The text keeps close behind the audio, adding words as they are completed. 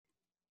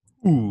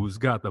Who's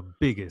got the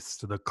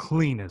biggest, the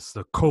cleanest,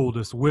 the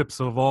coldest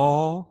whips of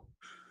all?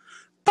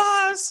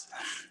 Buzz!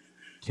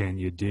 Can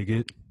you dig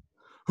it?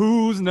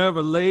 Who's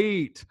never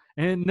late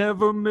and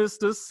never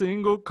missed a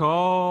single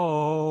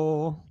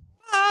call?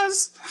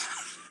 Buzz!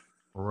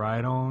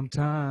 Right on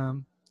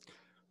time.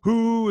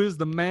 Who is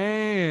the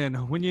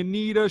man when you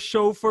need a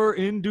chauffeur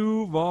in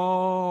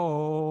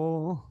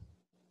Duval?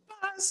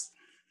 Buzz!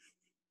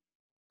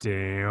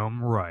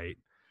 Damn right.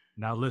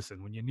 Now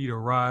listen, when you need a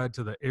ride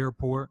to the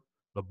airport,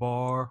 the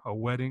bar, a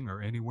wedding,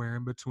 or anywhere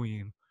in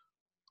between,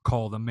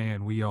 call the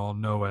man we all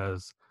know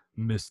as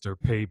Mr.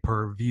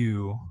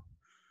 Pay-Per-View.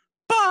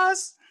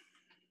 Buzz!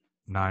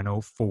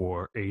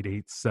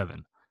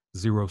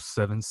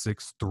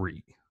 904-887-0763. Hey,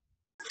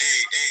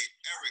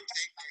 Eric,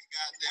 take that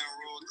goddamn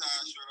Roll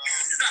Tide shirt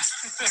off.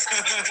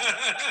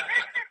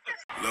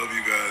 Love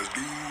you guys,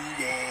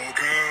 Duval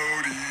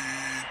County.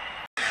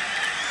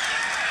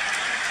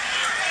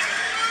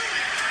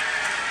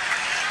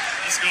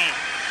 Let's go.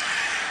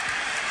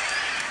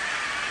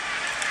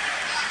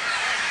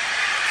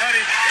 Cuddy.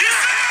 Yes,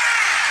 sir!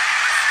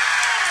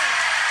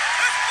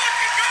 Let's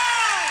fucking go!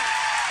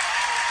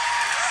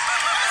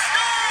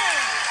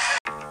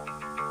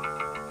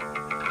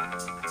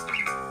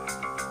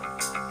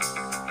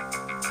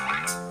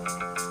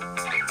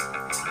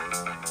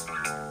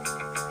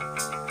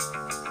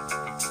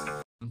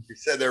 You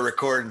said they're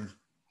recording.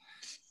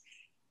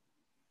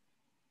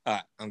 All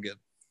right, I'm good.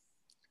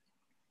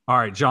 All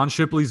right, John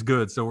Shipley's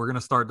good, so we're going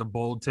to start the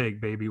bold take,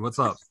 baby. What's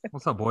up?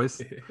 What's up,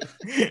 boys?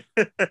 Hey,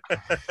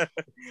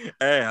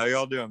 how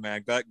y'all doing,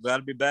 man? Glad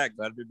to be back.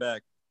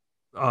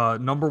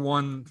 Number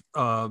one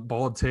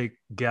bold take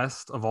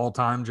guest of all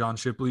time, John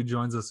Shipley,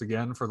 joins us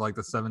again for like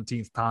the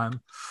 17th time.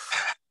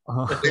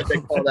 They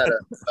call that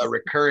a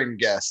recurring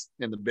guest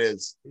in the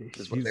biz.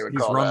 Is what they would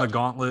he's call run that. the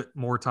gauntlet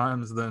more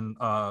times than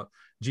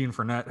Gene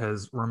Fournette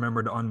has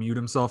remembered to unmute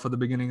himself at the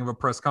beginning of a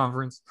press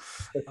conference.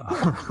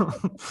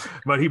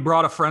 But he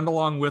brought a friend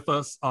along with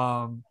us.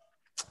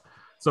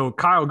 So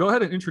Kyle, go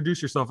ahead and introduce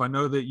yourself. I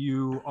know that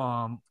you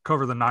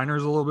cover the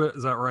Niners a little bit.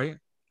 Is that right?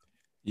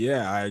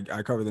 Yeah,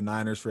 I cover the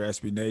Niners for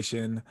SB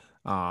Nation,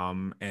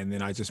 and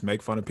then I just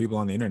make fun of people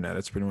on the internet.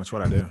 That's pretty much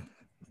what I do.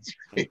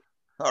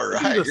 All You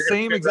right. do the You're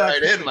same gonna fit exact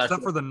right thing, in, my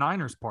except friend. for the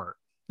Niners part.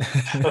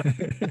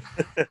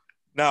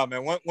 No,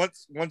 man.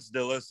 Once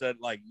Dilla said,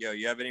 like, yo,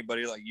 you have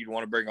anybody like you'd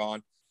want to bring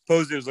on?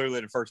 Posey was literally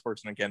the first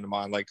person that came to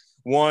mind. Like,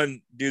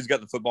 one, dude's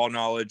got the football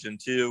knowledge, and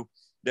two,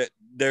 that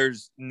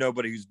there's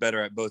nobody who's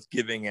better at both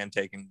giving and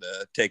taking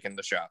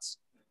the shots.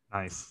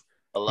 Nice.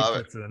 I love He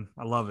it. fits in.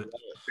 I love it.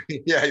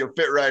 Yeah, you'll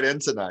fit right in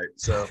tonight.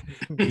 So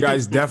You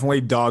guys definitely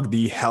dog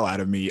the hell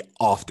out of me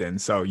often.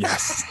 So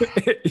yes.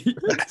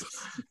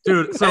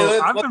 Dude, so Hey,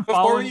 I've been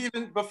following.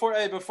 Before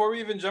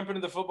we even jump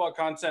into the football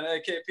content,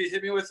 hey KP,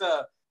 hit me with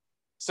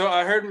so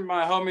I heard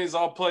my homies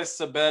all placed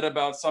a bet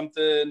about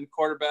something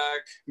quarterback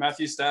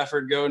Matthew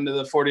Stafford going to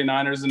the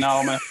 49ers and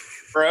now I'm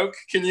broke.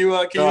 Can you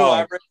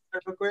elaborate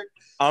real quick?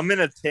 I'm in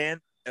a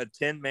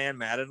 10-man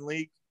Madden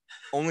league.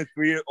 Only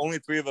three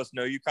of us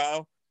know you,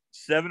 Kyle.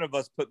 7 of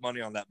us put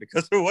money on that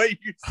because of what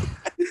you said.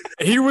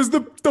 He was the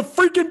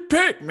freaking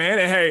pick, man.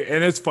 And hey,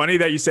 and it's funny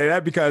that you say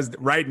that because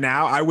right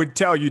now I would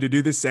tell you to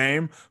do the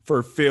same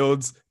for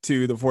Fields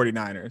to the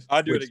 49ers.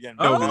 I do it again.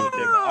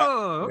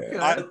 Okay.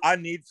 I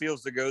need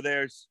Fields to go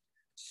there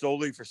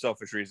solely for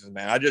selfish reasons,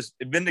 man. I just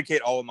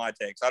vindicate all of my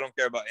takes. I don't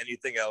care about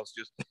anything else.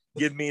 Just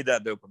give me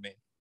that dopamine.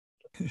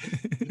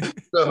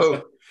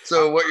 so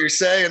what you're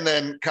saying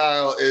then,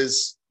 Kyle,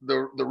 is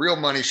the real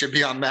money should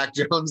be on Mac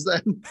Jones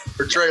then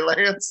or Trey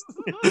Lance.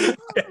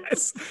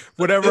 Yes.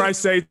 Whatever I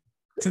say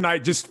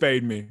tonight, just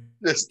fade me.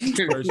 Just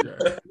For sure.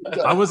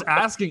 I was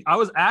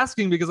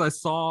asking because I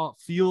saw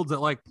Fields at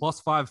like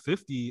plus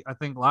 550, I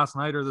think last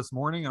night or this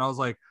morning, and I was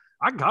like,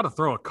 I gotta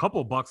throw a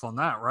couple bucks on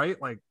that,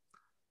 right? Like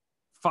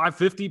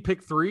 550,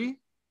 pick 3.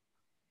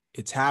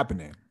 It's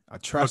happening.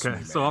 Trust me. Okay,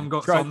 Man. so I'm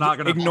not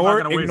gonna ignore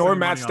waste any Matt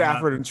money on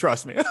Stafford and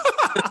trust me.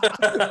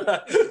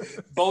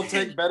 Bold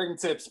take betting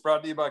tips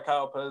brought to you by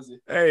Kyle Posey.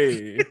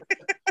 Hey,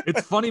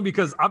 It's funny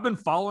because I've been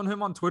following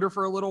him on Twitter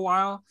for a little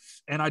while,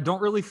 and I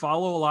don't really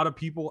follow a lot of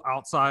people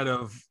outside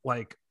of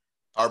like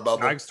our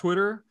bubble. Jags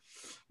Twitter,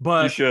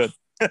 but You should.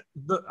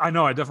 I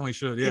know I definitely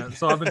should. Yeah,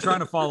 so I've been trying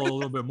to follow a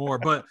little bit more,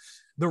 but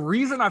the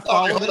reason I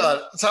Hold follow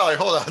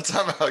on.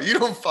 Time out. You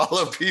don't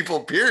follow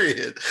people,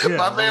 period. Yeah,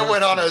 My man well,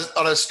 went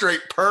on a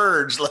straight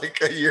purge like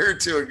a year or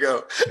two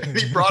ago. And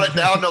he brought it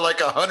down to like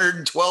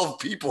 112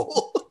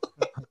 people.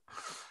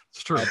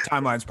 it's true.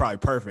 timeline's probably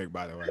perfect,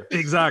 by the way.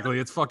 Exactly.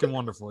 It's fucking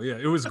wonderful. Yeah,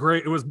 it was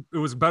great. It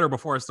was better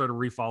before I started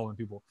refollowing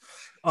people.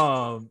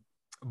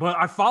 But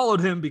I followed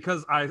him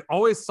because I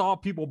always saw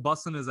people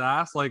busting his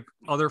ass, like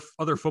other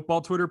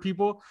football Twitter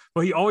people,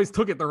 but he always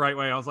took it the right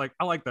way. I was like,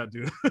 I like that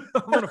dude.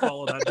 I'm gonna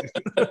follow that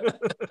dude.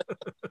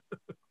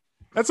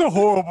 That's a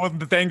horrible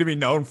thing to be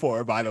known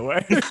for, by the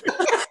way.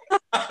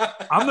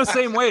 I'm the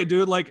same way,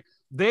 dude. Like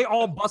they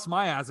all bust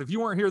my ass. If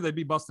you weren't here, they'd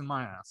be busting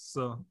my ass.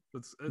 So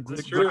it's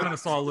true. I kind of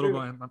saw a little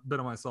bit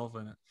of myself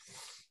in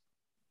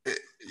it.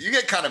 You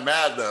get kind of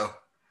mad though.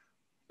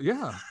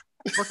 Yeah.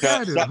 What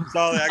can I do?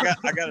 Solly,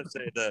 I gotta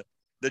say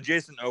the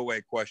Jason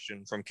Oweh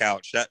question from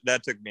Couch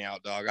that took me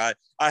out, dog. I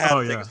had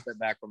to take a step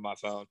back from my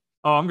phone.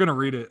 Oh, I'm gonna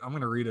read it.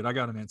 I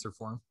got an answer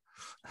for him.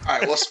 All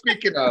right. Well,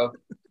 speaking of,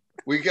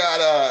 we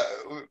got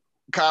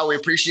Kyle. We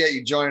appreciate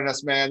you joining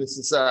us, man. This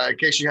is in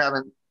case you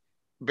haven't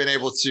been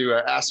able to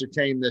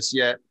ascertain this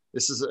yet.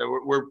 This is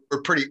we're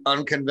pretty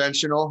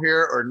unconventional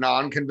here, or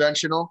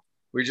non-conventional.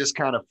 We just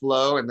kind of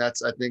flow, and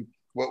that's, I think,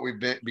 what we've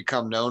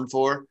become known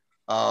for.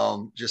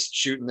 Just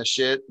shooting the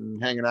shit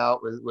and hanging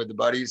out with the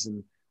buddies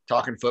and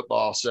talking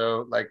football.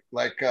 So like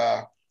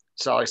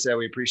Solly said,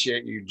 we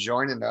appreciate you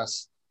joining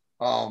us.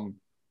 I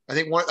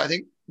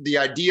think the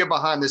idea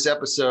behind this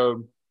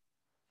episode,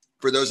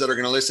 for those that are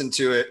going to listen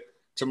to it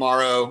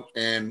tomorrow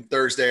and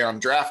Thursday on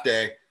draft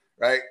day,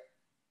 right?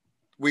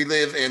 We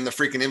live in the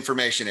freaking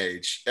information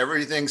age.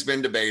 Everything's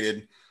been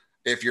debated.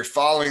 If you're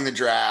following the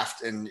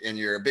draft and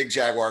you're a big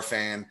Jaguar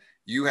fan,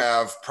 you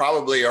have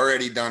probably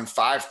already done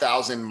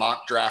 5,000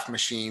 mock draft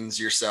machines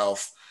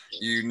yourself.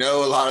 You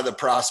know a lot of the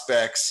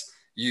prospects.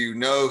 You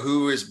know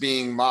who is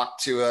being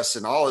mocked to us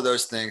and all of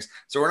those things.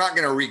 So we're not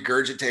going to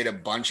regurgitate a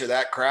bunch of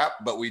that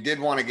crap, but we did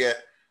want to get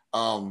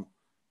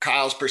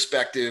Kyle's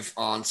perspective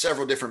on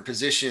several different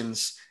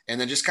positions, and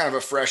then just kind of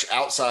a fresh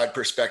outside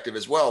perspective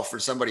as well for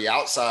somebody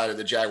outside of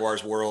the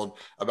Jaguars world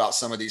about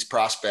some of these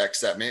prospects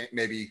that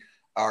maybe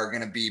are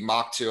going to be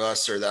mocked to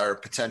us or that are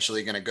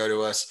potentially going to go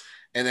to us.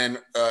 And then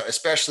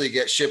especially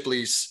get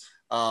Shipley's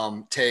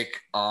take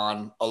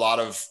on a lot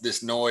of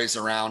this noise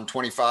around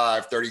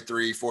 25,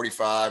 33,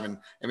 45, and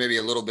maybe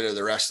a little bit of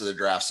the rest of the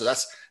draft. So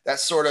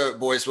that's sort of,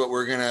 boys, what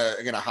we're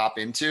gonna hop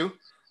into.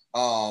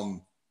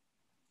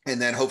 And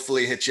then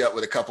hopefully hit you up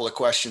with a couple of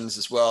questions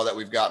as well that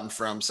we've gotten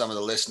from some of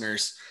the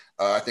listeners.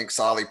 I think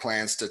Solly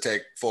plans to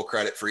take full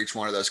credit for each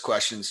one of those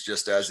questions,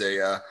 just as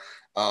a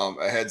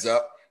heads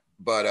up.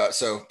 But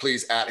so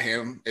please at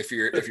him if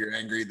you're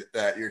angry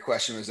that your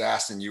question was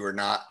asked and you were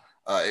not.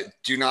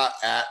 Do not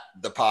at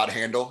the pod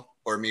handle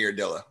or me or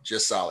Dilla,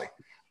 just Solly.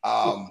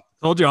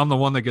 Told you I'm the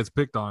one that gets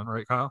picked on,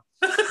 right, Kyle?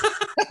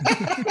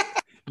 I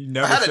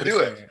had to do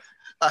it.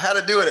 I had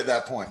to do it at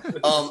that point.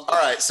 All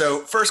right.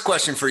 So first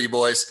question for you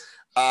boys.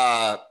 Who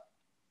are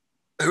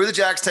the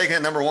Jags taking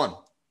at number 1?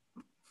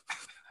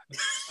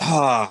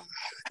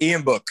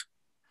 Ian Book.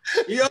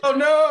 Yo,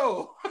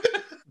 no.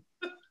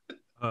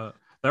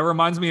 That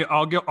reminds me,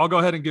 I'll go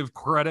ahead and give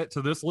credit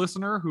to this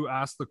listener who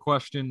asked the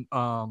question.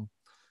 Let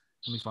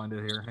me find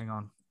it here. Hang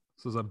on.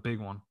 This is a big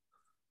one.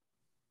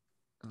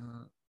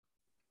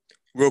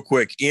 Real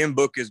quick, Ian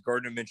Book is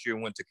Gardner Minshew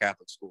and went to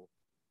Catholic school.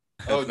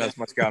 That's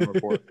my scouting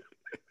report.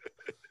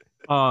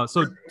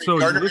 So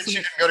Gardner Minshew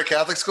didn't go to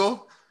Catholic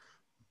school?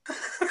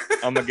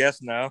 I'm a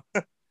guess now.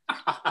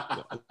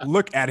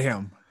 Look at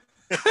him.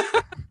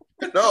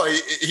 No,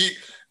 he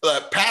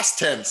past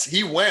tense.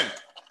 He went,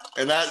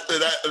 and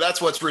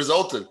that's what's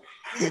resulted.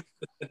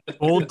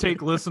 Old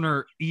take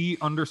listener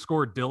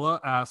E_Dilla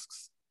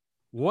asks,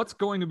 what's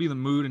going to be the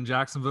mood in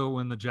Jacksonville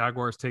when the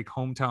Jaguars take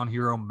hometown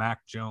hero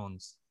Mac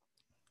Jones?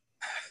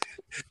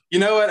 You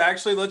know what?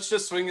 Actually, let's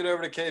just swing it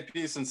over to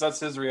KP since that's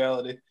his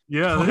reality.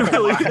 Yeah, it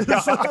really is.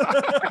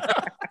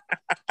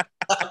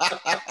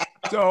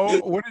 So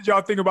what did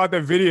y'all think about the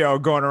video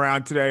going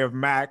around today of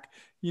Mac,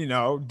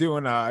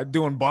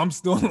 doing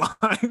bumps, doing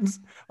lines?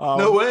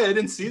 No way. I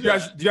didn't see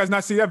that. Did you guys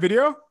not see that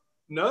video?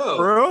 No.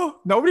 For real?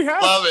 Nobody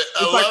has? Love it.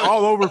 It's like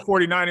all over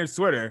 49ers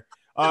Twitter.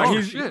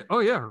 Shit. Oh,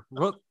 yeah.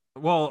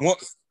 Well,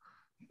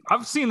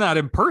 I've seen that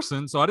in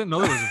person, so I didn't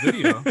know there was a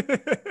video.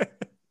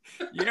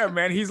 Yeah,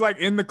 man. He's like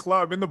in the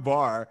club, in the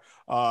bar.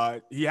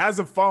 He has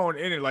a phone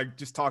in it, like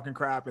just talking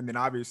crap. And then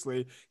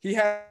obviously he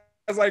has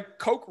like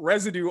Coke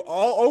residue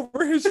all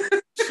over his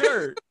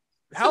shirt.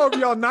 How have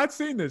y'all not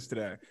seen this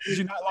today? Did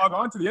you not log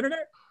on to the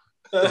internet?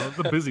 It's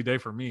a busy day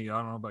for me. I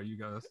don't know about you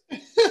guys.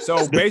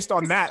 So based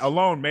on that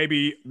alone,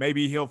 maybe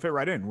he'll fit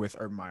right in with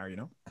Urban Meyer,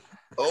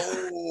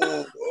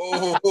 Oh.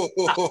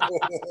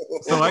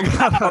 So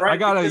I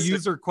got a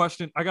user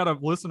question. I got a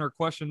listener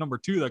question number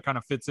 2 that kind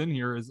of fits in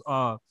here is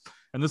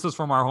and this is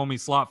from our homie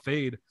Slot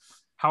Fade.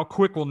 How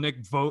quick will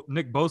Nick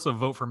Bosa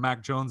vote for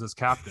Mac Jones as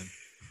captain?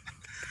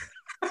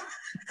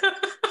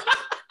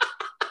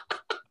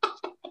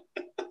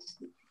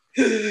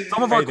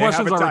 Some of our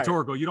questions are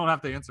rhetorical. You don't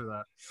have to answer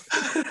that.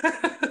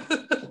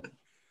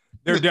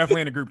 They're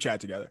definitely in a group chat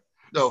together.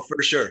 No,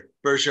 for sure.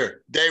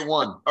 Day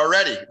one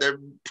already. They're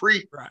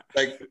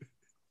like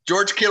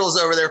George Kittle's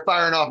over there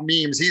firing off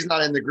memes. He's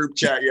not in the group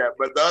chat yet,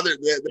 but the other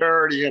they're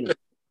already in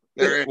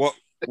it. Well,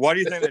 why do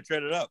you think they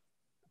traded up?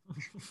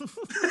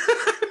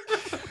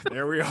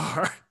 There we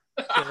are.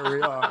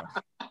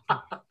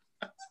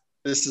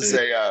 This is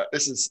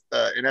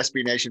an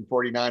SB Nation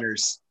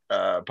 49ers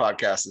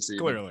podcast this evening.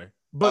 Clearly.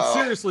 But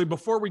seriously,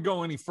 before we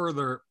go any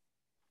further,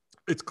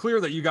 it's clear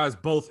that you guys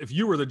both, if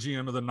you were the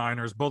GM of the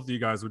Niners, both of you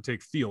guys would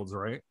take Fields,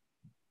 right?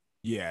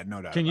 Yeah,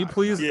 no doubt. Can you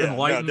please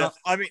enlighten us?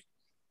 I mean,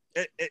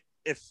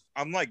 if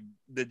I'm like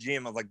the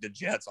GM of like the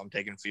Jets, I'm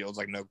taking Fields,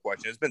 like no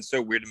question. It's been so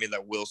weird to me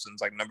that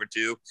Wilson's like number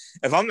 2.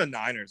 If I'm the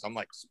Niners, I'm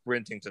like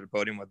sprinting to the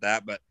podium with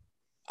that. But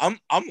I'm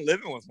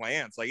living with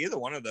Lance. Like either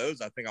one of those,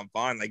 I think I'm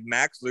fine. Like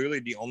Mac's literally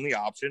the only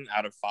option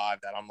out of 5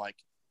 that I'm like,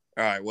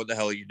 all right, what the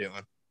hell are you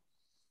doing?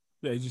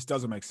 Yeah, it just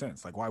doesn't make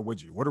sense. Like, why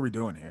would you? What are we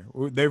doing here?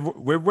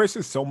 We've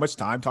wasted so much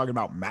time talking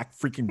about Mac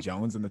freaking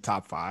Jones in the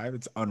top 5.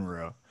 It's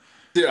unreal.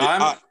 Dude,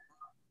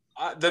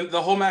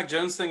 the whole Mac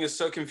Jones thing is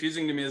so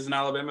confusing to me as an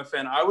Alabama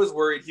fan. I was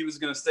worried he was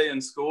going to stay in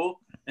school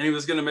and he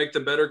was going to make the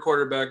better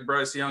quarterback,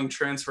 Bryce Young,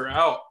 transfer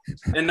out.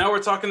 And now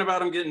we're talking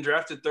about him getting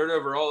drafted 3rd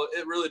overall.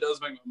 It really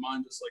does make my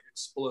mind just like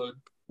explode.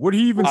 Would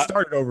he even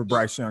start over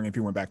Bryce Young if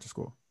he went back to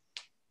school?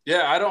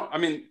 Yeah,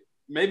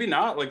 maybe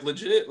not. Like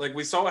legit. Like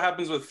we saw what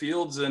happens with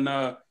Fields and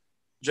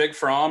Jake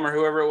Fromm or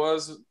whoever it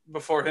was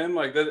before him.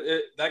 Like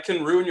that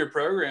can ruin your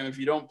program if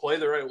you don't play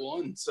the right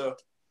one. So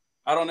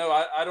I don't know.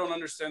 I don't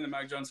understand the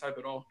Mac Jones hype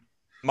at all.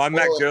 My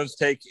Mac Jones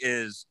take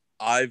is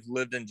I've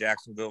lived in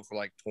Jacksonville for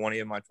like 20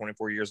 of my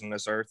 24 years on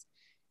this earth.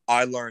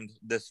 I learned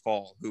this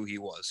fall who he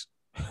was.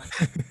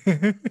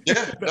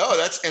 Yeah, no,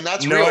 that's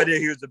no real. idea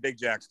he was a big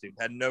Jacks dude.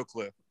 Had no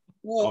clue.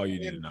 Well, You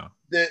didn't know.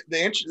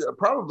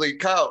 Probably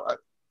Kyle.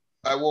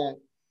 I won't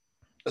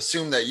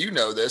assume that you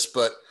know this,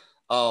 but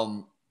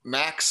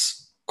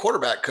Mac's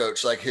quarterback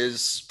coach, like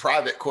his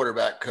private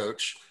quarterback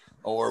coach,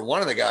 or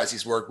one of the guys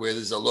he's worked with,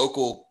 is a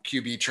local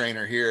QB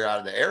trainer here out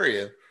of the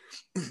area.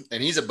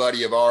 And he's a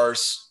buddy of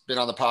ours, been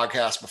on the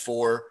podcast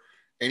before.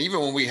 And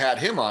even when we had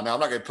him on, now I'm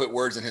not going to put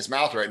words in his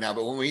mouth right now,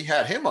 but when we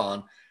had him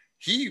on,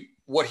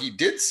 what he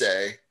did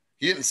say,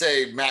 he didn't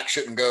say Mac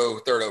shouldn't go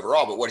 3rd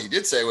overall, but what he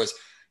did say was,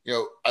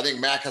 I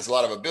think Mac has a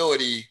lot of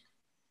ability.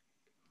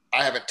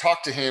 I haven't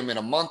talked to him in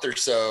a month or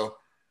so.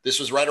 This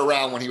was right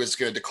around when he was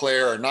going to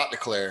declare or not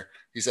declare.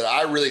 He said,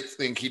 I really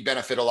think he'd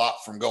benefit a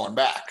lot from going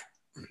back.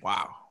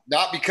 Wow.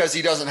 Not because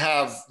he doesn't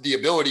have the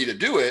ability to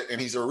do it,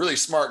 and he's a really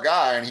smart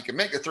guy, and he can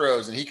make the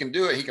throws, and he can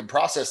do it. He can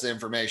process the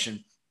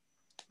information.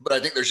 But I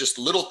think there's just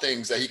little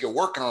things that he could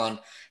work on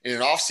in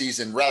an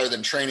offseason rather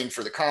than training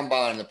for the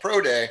combine and the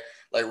pro day,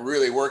 like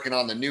really working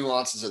on the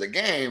nuances of the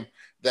game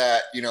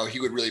that, he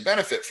would really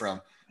benefit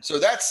from. So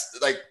that's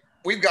like,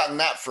 we've gotten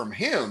that from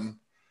him,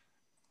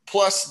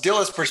 plus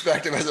Dilla's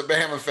perspective as a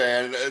Bama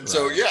fan. And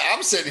so, yeah,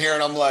 I'm sitting here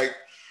and I'm like,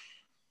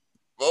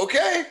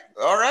 okay,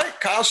 all right.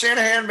 Kyle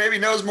Shanahan maybe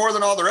knows more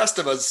than all the rest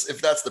of us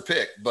if that's the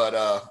pick. But,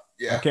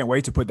 yeah. I can't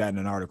wait to put that in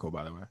an article,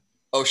 by the way.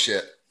 Oh,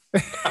 shit.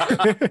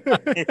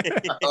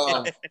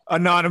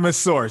 Anonymous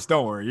source.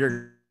 Don't worry.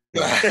 You're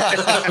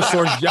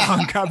source John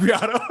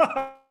Capriato.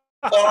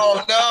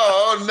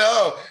 Oh,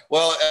 no.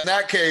 Well, in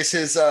that case,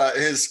 his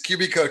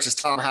QB coach is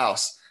Tom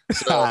House.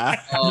 So,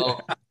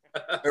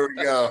 there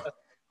we go.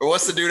 Or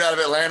what's the dude out of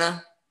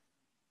Atlanta?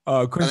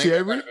 Quincy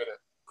Avery?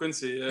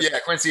 Quincy, yeah,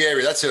 Quincy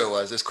Avery. That's who it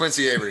was. It's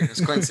Quincy Avery.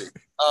 It's Quincy.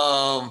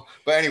 But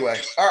anyway,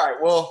 all right.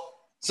 Well,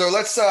 so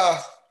let's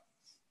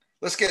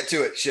get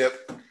to it,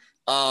 Chip.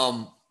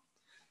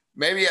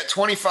 Maybe at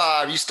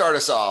 25, you start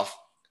us off.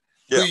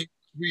 Yeah.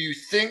 Who you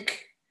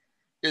think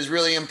is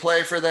really in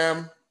play for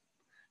them,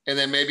 and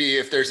then maybe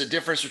if there's a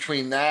difference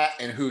between that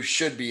and who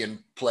should be in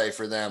play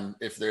for them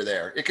if they're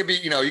there. It could be,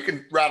 you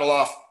can rattle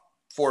off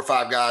 4 or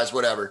 5 guys,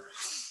 whatever.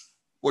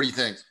 What do you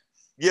think?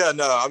 Yeah,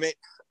 no, I mean,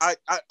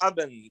 I've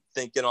been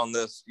thinking on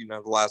this,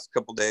 the last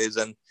couple of days,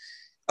 and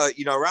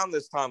around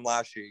this time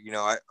last year,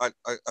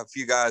 a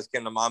few guys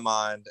came to my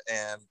mind,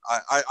 and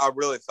I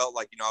really felt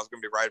like I was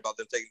going to be right about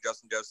them taking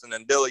Justin Jefferson.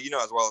 And Dilla,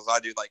 as well as I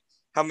do, like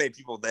how many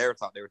people there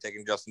thought they were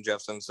taking Justin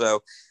Jefferson.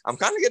 So I'm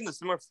kind of getting a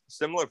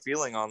similar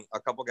feeling on a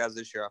couple guys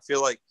this year. I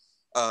feel like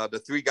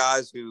the 3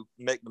 guys who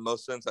make the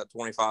most sense at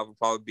 25 would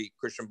probably be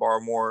Christian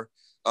Barmore,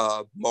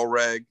 Mo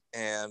Reg,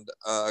 and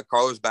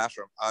Carlos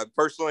Basham.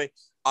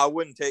 I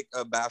wouldn't take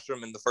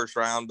Basham in the first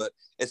round, but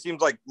it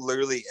seems like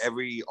literally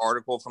every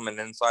article from an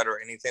insider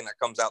or anything that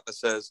comes out that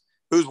says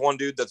who's one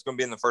dude that's going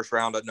to be in the first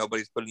round that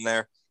nobody's put in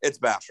there, it's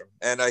Basham.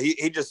 And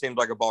he just seems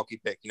like a bulky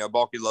pick.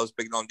 Bulky loves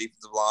picking on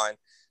defensive line.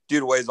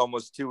 Dude weighs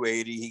almost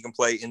 280. He can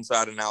play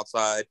inside and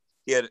outside.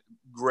 He had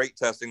great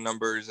testing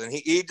numbers, and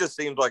he just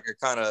seems like a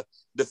kind of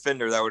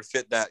defender that would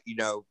fit that,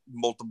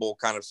 multiple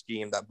kind of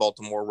scheme that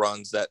Baltimore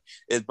runs that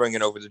is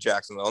bringing over to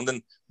Jacksonville. And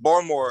then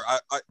Barmore,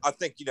 I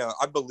think,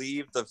 I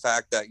believe the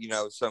fact that,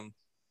 some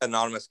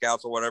anonymous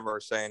scouts or whatever are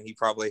saying he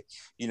probably,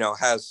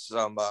 has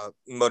some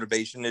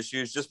motivation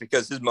issues just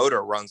because his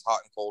motor runs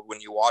hot and cold when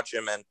you watch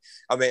him. And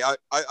I mean,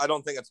 I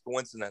don't think it's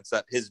coincidence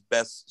that his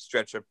best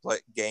stretch of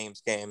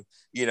games came,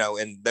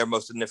 in their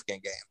most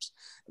significant games.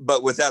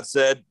 But with that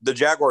said, the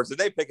Jaguars, if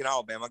they pick an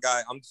Alabama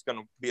guy, I'm just going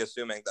to be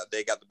assuming that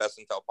they got the best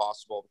intel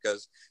possible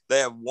because they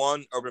have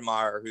one Urban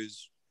Meyer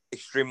who's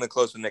extremely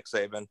close to Nick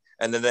Saban.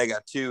 And then they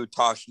got 2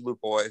 Tosh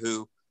Lupoy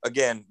who,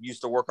 again,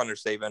 used to work under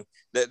Saban.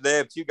 They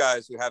have 2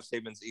 guys who have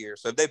Saban's ear.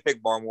 So if they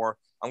pick Barmore,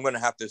 I'm going to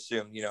have to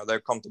assume,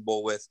 they're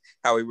comfortable with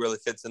how he really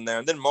fits in there.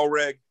 And then Mo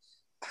Reg,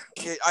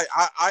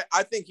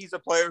 I think he's a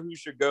player who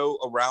should go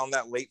around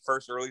that late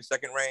first, early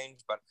second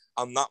range, but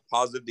I'm not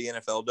positive the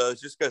NFL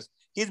does just because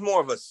he's more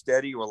of a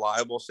steady,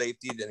 reliable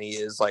safety than he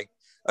is like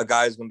a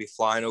guy who's going to be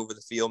flying over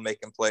the field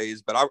making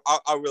plays. But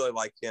I really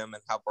like him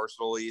and how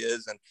versatile he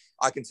is, and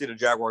I can see the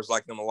Jaguars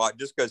liking him a lot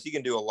just because he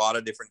can do a lot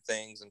of different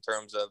things in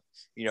terms of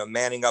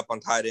manning up on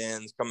tight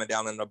ends, coming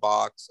down in the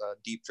box,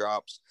 deep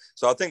drops.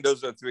 So I think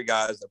those are the three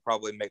guys that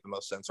probably make the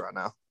most sense right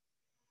now.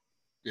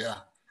 Yeah,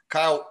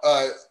 Kyle,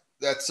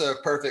 that's a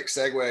perfect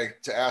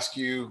segue to ask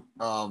you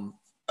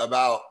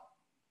about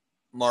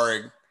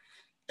Moehrig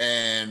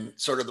and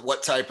sort of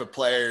what type of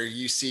player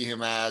you see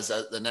him as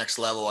at the next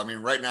level. I mean,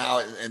 right now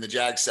in the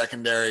Jags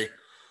secondary,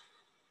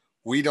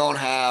 we don't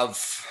have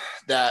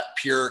that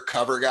pure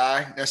cover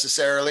guy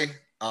necessarily.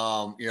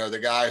 The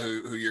guy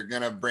who you're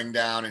going to bring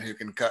down and who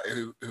can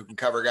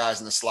cover guys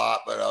in the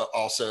slot, but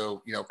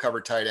also, cover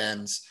tight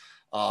ends,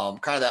 kind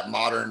of that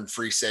modern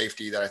free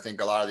safety that I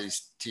think a lot of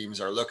these teams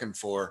are looking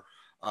for.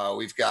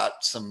 We've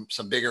got some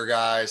bigger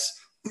guys,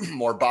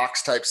 more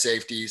box type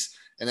safeties,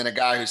 and then a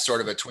guy who's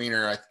sort of a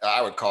tweener, I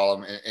would call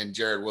him, and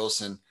Jared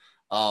Wilson.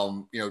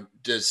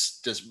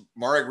 Does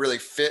Moehrig really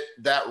fit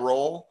that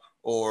role,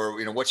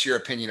 or what's your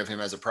opinion of him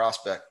as a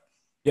prospect?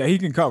 Yeah, he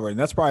can cover, and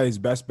that's probably his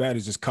best bet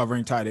is just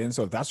covering tight end.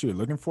 So if that's what you're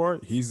looking for,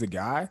 he's the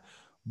guy.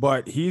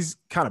 But he's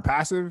kind of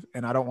passive,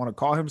 and I don't want to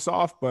call him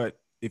soft, but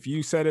if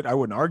you said it, I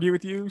wouldn't argue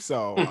with you.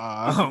 So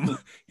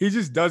he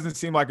just doesn't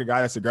seem like a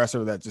guy that's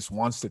aggressive, that just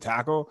wants to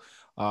tackle.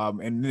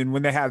 And then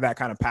when they have that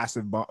kind of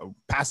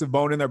passive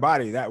bone in their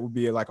body, that would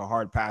be like a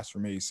hard pass for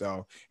me.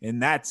 So in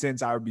that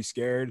sense, I would be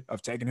scared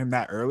of taking him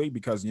that early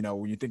because,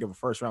 when you think of a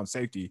first round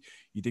safety,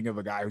 you think of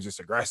a guy who's just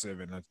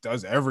aggressive and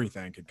does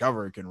everything, can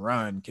cover, can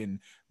run, can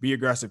be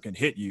aggressive, can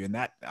hit you. And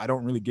that I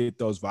don't really get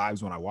those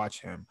vibes when I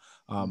watch him.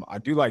 I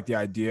do like the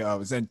idea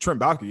of then Trent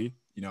Baalke.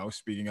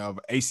 Speaking of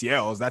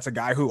ACLs, that's a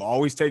guy who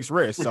always takes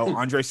risks. So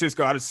Andre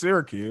Cisco out of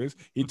Syracuse,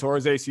 he tore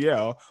his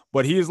ACL,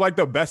 but he is like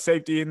the best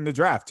safety in the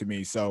draft to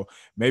me. So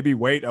maybe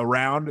wait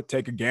around,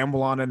 take a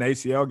gamble on an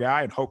ACL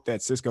guy and hope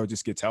that Cisco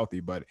just gets healthy.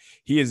 But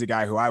he is a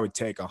guy who I would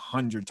take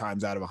 100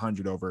 times out of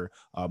 100 over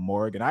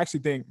Moehrig. And I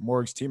actually think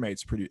Moehrig's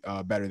teammates pretty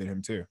better than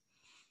him too.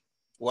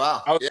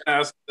 Wow. I was going to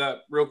ask that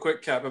real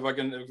quick, Cap, if I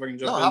can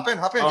jump in.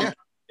 Hop in, yeah.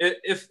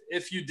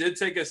 If you did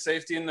take a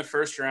safety in the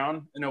first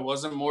round and it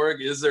wasn't Moehrig,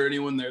 is there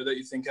anyone there that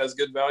you think has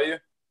good value?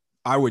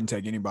 I wouldn't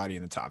take anybody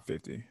in the top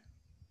 50.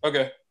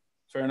 Okay,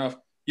 fair enough.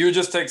 You would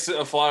just take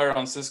a flyer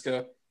on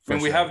Cisco.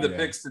 We have the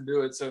picks to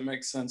do it, so it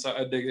makes sense.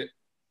 I dig it.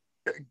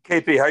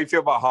 KP, how you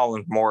feel about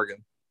Holland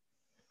Morgan?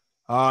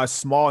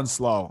 Small and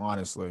slow,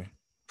 honestly.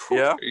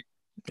 Yeah?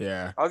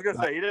 Yeah. I was going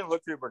to say, he didn't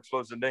look super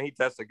explosive. Then he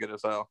tested good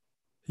as hell.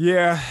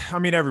 Yeah, I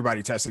mean,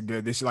 everybody tested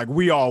good this year. Like,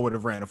 we all would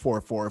have ran a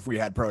 4.4 if we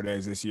had pro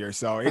days this year.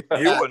 So you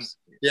wouldn't.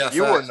 Yeah,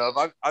 you wouldn't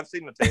have. I've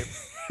seen the tape.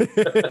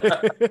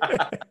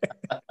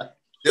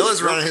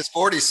 Dilla's running his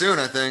 40 soon,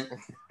 I think.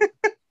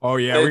 Oh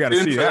yeah, we got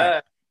to see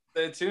that.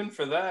 Stay tuned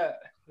for that.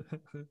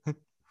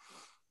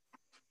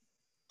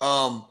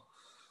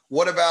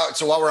 What about,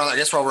 so while we're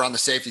on the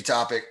safety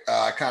topic,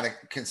 I kind of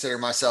consider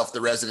myself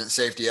the resident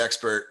safety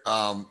expert.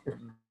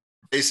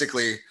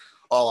 Basically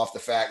all off the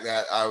fact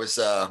that I was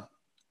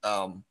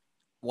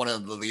one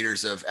of the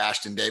leaders of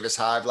Ashton Davis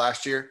Hive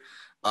last year.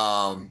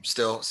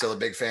 Still a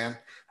big fan,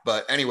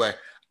 but anyway,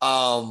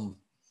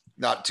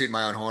 not toot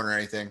my own horn or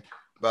anything,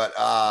 but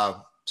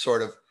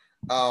sort of.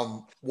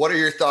 What are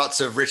your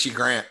thoughts of Richie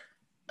Grant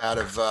out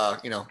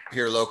of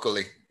here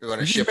locally? You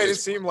made it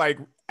seem like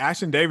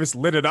Ashton Davis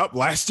lit it up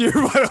last year.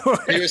 By the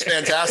way. He was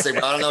fantastic,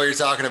 but I don't know what you're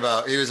talking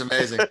about. He was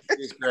amazing.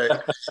 He was great.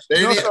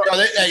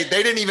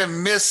 They didn't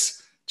even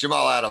miss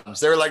Jamal Adams.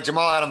 They were like,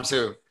 Jamal Adams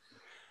who?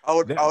 I'll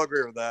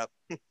agree with that.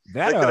 They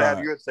could have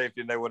had you at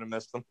safety and they wouldn't have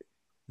missed them.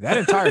 That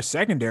entire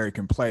secondary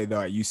can play though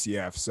at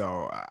UCF,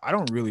 so I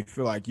don't really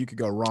feel like you could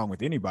go wrong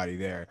with anybody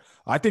there.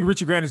 I think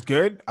Richie Grant is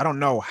good. I don't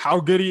know how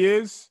good he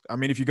is. I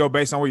mean, if you go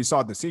based on what you saw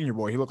at the Senior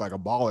Bowl, he looked like a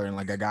baller and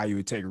like a guy you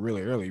would take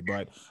really early.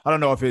 But I don't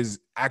know if his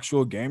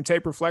actual game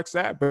tape reflects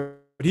that. But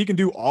he can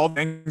do all the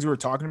things we were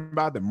talking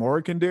about that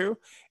Moehrig can do,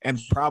 and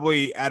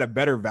probably at a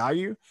better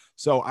value.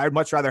 So I'd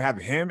much rather have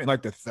him in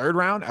like the third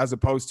round as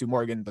opposed to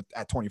Morgan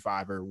at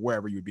 25 or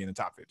wherever you would be in the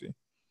top 50.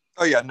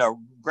 Oh yeah, no,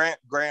 Grant,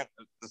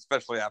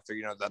 especially after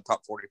that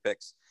top 40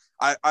 picks,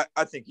 I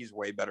think he's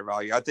way better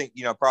value. I think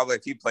probably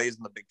if he plays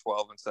in the Big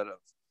 12 instead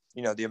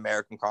of the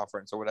American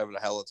Conference or whatever the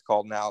hell it's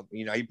called now,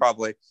 he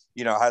probably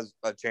has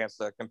a chance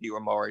to compete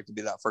with Moehrig to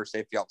be that first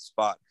safety out the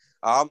spot.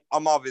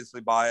 I'm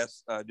obviously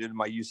biased due to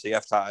my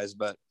UCF ties,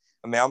 but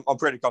I mean I'm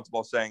pretty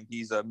comfortable saying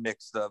he's a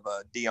mix of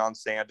Deion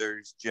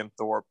Sanders, Jim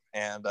Thorpe,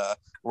 and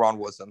Ron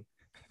Woodson.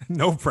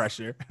 No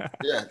pressure.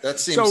 Yeah, that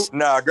seems.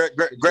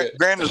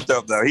 Grant is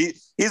dope though.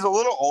 He's a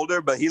little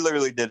older, but he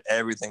literally did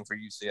everything for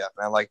UCF,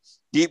 man. Like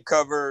deep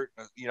cover,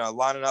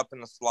 lining up in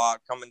the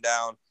slot, coming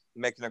down,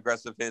 making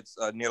aggressive hits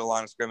near the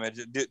line of scrimmage.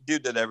 Dude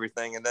did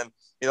everything, and then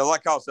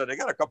like Kyle said, they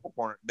got a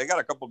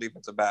couple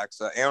defensive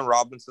backs. Aaron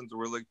Robinson's a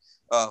really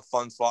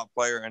fun slot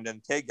player, and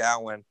then Tay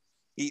Gowan.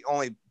 He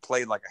only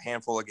played like a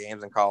handful of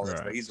games in college,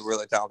 right, but he's a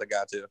really talented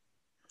guy too.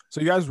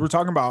 So you guys were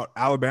talking about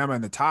Alabama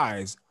and the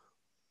ties.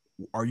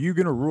 Are you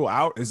going to rule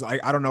out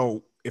I don't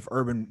know if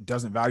Urban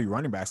doesn't value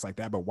running backs like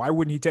that, but why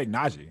wouldn't he take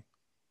Najee?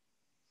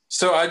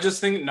 So I just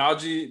think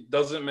Najee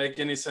doesn't make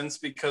any sense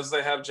because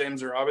they have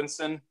James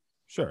Robinson.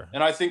 Sure.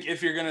 And I think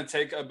if you're going to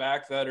take a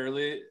back that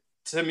early,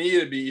 to me,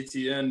 it'd be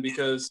ETN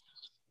because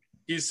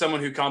he's someone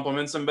who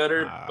complements him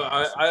better. But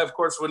I, of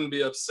course, wouldn't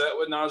be upset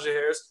with Najee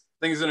Harris.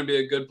 I think he's going to be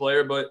a good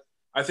player, but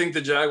I think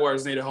the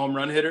Jaguars need a home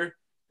run hitter,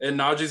 and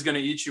Najee's going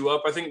to eat you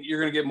up. I think you're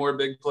going to get more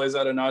big plays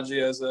out of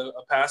Najee as a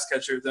pass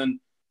catcher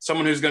than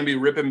someone who's going to be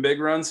ripping big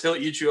runs. He'll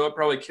eat you up,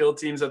 probably kill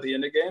teams at the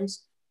end of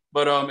games.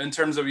 But in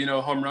terms of,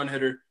 home run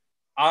hitter,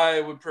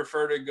 I would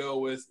prefer to go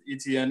with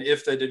ETN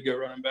if they did go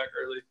running back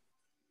early.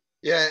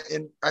 Yeah,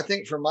 and I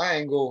think from my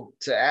angle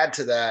to add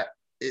to that,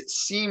 it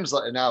seems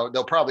like now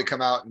they'll probably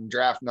come out and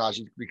draft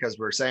Najee because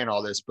we're saying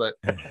all this, but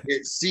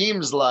it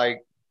seems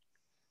like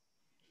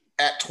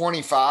at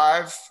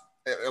 25,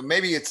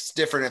 maybe it's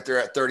different if they're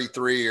at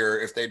 33 or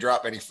if they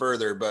drop any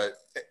further, but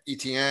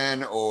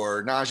ETN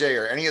or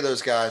Najee or any of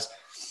those guys,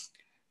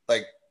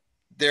 like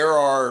there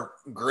are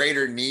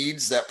greater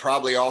needs that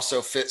probably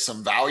also fit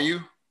some value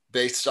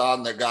based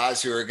on the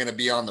guys who are going to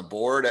be on the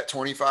board at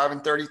 25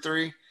 and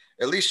 33,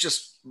 at least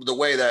just the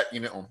way that,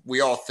 we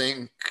all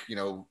think,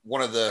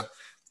 one of the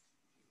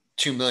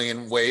 2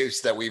 million ways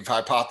that we've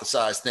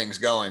hypothesized things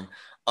going,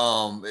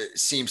 it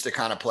seems to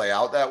kind of play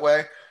out that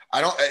way.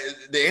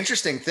 The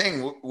interesting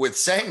thing with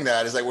saying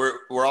that is like,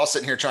 we're all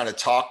sitting here trying to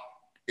talk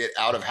it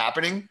out of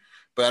happening,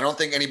 but I don't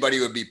think anybody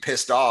would be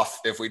pissed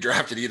off if we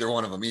drafted either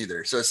one of them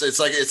either. So it's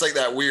like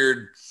that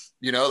weird,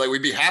 like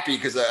we'd be happy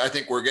because I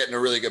think we're getting a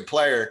really good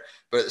player,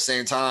 but at the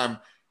same time,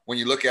 when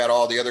you look at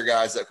all the other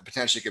guys that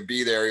potentially could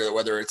be there,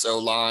 whether it's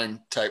O-line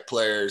type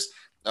players,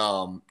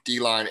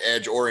 D-line,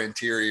 edge or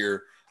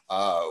interior,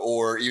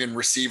 or even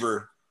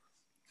receiver,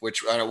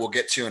 which I know we'll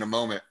get to in a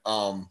moment.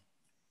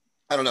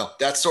 I don't know.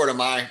 That's sort of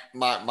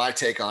my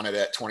take on it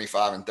at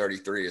 25 and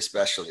 33,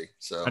 especially.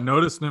 So I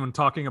noticed when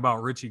talking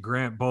about Richie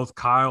Grant, both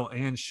Kyle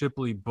and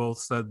Shipley both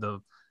said the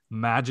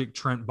magic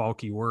Trent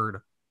Baalke word,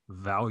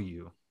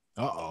 value.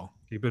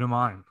 Keep it in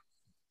mind.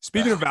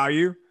 Speaking of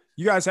value,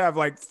 you guys have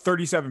like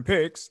 37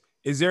 picks.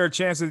 Is there a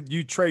chance that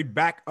you trade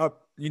back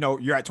up?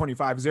 You're at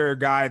 25. Is there a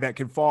guy that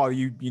can fall?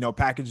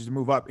 Package to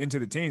move up into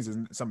the teens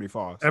and somebody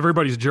falls.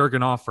 Everybody's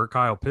jerking off for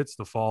Kyle Pitts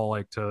to fall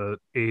like to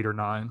 8 or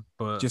 9,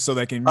 but just so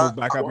they can move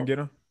back up and get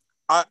him.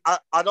 I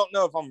don't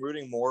know if I'm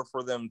rooting more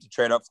for them to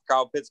trade up for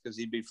Kyle Pitts because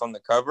he'd be fun to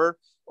cover,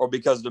 or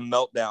because the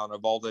meltdown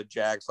of all the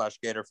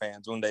Jag/Gator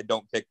fans when they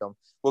don't pick him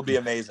will be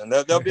amazing.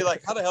 They'll be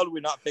like, "How the hell do we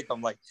not pick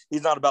him? Like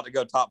he's not about to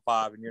go top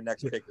 5, and your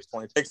next pick is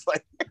 20 picks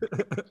later."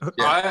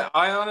 Yeah.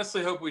 I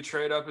honestly hope we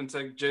trade up and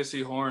take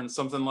J.C. Horn.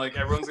 Something like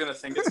everyone's gonna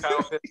think it's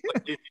Kyle Pitts.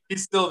 Like,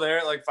 he's still there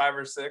at like 5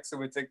 or 6,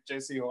 and we take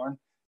J.C. Horn.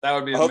 That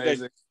would be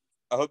amazing.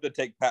 I hope they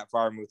take Pat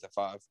Freiermuth at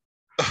 5.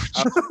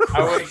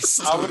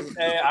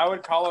 I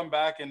would call him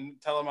back and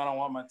tell him I don't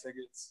want my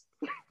tickets.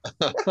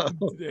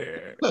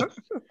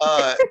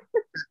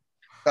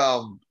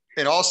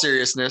 In all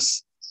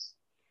seriousness,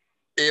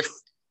 if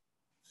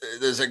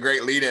there's a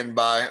great lead-in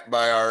by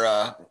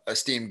our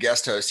esteemed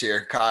guest host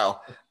here,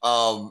 Kyle.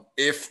 I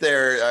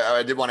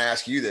did want to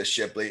ask you this,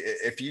 Shipley.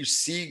 If you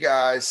see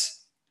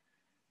guys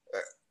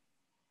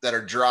that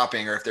are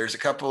dropping, or if there's a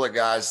couple of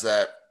guys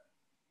that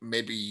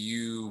maybe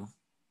you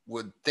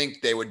would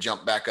think they would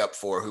jump back up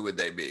for, who would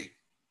they be?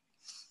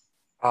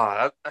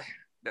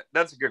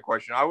 That's a good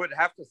question. I would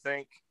have to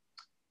think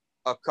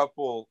a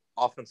couple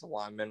offensive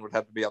linemen would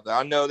have to be up there.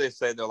 I know they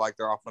say they're like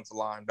their offensive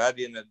line, but at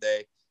the end of the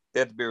day,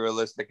 they have to be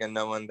realistic in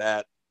knowing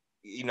that,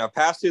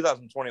 past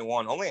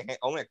 2021, only a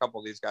couple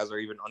of these guys are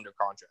even under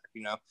contract.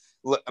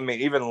 I mean,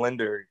 even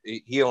Linder,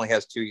 he only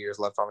has 2 years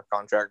left on his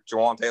contract.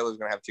 Jawan Taylor's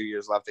going to have 2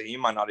 years left, and he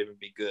might not even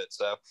be good.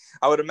 So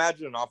I would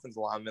imagine an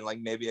offensive lineman, like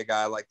maybe a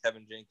guy like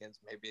Tevin Jenkins,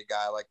 maybe a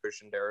guy like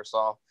Christian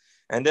Darrisaw.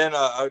 And then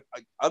other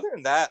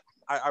than that,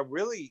 I've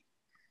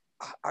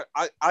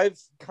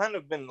kind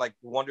of been like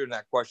wondering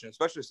that question,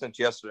 especially since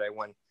yesterday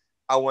when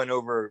I went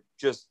over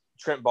just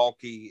Trent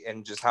Baalke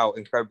and just how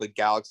incredibly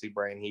galaxy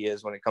brain he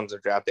is when it comes to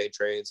draft day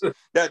trades.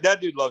 that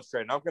dude loves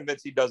trading. I'm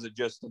convinced he does it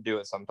just to do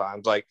it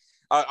sometimes. Like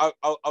I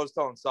was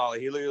telling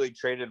Solly, he literally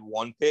traded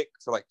 1 pick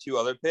for like 2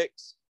 other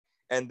picks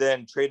and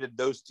then traded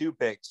those 2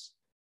 picks.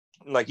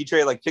 Like he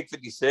traded like pick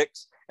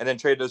 56 and then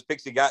traded those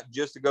picks he got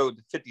just to go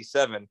to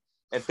 57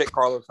 and pick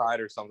Carlos Hyde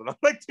or something. I'm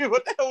like, dude,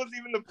 what the hell was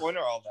even the point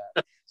of all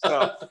that?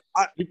 So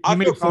I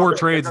made 4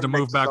 trades to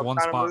move back 1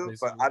 spot,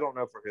 but I don't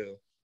know for who.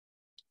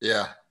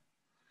 Yeah.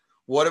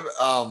 What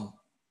about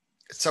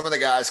some of the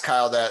guys,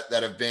 Kyle, that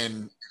have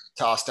been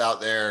tossed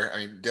out there? I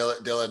mean,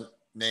 Dylan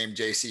named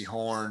J.C.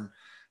 Horn.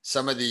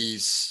 Some of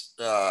these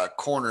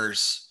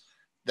corners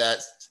that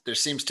there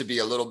seems to be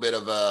a little bit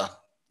of a,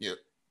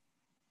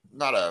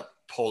 not a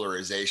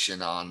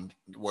polarization on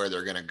where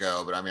they're going to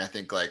go, but I mean, I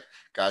think like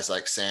guys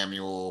like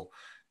Samuel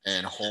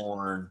and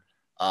Horn,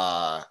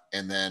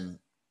 and then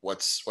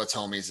what's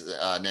homie's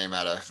name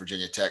out of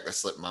Virginia Tech that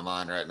slipped my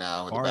mind right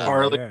now.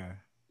 Harley.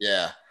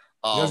 Yeah.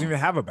 He doesn't even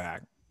have a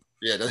back.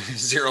 Yeah,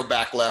 0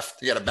 back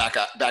left. He got a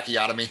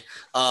backiotomy.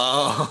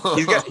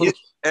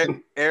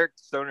 Eric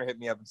Stoner hit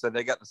me up and said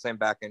they got the same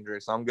back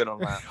injury, so I'm good on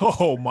that.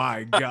 Oh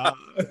my God.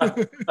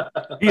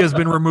 He has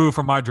been removed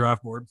from my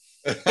draft board.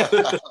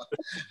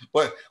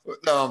 But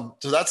so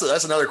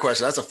that's another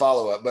question. That's a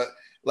follow up. But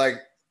like,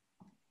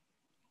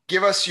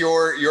 give us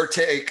your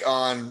take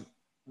on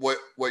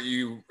what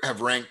you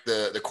have ranked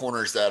the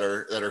corners that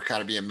are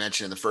kind of being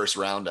mentioned in the first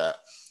round at.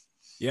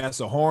 Yeah,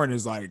 so Horn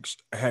is like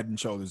head and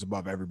shoulders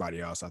above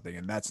everybody else, I think,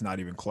 and that's not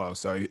even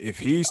close. So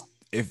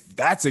if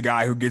that's a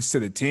guy who gets to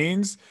the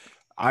teens,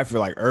 I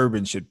feel like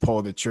Urban should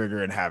pull the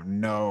trigger and have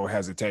no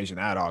hesitation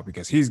at all,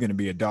 because he's going to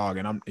be a dog,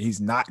 and he's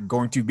not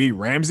going to be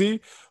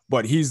Ramsey,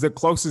 but he's the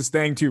closest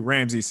thing to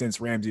Ramsey since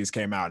Ramsey's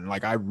came out, and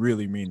like I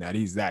really mean that.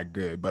 He's that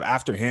good. But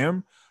after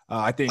him,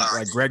 I think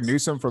like Greg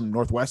Newsome from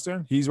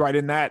Northwestern, he's right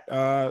in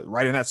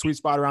that sweet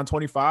spot around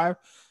 25.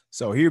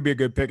 So he would be a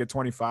good pick at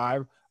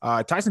 25.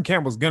 Tyson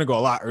Campbell's going to go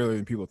a lot earlier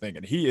than people think,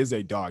 and he is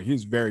a dog.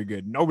 He's very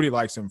good. Nobody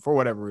likes him for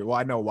whatever reason. Well,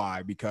 I know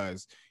why,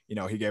 because, you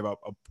know, he gave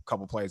up a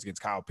couple plays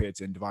against Kyle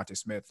Pitts and Devontae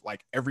Smith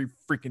like every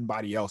freaking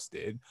body else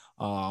did.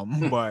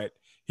 But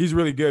he's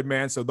really good,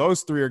 man. So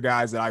those three are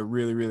guys that I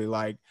really, really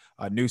like,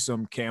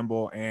 Newsome,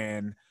 Campbell,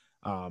 and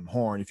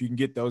Horn. If you can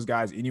get those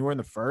guys anywhere in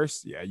the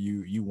first, yeah,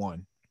 you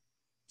won.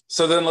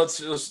 So then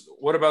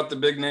what about the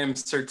big name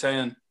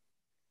Surtain?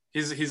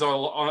 He's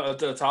all at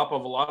the top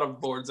of a lot of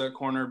boards at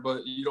corner,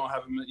 but you don't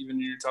have him even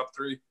in your top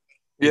three.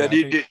 Yeah.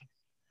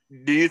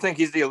 Do you think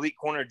he's the elite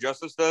corner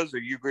Justice does, or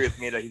you agree with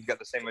me that he's got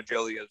the same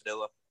agility as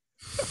Dilla?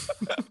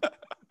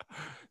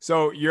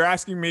 So you're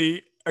asking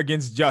me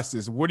against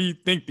Justice, what do you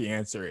think the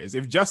answer is?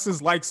 If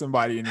Justice likes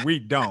somebody and we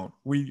don't,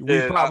 we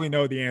probably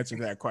know the answer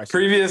to that question.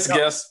 Previous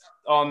guest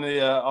on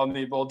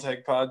the Bold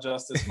Take Pod,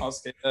 Justice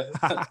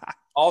Mosqueda.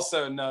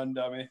 Also known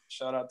dummy.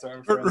 Shout out to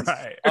our friends.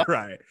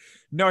 Right.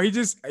 No,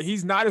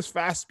 he's not as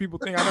fast as people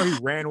think. I know he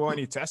ran well and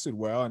he tested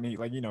well and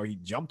he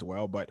jumped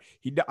well, but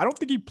I don't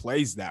think he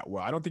plays that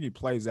well. I don't think he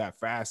plays that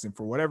fast. And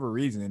for whatever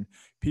reason,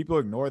 people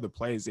ignore the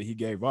plays that he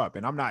gave up.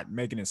 And I'm not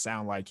making it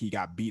sound like he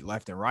got beat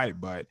left and right,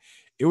 but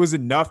it was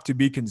enough to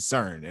be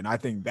concerned. And I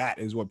think that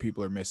is what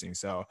people are missing.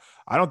 So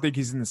I don't think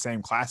he's in the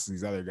same class as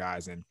these other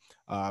guys. And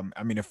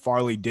I mean, if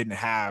Farley didn't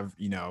have,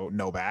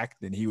 no back,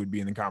 then he would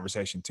be in the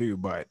conversation too.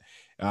 But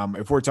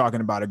if we're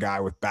talking about a guy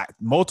with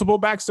multiple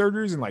back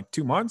surgeries in like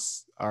 2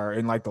 months or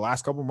in like the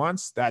last couple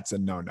months, that's a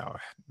no.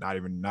 Not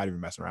even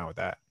messing around with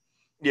that.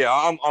 Yeah,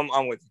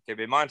 I'm with you,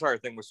 KB. My entire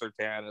thing with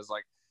Surtain is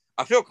like,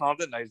 I feel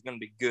confident that he's going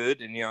to be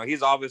good, and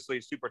he's obviously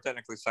super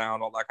technically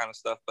sound, all that kind of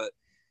stuff. But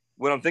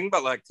when I'm thinking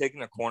about like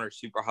taking a corner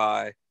super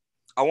high,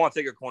 I want to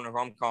take a corner who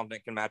I'm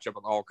confident can match up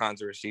with all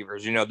kinds of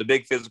receivers. The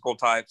big physical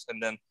types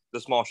and then the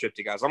small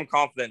shifty guys. I'm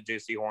confident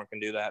J.C. Horn can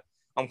do that.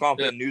 I'm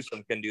confident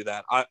Newsome can do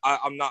that.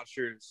 I'm not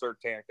sure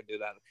Surtain can do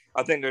that.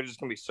 I think there's just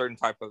going to be certain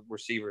type of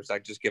receivers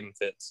that just give him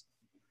fits.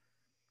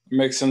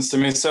 Makes sense to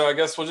me. So I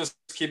guess we'll just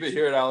keep it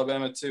here at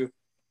Alabama too.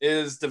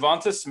 Is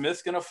Devonta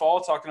Smith going to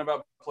fall? Talking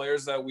about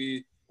players that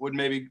we would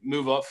maybe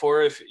move up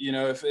for if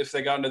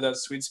they got into that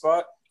sweet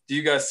spot. Do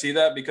you guys see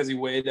that because he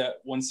weighed at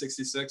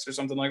 166 or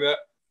something like that?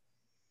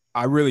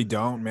 I really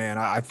don't, man.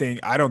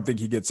 I don't think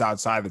he gets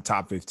outside the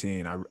top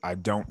 15. I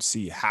don't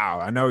see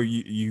how. I know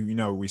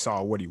we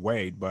saw what he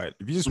weighed, but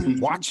if you just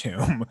watch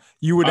him,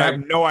 you would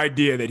have no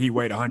idea that he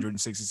weighed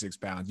 166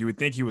 pounds. You would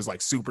think he was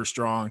like super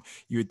strong.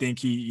 You would think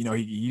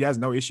he has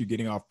no issue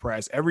getting off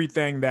press.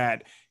 Everything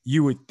that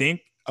you would think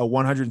a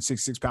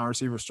 166 pound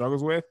receiver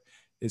struggles with,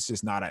 it's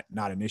just not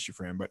an issue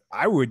for him. But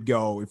I would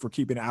go, if we're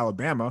keeping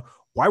Alabama,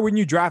 why wouldn't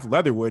you draft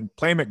Leatherwood,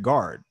 play him at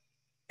guard?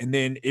 And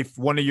then if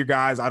one of your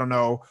guys, I don't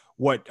know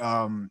what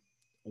Cam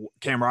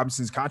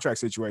Robinson's contract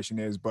situation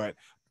is, but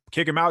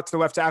kick him out to the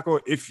left tackle.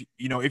 If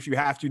you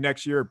have to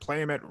next year,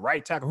 play him at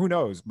right tackle, who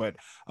knows? But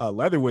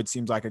Leatherwood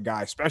seems like a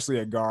guy, especially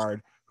at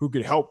guard, who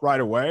could help right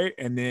away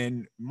and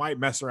then might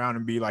mess around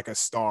and be like a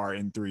star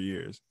in 3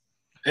 years.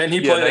 And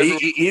he's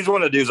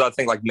one of the dudes I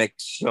think like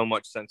makes so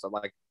much sense at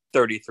like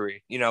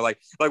 33. Like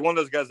one of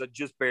those guys that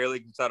just barely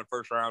gets out of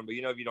first round, but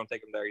if you don't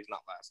take him there, he's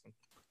not lasting.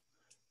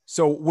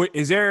 So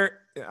is there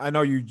 – I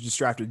know you just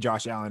drafted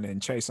Josh Allen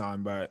and Chase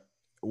on, but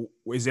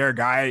is there a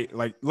guy –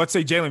 like let's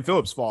say Jalen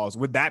Phillips falls.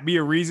 Would that be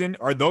a reason?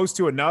 Are those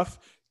two enough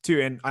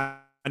to – and I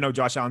know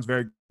Josh Allen's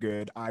very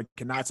good. I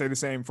cannot say the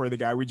same for the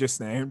guy we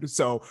just named.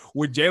 So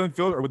would Jalen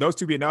Phillips – or would those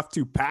two be enough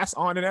to pass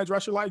on an edge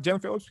rusher like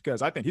Jalen Phillips?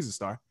 Because I think he's a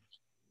star.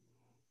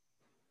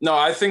 No,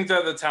 I think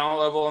that the talent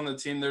level on the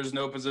team, there's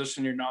no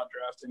position you're not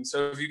drafting.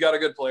 So if you got a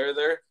good player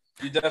there,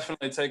 you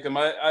definitely take him.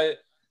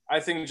 I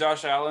think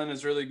Josh Allen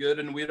is really good,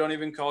 and we don't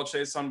even call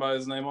Chase on by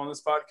his name on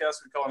this podcast.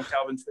 We call him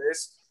Calvin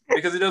Chase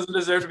because he doesn't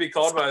deserve to be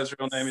called by his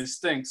real name. He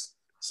stinks.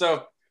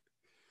 So,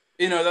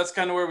 that's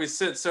kind of where we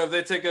sit. So if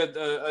they take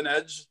an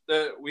edge,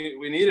 that we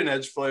need an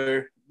edge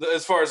player.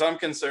 As far as I'm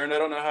concerned, I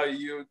don't know how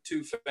you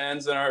two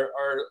fans and our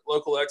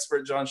local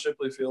expert John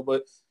Shipley feel,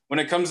 but when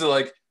it comes to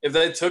like if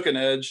they took an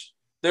edge,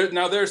 there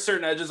are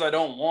certain edges I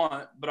don't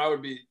want, but I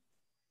would be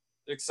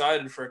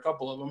excited for a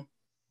couple of them.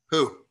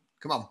 Who?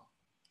 Come on.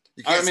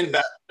 I mean,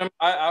 Basham,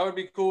 I would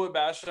be cool with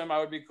Basham. I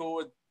would be cool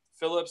with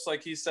Phillips,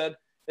 like he said.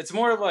 It's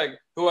more like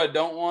who I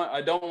don't want.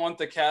 I don't want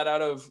the cat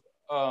out of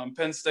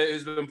Penn State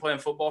who's been playing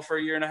football for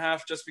a year and a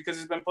half just because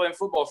he's been playing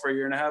football for a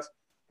year and a half.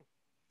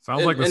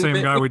 Sounds like the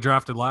same guy we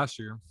drafted last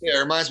year. Yeah,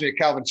 it reminds me of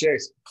Calvin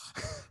Chase.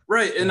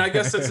 Right, and I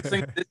guess that's the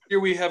thing. This year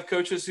we have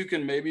coaches who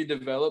can maybe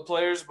develop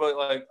players, but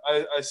like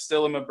I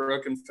still am a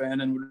broken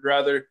fan and would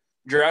rather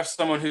draft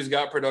someone who's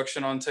got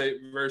production on tape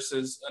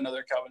versus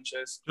another Calvin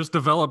Chase. Just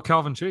develop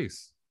Calvin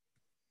Chase.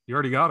 You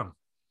already got him.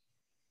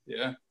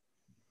 Yeah.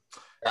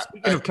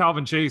 Speaking of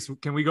Calvin Chase,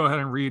 can we go ahead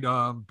and read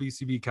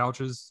BCB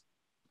Couch's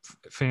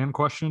fan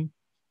question?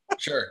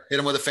 Sure. Hit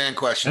him with a fan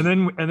question.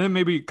 And then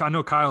maybe, I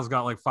know Kyle's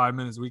got like 5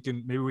 minutes. We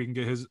can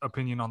get his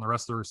opinion on the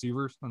rest of the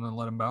receivers and then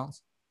let him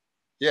bounce.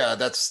 Yeah,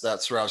 that's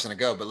where I was going to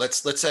go. But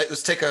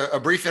let's take a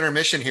brief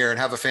intermission here and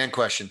have a fan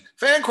question.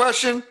 Fan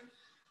question.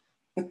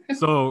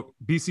 So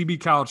BCB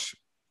Couch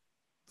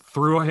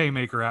threw a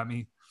haymaker at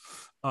me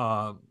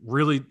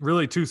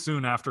really too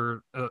soon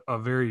after a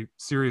very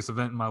serious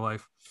event in my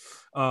life.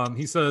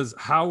 He says,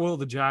 how will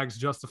the Jags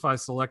justify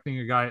selecting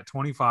a guy at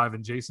 25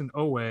 and Jason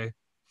Oweh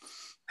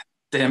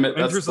Damn it,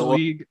 enters the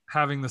league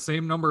having the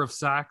same number of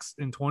sacks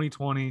in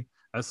 2020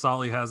 as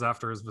Solly has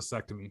after his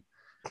vasectomy?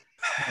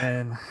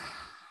 And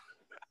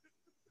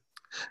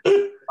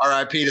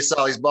R.I.P. to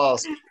Solly's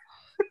balls.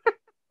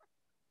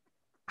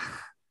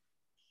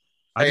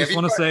 I just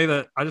want to say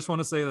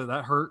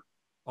that hurt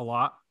a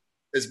lot.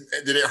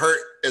 Did it hurt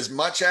as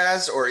much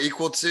as or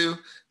equal to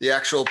the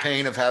actual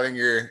pain of having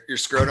your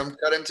scrotum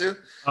cut into?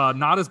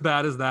 Not as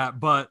bad as that,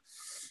 but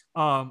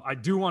I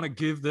do want to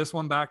give this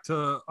one back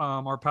to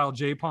our pal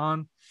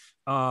J-Pon.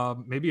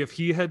 Maybe if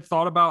he had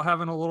thought about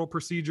having a little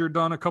procedure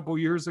done a couple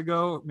years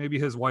ago, maybe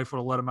his wife would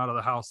have let him out of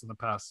the house in the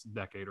past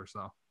decade or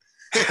so.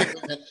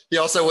 He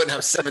also wouldn't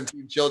have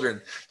 17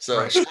 children. So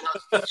right. shout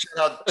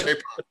out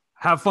J-Pon.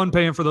 Have fun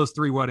paying for those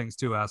 3 weddings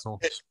too, asshole.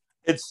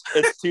 It's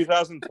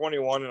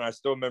 2021, and I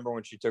still remember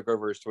when she took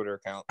over his Twitter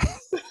account.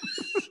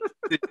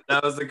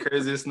 That was the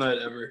craziest night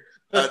ever.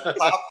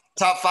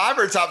 Top 5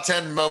 or top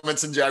 10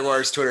 moments in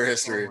Jaguars Twitter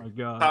history? Oh my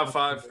God. Top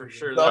 5 for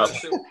sure. That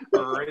shit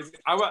was crazy.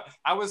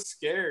 I was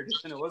scared,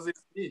 and it wasn't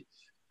me.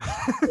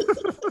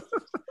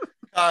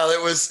 Kyle,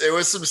 it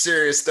was some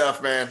serious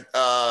stuff, man.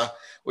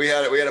 We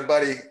had a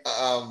buddy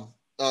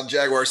on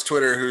Jaguars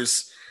Twitter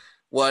whose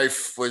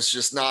wife was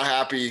just not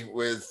happy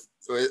with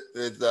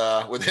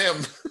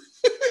him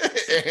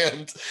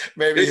and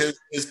maybe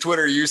his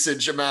Twitter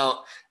usage amount,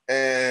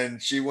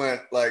 and she went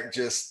like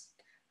just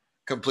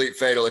complete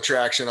fatal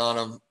attraction on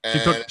him.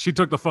 And she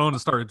took the phone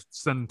and started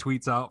sending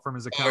tweets out from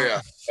his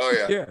account. Oh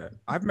yeah. Yeah,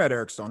 I've met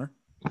Eric Stoner.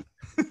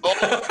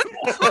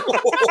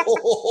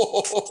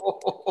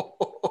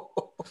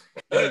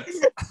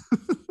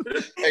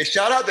 Hey,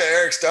 shout out to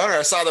Eric Stoner.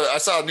 I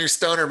saw a new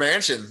Stoner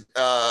Mansion,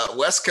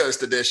 West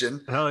Coast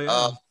edition. Hell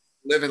yeah.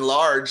 Living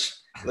large.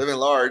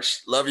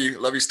 Love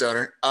you,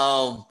 Stoner.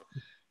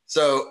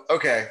 So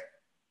okay.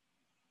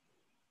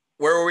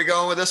 Where were we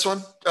going with this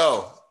one?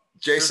 Oh,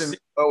 Jason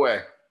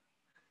Oweh.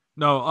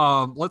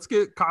 No, let's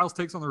get Kyle's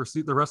takes on the rest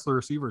of the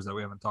receivers that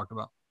we haven't talked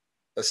about.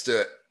 Let's do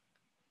it.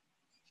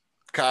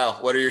 Kyle,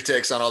 what are your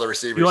takes on all the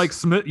receivers? You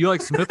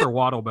like Smith or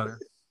Waddle better?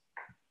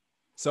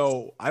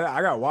 So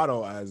I got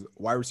Waddle as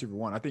wide receiver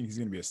 1. I think he's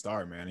going to be a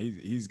star, man.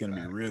 He's going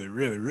to be really,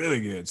 really, really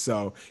good.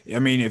 So, I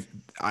mean, if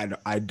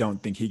I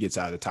don't think he gets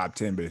out of the top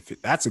 10, but if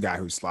that's a guy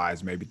who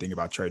slides, maybe think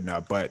about trading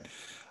up. But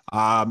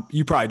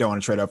you probably don't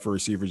want to trade up for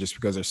receivers just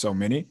because there's so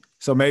many.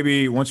 So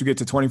maybe once you get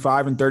to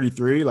 25 and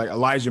 33, like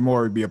Elijah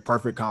Moore would be a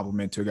perfect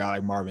complement to a guy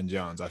like Marvin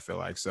Jones, I feel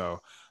like.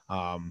 So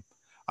I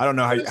don't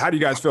know. How do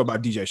you guys feel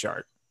about DJ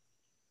Shark?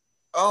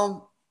 I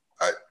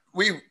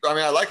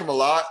like him a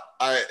lot.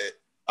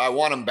 I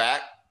want him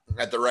back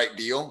at the right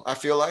deal. I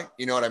feel like,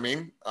 you know what I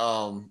mean?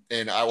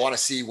 And I want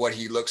to see what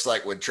he looks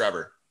like with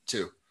Trevor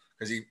too.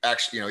 Cause he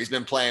actually, he's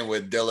been playing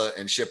with Dilla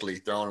and Shipley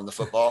throwing him the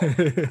football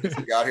since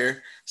he got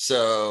here.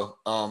 So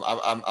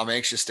I'm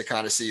anxious to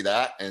kind of see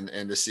that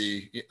and to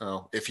see,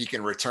 if he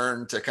can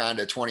return to kind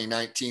of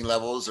 2019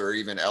 levels or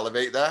even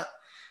elevate that.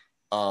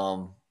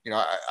 I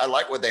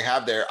like what they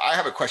have there. I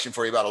have a question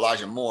for you about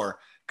Elijah Moore,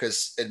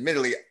 because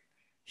admittedly,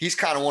 he's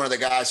kind of one of the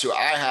guys who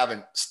I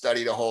haven't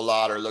studied a whole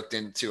lot or looked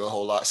into a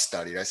whole lot.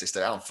 Studied, I say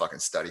study. I don't fucking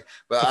study,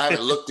 but I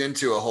haven't looked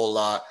into a whole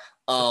lot.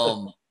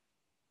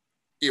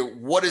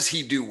 What does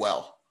he do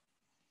well?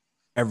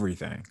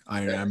 Everything.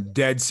 I'm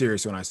dead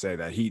serious when I say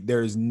that.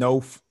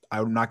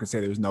 I'm not gonna say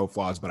there's no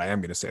flaws, but I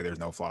am gonna say there's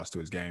no flaws to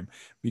his game,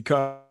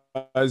 because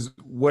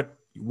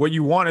what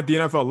you want at the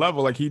NFL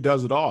level, like he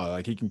does it all.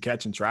 Like he can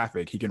catch in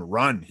traffic, he can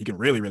run, he can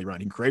really, really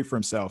run, he can create for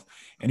himself,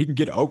 and he can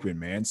get open,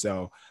 man.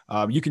 So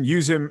you can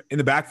use him in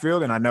the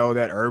backfield, and I know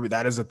that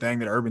that is a thing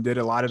that Urban did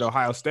a lot at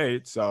Ohio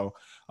State. So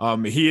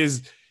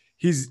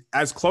he's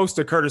as close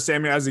to Curtis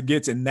Samuel as it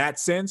gets in that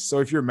sense.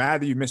 So if you're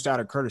mad that you missed out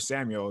on Curtis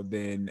Samuel,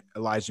 then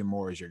Elijah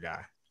Moore is your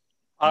guy.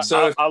 I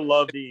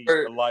love the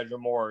Elijah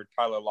Moore,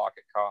 Tyler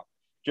Lockett comp,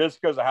 just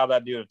because of how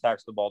that dude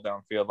attacks the ball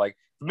downfield. Like,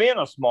 being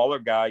a smaller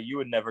guy, you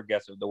would never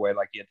guess it the way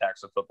like he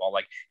attacks the football.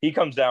 Like, he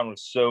comes down with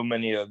so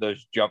many of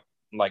those jump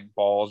like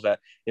balls that,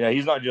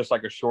 he's not just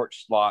like a short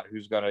slot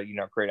who's going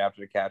to, create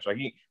after the catch.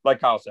 Like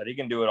Kyle said, he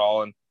can do it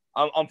all. And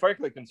I'm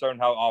frankly concerned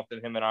how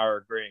often him and I are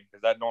agreeing,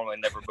 because that normally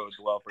never bodes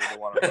well for either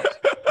one of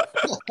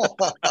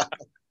us.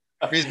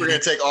 Means we're going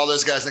to take all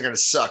those guys that are going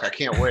to suck. I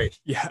can't wait.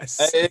 Yes.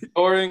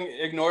 Ignoring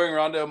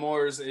Rondale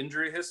Moore's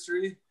injury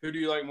history, who do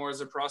you like more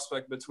as a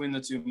prospect between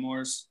the two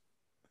Moores,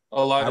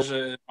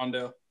 Elijah and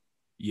Rondale?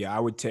 Yeah, I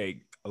would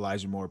take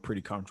Elijah Moore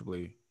pretty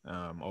comfortably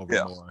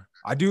over Moore.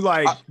 I do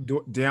like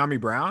De'Ami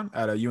Brown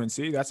at a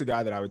UNC. That's a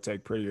guy that I would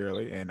take pretty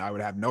early, and I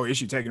would have no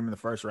issue taking him in the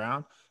first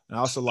round. And I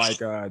also like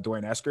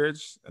Dwayne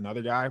Eskridge,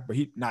 another guy, but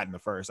he not in the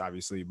first,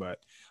 obviously, but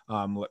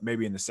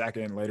maybe in the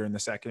second, later in the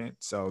second.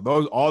 So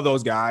all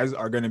those guys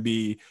are going to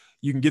be,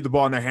 you can get the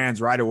ball in their hands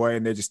right away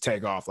and they just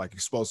take off like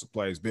explosive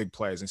plays, big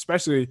plays. And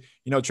especially,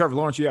 Trevor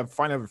Lawrence, you have a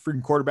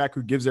freaking quarterback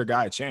who gives their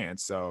guy a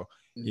chance. So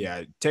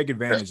yeah, take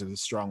advantage of the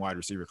strong wide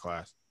receiver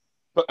class.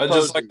 But I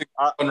just like to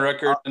go on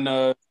record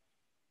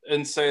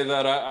and say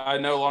that I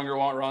no longer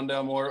want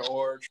Rondale Moore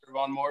or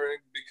Trevon Moore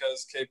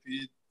because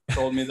KP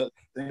told me that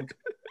thing.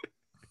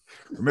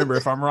 Remember,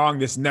 if I'm wrong,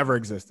 this never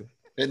existed.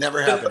 It never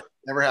happened.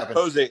 Never happened.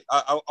 Jose,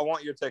 I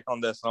want your take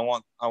on this, and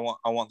I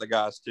want the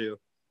guys too,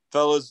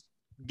 fellas.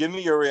 Give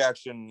me your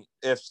reaction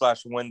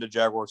if/when the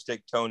Jaguars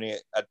take Tony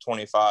at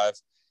 25.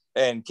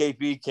 And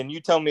KP, can you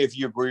tell me if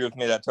you agree with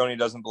me that Tony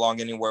doesn't belong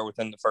anywhere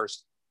within the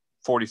first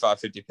 45,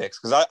 50 picks?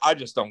 Because I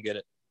just don't get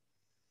it.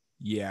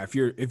 Yeah, if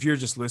you're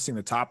just listing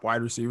the top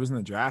wide receivers in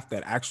the draft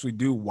that actually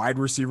do wide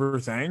receiver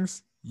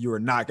things, you are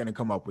not going to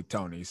come up with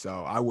Tony.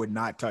 So I would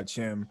not touch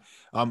him.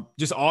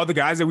 Just all the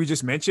guys that we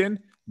just mentioned,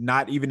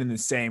 not even in the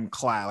same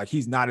class. Like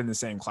he's not in the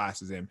same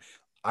class as him.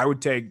 I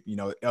would take,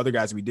 other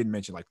guys we didn't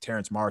mention, like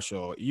Terrence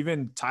Marshall,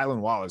 even Tylan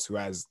Wallace, who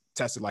has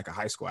tested like a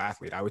high school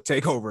athlete. I would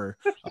take over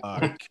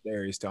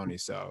Kadarius Toney.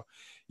 So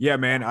yeah,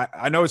 man,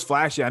 I know it's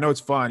flashy. I know it's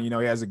fun. He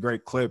has a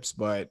great clips,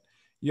 but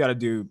you got to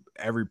do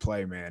every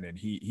play, man. And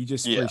he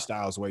just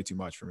freestyles way too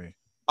much for me.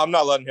 I'm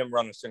not letting him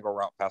run a single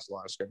route past the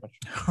line of scrimmage.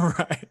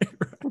 Right.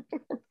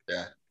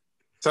 Yeah.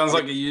 Sounds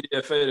like a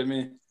UDFA to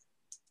me.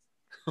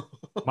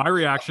 My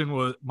reaction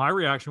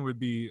would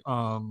be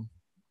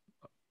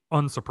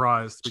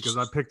unsurprised, because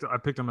I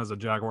picked him as a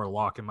Jaguar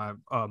lock in my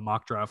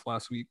mock draft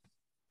last week.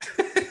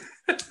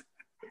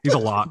 He's a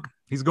lock.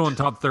 He's going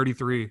top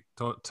 33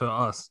 to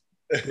us.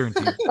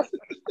 Guaranteed.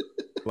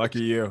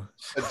 Lucky you.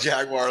 A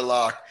Jaguar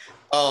lock.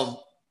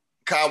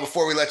 Kyle,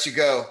 before we let you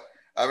go,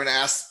 I'm going to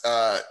ask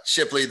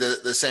Shipley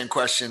the same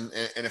question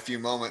in a few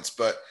moments,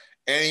 but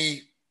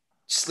any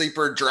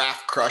sleeper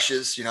draft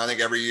crushes? I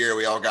think every year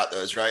we all got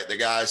those, right? The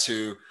guys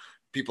who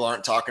people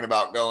aren't talking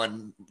about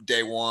going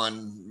day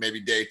one, maybe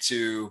day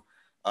two,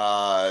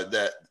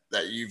 that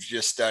you've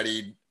just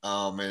studied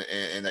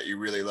and that you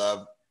really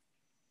love.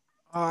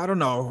 I don't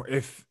know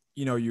if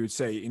you would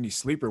say any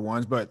sleeper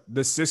ones, but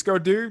the Cisco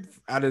dude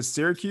out of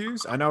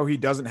Syracuse, I know he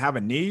doesn't have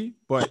a knee,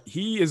 but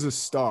he is a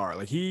star.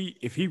 Like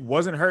if he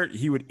wasn't hurt,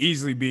 he would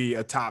easily be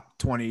a top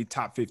 20,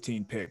 top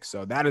 15 pick.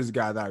 So that is a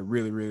guy that I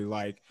really, really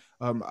like.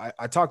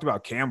 I talked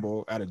about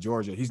Campbell out of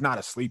Georgia. He's not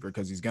a sleeper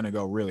because he's going to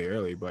go really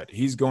early, but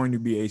he's going to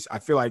be I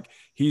feel like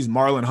he's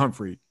Marlon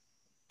Humphrey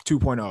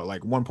 2.0,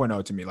 like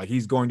 1.0 to me. Like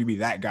he's going to be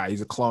that guy. He's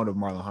a clone of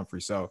Marlon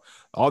Humphrey. So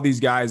all these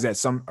guys a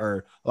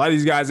lot of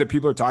these guys that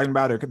people are talking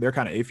about, they're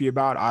kind of iffy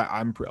about.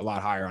 I'm a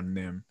lot higher on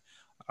them.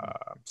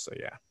 So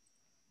yeah.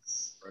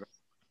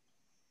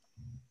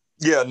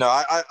 Yeah, no,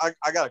 I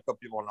got a couple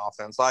people on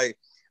offense.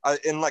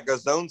 In like a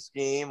zone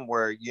scheme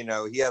where,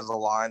 he has a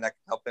line that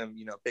can help him,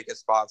 pick his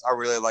spots. I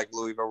really like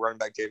Louisville running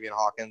back Javian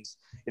Hawkins.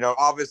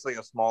 Obviously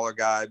a smaller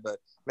guy, but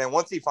man,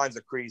 once he finds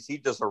a crease, he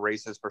just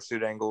erases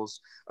pursuit angles.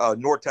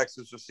 North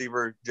Texas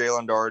receiver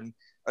Jalen Darden,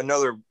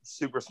 another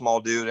super small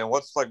dude, and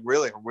what's like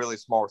really a really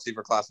small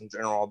receiver class in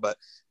general. But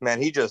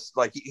man, he just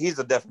like he's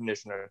the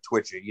definition of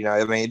twitchy.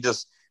 It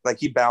just like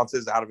he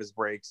bounces out of his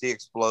breaks, he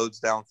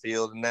explodes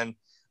downfield, and then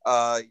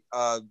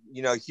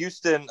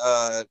Houston.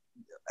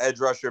 Edge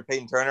rusher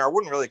Peyton Turner. I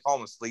wouldn't really call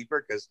him a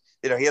sleeper because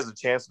he has a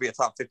chance to be a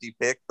top 50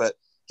 pick, but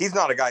he's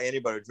not a guy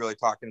anybody was really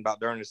talking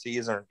about during the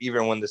season or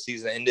even when the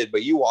season ended.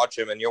 But you watch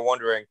him and you're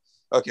wondering,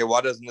 okay,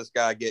 why doesn't this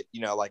guy get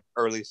like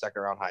early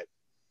second round hype?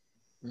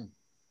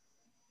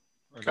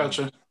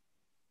 Gotcha.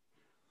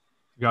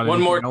 Got one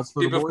more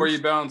before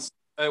you bounce.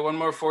 Hey, one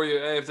more for you.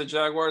 Hey, if the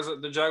Jaguars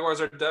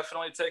are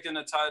definitely taking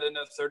a tight end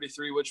at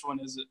 33, which one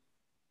is it?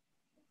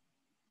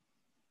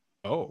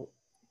 Oh.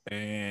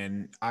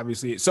 And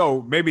obviously,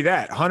 so maybe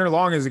that Hunter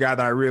Long is a guy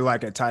that I really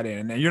like at tight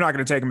end. And you're not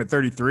going to take him at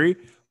 33,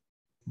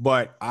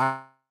 but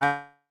I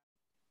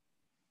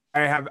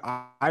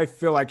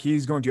feel like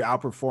he's going to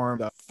outperform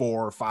the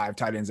 4 or 5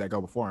 tight ends that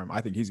go before him. I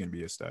think he's going to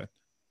be a stud.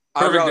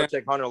 I'd rather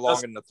take Hunter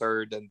Long in the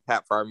third and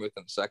Pat Freiermuth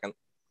in the second.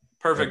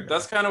 Perfect.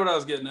 That's kind of what I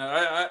was getting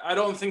at. I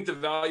don't think the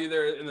value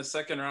there in the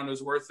second round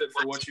is worth it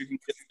for what you can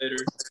get later.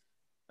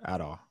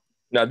 At all.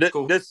 No,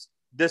 this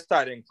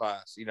tight end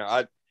class,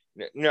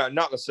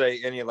 not to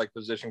say any like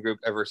position group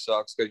ever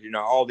sucks because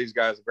all these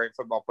guys are great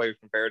football players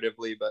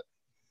comparatively, but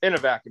in a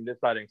vacuum, this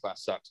tight end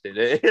class sucks, dude.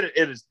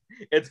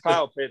 It's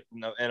Kyle Pitts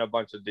and a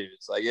bunch of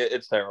dudes. Like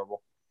it's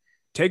terrible.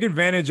 Take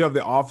advantage of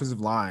the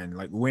offensive line.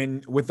 Like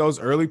with those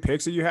early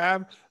picks that you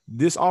have,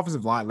 this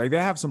offensive line, like they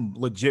have some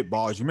legit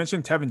ballers. You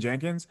mentioned Tevin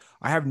Jenkins.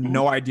 I have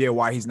no idea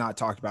why he's not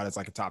talked about as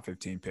like a top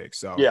 15 pick.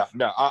 So yeah,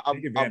 no,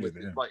 I'm with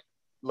him.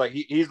 Like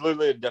he's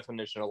literally a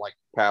definition of like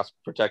pass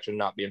protection,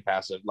 not being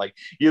passive. Like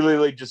you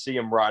literally just see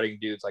him riding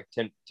dudes like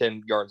 10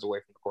 yards away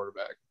from the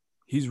quarterback.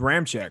 He's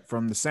Ramczyk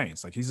from the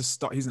Saints. Like he's a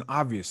star. He's an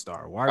obvious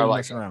star. Why are you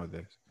messing around with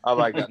this? I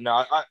like that.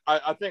 No,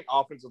 I think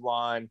offensive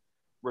line,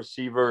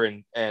 receiver,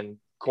 and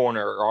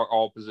corner are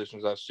all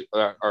positions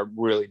that are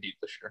really deep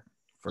this year.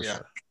 For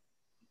sure.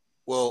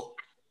 Well,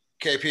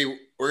 KP,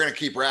 we're going to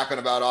keep rapping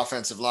about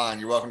offensive line.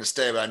 You're welcome to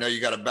stay, but I know you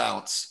got to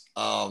bounce.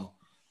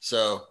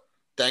 So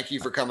thank you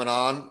for coming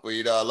on.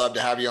 We'd love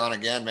to have you on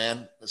again,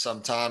 man,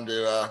 sometime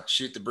to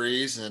shoot the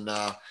breeze. And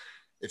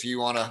if you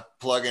want to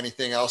plug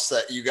anything else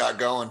that you got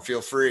going,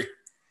 feel free.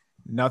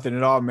 Nothing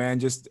at all, man.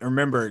 Just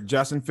remember,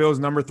 Justin Fields,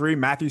 number 3,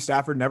 Matthew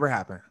Stafford never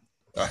happened.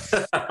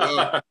 Love it.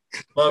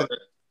 All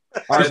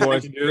right,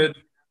 boys. Good.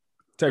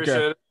 Take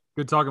care.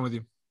 Good talking with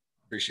you.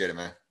 Appreciate it,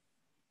 man.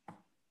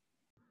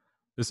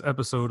 This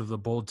episode of The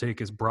Bold Take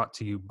is brought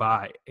to you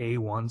by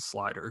A1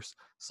 Sliders,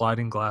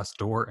 sliding glass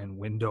door and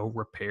window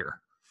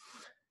repair.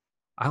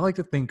 I like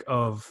to think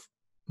of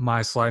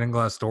my sliding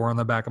glass door on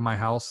the back of my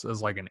house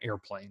as like an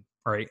airplane,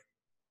 right?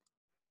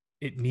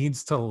 It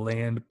needs to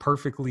land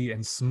perfectly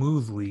and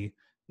smoothly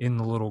in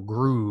the little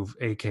groove,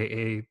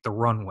 aka the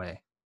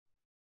runway,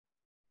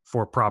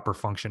 for proper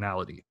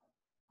functionality.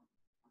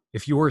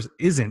 If yours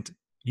isn't,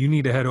 you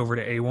need to head over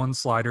to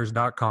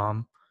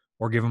a1sliders.com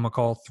or give them a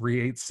call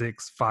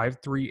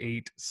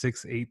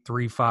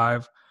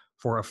 386-538-6835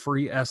 for a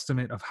free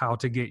estimate of how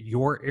to get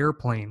your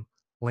airplane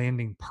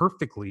landing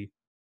perfectly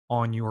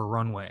on your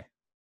runway.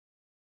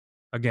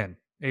 Again,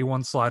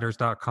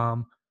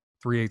 a1sliders.com,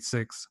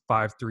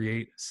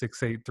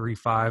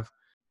 386-538-6835.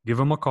 Give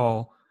them a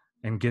call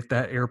and get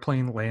that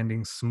airplane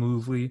landing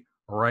smoothly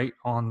right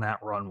on that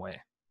runway.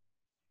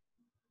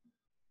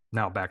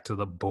 Now back to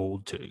the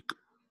Bold Take.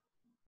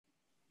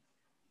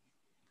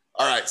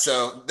 All right,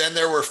 so then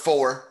there were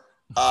 4.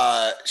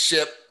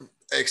 Ship,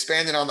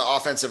 expanding on the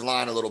offensive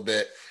line a little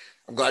bit.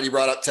 I'm glad you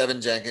brought up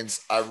Tevin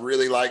Jenkins. I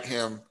really like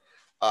him.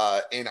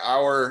 In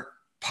our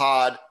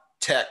pod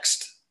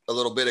text a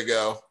little bit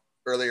ago,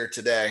 earlier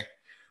today,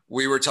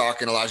 we were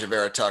talking Elijah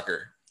Vera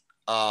Tucker.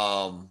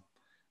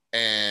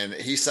 And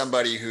he's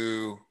somebody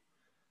who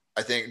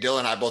I think Dylan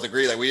and I both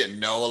agree, like we didn't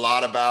know a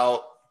lot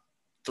about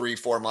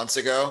 3-4 months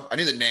ago. I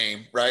knew the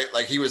name, right?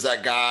 Like he was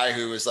that guy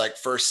who was like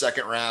first,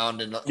 second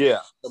round and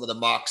some of the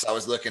mocks I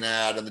was looking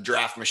at and the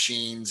draft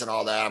machines and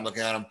all that. I'm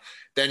looking at him.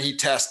 Then he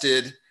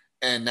tested,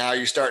 and now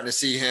you're starting to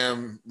see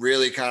him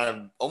really kind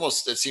of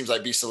almost, it seems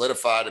like, be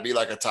solidified to be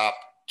like a top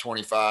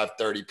 25,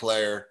 30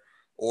 player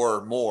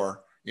or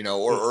more,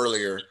 or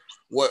earlier.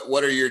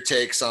 What are your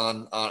takes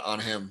on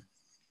him?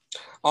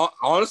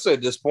 Honestly,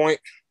 at this point,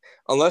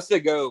 unless they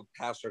go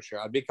pass rusher,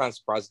 I'd be kind of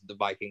surprised if the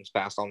Vikings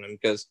pass on him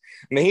because,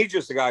 he's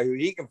just a guy who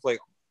he can play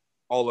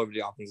all over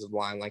the offensive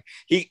line. Like,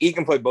 he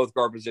can play both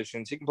guard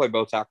positions. He can play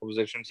both tackle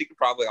positions. He could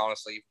probably,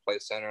 honestly, even play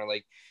center.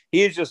 Like,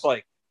 he's just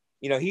like,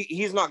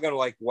 he's not going to,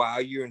 like, wow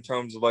you in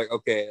terms of, like,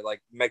 okay,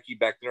 like, Mekhi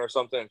Becton or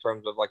something in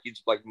terms of, like,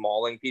 he's, like,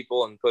 mauling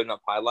people and putting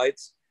up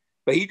highlights.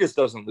 But he just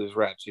doesn't lose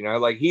reps,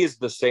 Like, he is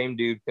the same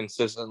dude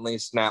consistently,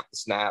 snap to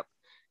snap.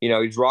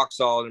 He's rock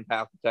solid in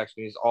pass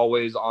protection. He's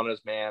always on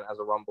his man as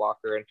a run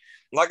blocker. And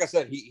like I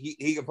said,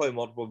 he can play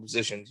multiple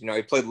positions.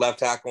 He played left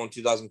tackle in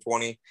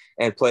 2020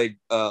 and played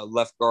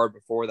left guard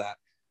before that.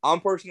 I'm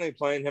personally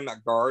playing him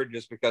at guard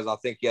just because I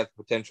think he has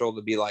potential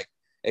to be like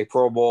a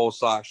Pro Bowl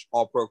 /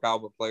 all-pro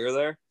caliber player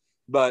there.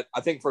 But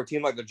I think for a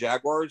team like the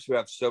Jaguars, who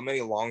have so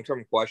many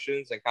long-term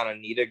questions and kind of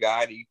need a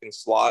guy that you can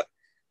slot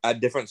at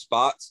different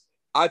spots,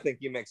 I think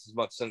he makes as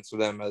much sense for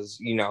them as,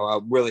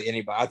 really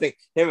anybody. I think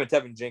him and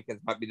Tevin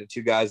Jenkins might be the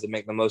 2 guys that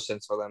make the most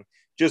sense for them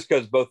just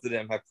because both of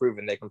them have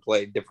proven they can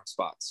play different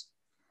spots.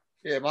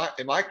 Yeah.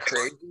 Am I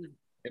crazy?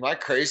 Am I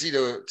crazy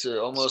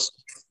to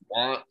almost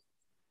want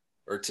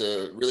or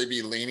to really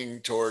be leaning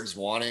towards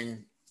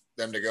wanting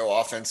them to go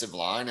offensive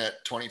line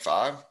at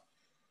 25?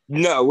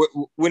 No,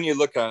 when you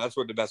look at it, that's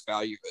where the best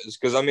value is.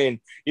 Because,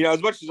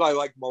 as much as I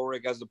like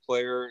Mulrick as a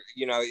player,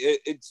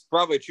 it's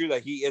probably true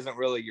that he isn't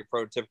really your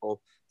prototypical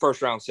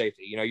first-round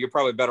safety. You're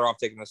probably better off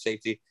taking a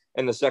safety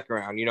in the second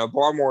round.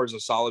 Barmore is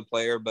a solid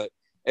player, but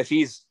if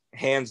he's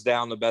hands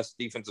down the best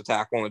defensive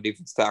tackle in the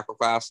defensive tackle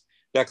class,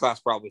 that class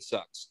probably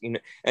sucks.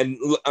 And,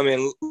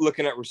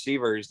 looking at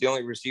receivers, the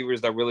only receivers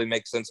that really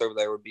make sense over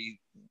there would be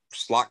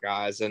slot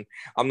guys. And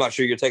I'm not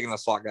sure you're taking a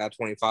slot guy at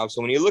 25.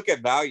 So when you look at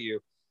value,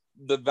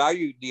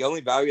 the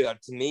only value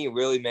that to me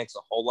really makes a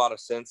whole lot of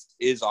sense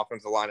is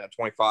offensive line at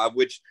 25,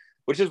 which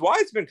is why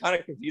it's been kind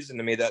of confusing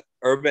to me that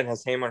Urban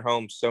has hammered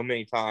home so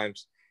many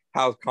times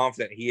how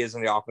confident he is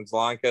in the offensive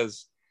line.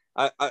 Because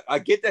I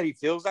get that he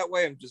feels that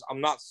way. I'm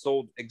not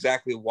sold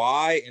exactly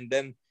why. And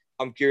then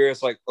I'm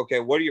curious, like, okay,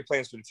 what are your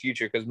plans for the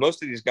future? Because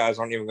most of these guys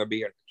aren't even going to be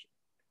here.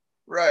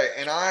 Right.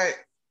 And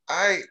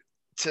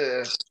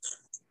to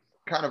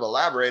kind of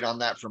elaborate on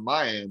that from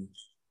my end,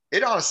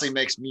 it honestly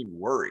makes me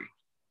worry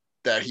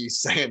that he's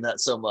saying that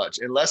so much,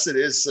 unless it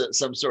is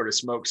some sort of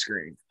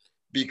smokescreen,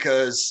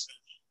 because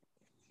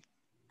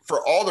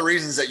for all the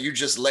reasons that you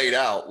just laid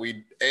out,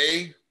 we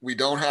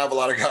don't have a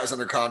lot of guys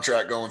under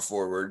contract going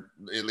forward,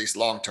 at least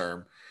long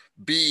term.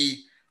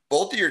 B,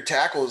 both of your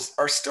tackles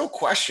are still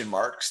question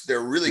marks.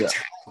 They're really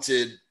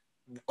talented,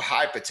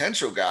 high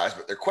potential guys,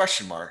 but they're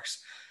question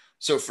marks.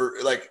 So for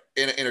like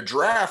in a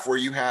draft where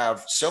you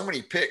have so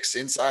many picks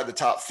inside the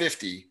top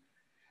 50,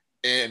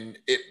 and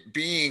it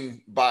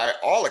being by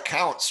all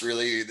accounts,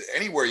 really,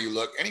 anywhere you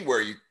look,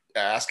 anywhere you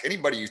ask,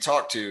 anybody you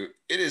talk to,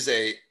 it is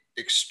a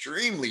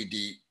extremely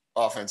deep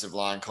offensive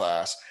line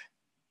class,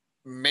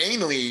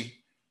 mainly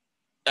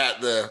at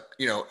the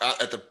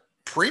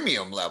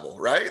premium level,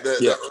 right?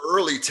 The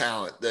early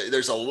talent.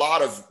 There's a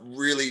lot of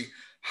really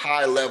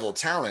high level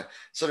talent.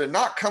 So to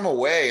not come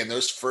away in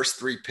those first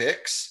 3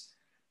 picks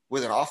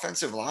with an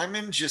offensive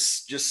lineman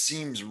just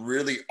seems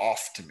really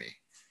off to me.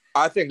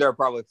 I think there are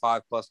probably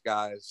 5+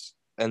 guys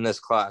in this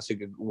class who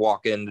could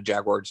walk into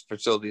Jaguars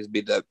facilities,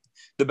 be the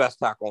best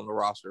tackle on the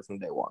roster from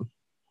day one.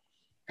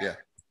 Yeah.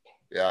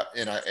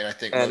 And I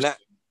think, and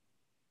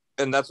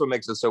that's what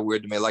makes it so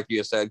weird to me, like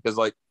you said, because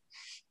like,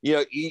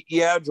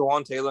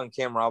 Jawan Taylor and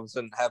Cam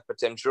Robinson have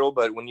potential,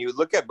 but when you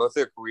look at both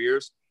their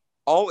careers,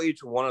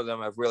 each one of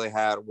them have really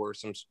had were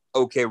some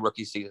okay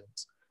rookie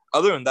seasons.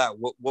 Other than that,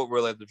 what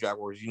really have the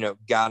Jaguars,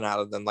 gotten out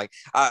of them? Like,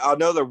 I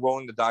know they're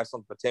rolling the dice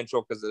on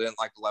potential because they didn't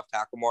like the left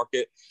tackle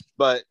market,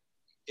 but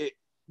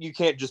you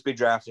can't just be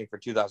drafting for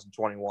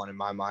 2021 in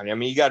my mind. I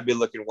mean, you got to be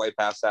looking way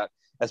past that,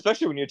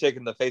 especially when you're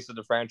taking the face of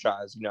the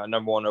franchise,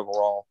 number 1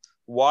 overall.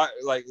 Why,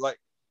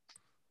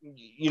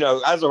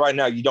 as of right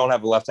now, you don't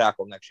have a left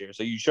tackle next year,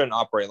 so you shouldn't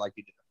operate like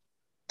you do.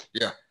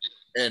 Yeah,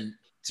 and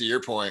to your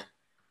point,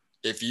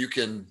 if you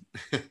can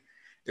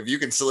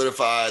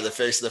solidify the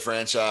face of the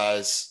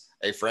franchise,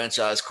 a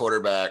franchise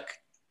quarterback,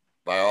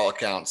 by all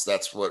accounts,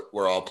 that's what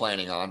we're all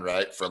planning on,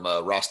 right? From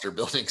a roster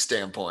building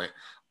standpoint.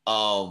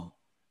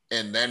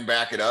 And then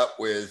back it up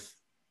with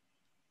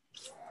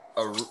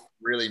a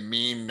really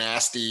mean,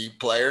 nasty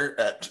player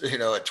at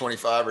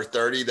 25 or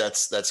 30.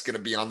 That's going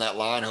to be on that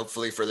line,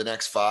 hopefully for the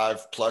next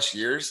 5+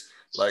 years.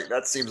 Like,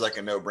 that seems like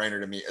a no brainer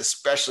to me,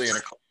 especially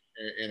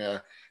in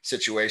a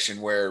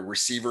situation where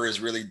receiver is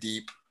really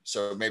deep.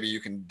 So maybe you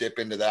can dip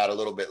into that a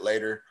little bit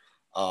later.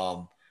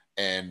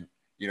 And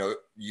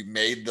you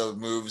made the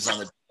moves on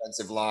the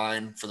defensive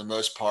line for the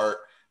most part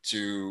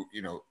to,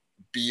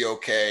 be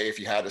okay if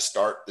you had to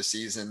start the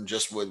season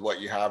just with what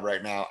you have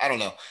right now. I don't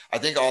know. I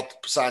think all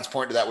signs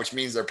point to that, which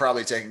means they're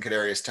probably taking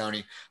Kadarius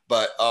Toney.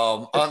 But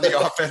on the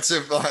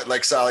offensive,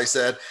 like Solly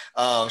said,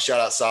 shout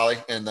out Solly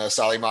in the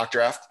Solly mock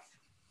draft.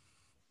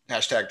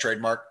 #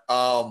 trademark.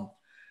 Couple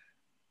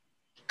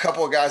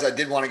of guys I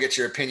did want to get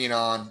your opinion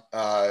on.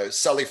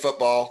 Sully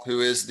Football,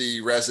 who is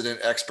the resident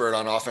expert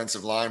on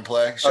offensive line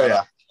play. Shout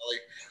out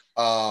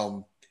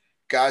Sully.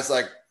 Guys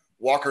like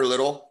Walker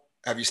Little,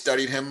 have you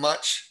studied him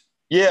much?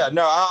 Yeah,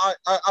 no,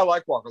 I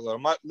like Walker Little.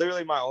 My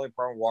only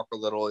problem with Walker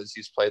Little is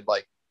he's played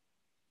like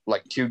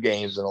 2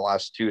 games in the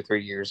last 2 or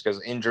 3 years because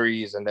of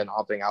injuries and then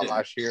opting out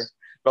last year.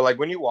 But like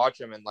when you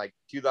watch him in like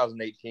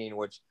 2018,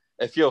 which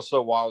it feels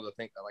so wild to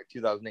think that like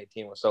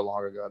 2018 was so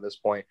long ago at this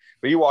point,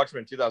 but you watch him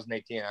in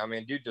 2018, I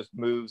mean, dude just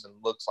moves and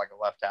looks like a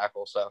left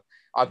tackle. So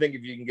I think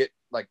if you can get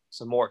like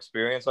some more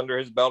experience under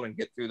his belt and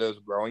get through those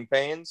growing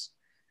pains,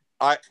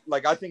 I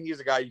think he's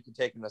a guy you can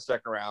take in the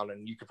 2nd round,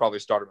 and you could probably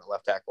start him at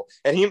left tackle.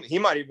 And he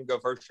might even go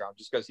 1st round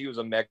just because he was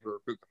a mega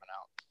recruit coming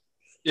out.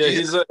 Yeah,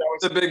 he's a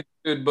big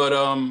dude, but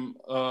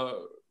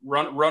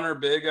runner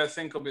big, I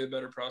think will be a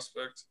better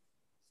prospect.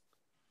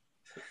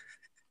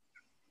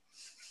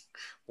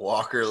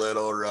 Walker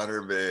Little,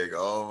 runner big.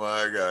 Oh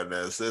my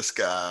goodness, this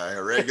guy,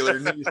 a regular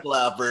knee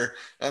slapper.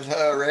 That's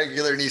a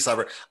regular knee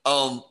slapper.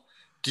 Do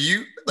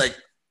you like?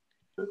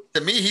 To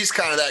me, he's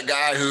kind of that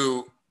guy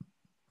who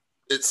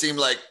it seemed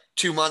like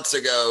 2 months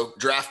ago,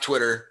 draft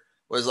Twitter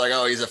was like,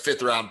 oh, he's a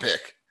 5th round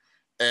pick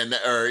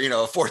or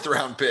a 4th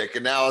round pick.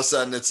 And now all of a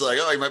sudden it's like,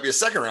 oh, he might be a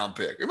 2nd round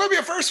pick. He might be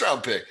a 1st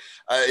round pick.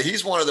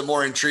 He's one of the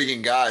more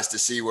intriguing guys to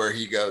see where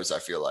he goes, I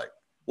feel like.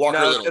 Walker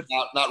Little,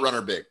 not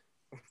runner big.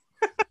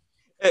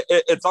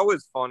 It's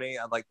always funny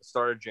at like the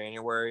start of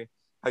January,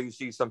 how you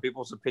see some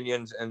people's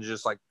opinions and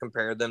just like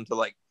compare them to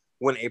like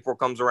when April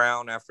comes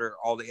around after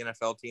all the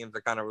NFL teams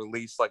that kind of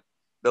release like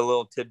the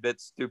little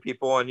tidbits to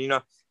people. And,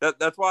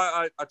 that's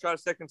why I try to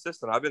stay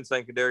consistent. I've been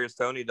saying Kadarius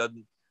Toney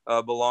doesn't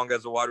belong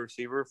as a wide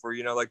receiver for,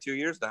 like 2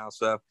 years now.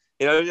 So,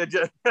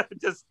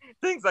 just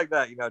things like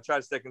that, try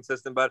to stay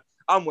consistent. But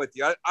I'm with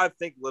you. I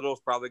think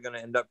Little's probably going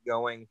to end up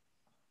going.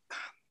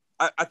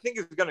 I think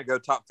he's going to go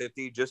top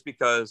 50 just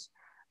because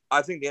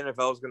I think the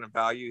NFL is going to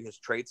value his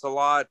traits a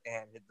lot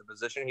and the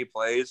position he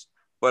plays.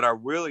 But I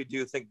really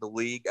do think the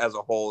league as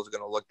a whole is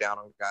going to look down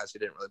on guys who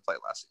didn't really play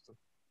last season.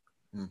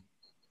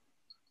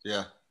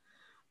 Yeah.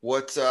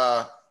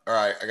 All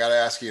right, I got to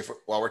ask you,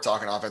 while we're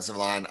talking offensive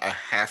line, I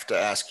have to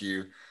ask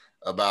you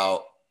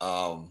about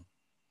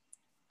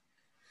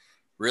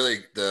really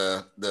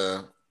the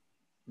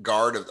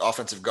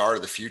offensive guard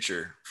of the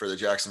future for the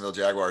Jacksonville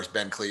Jaguars,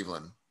 Ben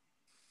Cleveland.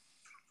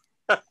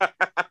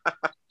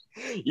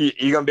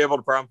 You gonna be able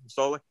to prime from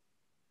Sully?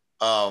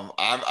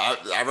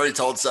 I've already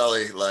told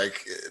Sully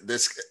like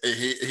this.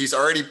 He's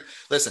already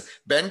listen.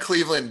 Ben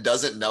Cleveland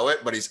doesn't know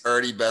it, but he's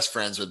already best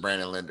friends with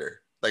Brandon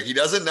Linder. Like he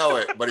doesn't know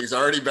it, but he's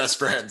already best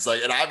friends.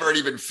 Like, and I've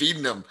already been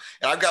feeding him.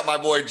 And I've got my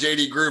boy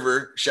JD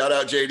Groover. Shout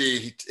out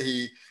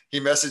JD. He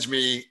messaged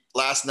me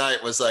last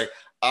night. Was like,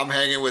 I'm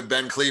hanging with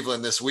Ben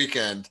Cleveland this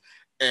weekend,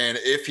 and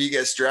if he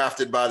gets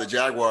drafted by the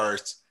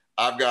Jaguars,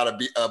 I've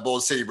got a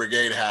Bold City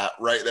Brigade hat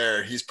right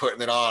there. He's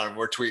putting it on, and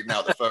we're tweeting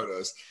out the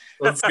photos.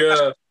 Let's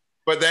go.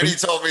 But then he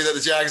told me that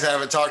the Jags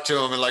haven't talked to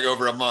him in like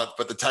over a month,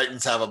 but the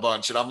Titans have a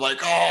bunch, and I'm like,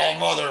 oh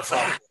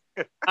motherfucker.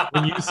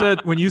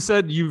 When you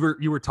said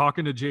you were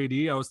talking to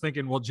JD, I was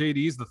thinking, well,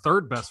 JD's the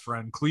third best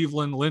friend,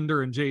 Cleveland,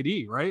 Linder, and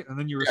JD, right? And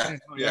then you were saying,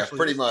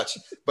 pretty much.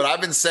 But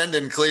I've been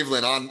sending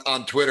Cleveland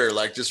on Twitter,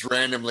 like just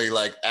randomly,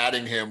 like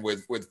adding him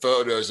with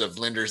photos of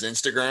Linder's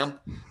Instagram,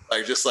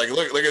 like just like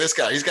look at this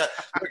guy. He's got.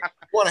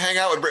 You want to hang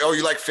out with? Oh,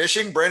 you like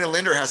fishing? Brandon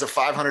Linder has a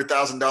 $500,000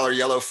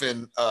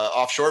 yellowfin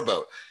offshore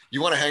boat.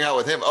 You want to hang out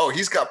with him? Oh,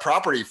 he's got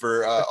property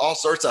for all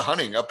sorts of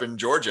hunting up in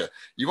Georgia.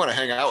 You want to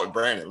hang out with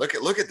Brandon? Look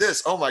at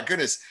this. Oh my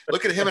goodness!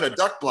 Look at him in a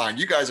duck blind.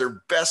 You guys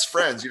are best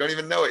friends. You don't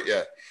even know it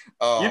yet.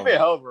 You'd be a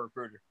hell of a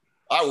recruiter.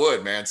 I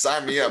would, man.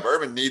 Sign me up.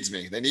 Urban needs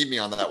me. They need me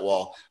on that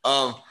wall.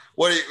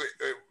 What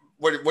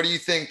do you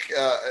think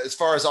as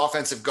far as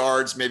offensive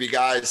guards? Maybe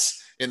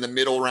guys in the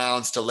middle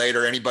rounds to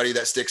later. Anybody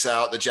that sticks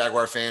out? The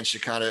Jaguar fans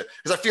should kind of,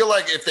 because I feel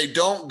like if they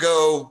don't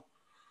go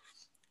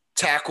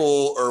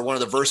tackle or one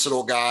of the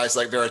versatile guys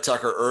like Vera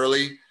Tucker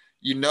early,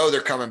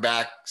 they're coming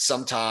back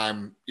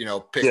sometime,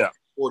 pick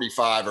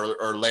 45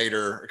 or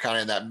later, kind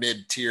of in that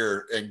mid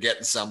tier and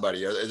getting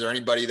somebody. Is there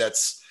anybody that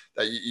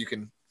you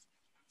can?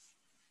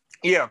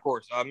 Yeah, of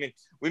course. I mean,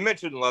 we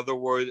mentioned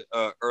Leatherwood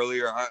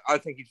earlier. I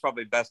think he's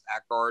probably best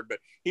at guard, but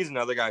he's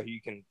another guy who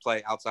you can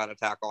play outside of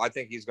tackle. I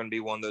think he's going to be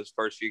one of those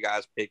first few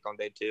guys picked on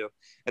day 2.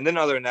 And then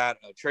other than that,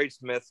 Trey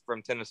Smith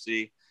from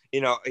Tennessee,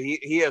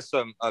 he has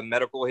some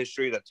medical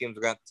history that teams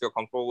are going to feel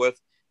comfortable with.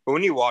 But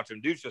when you watch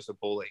him, dude's just a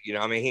bullet.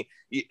 I mean,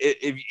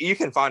 if you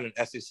can find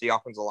an SEC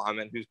offensive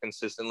lineman who's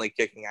consistently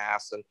kicking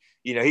ass, and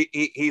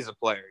he's a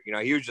player.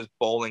 He was just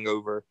bowling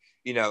over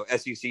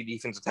SEC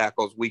defensive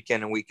tackles week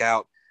in and week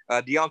out.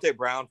 Deontay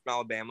Brown from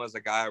Alabama is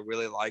a guy I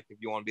really like if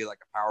you want to be like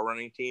a power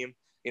running team.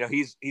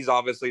 He's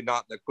obviously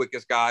not the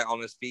quickest guy on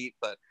his feet,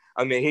 but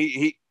I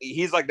mean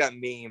he's like that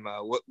meme.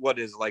 What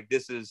is like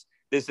this is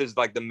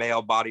like the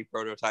male body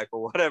prototype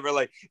or whatever.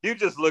 Like dude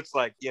just looks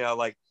like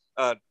like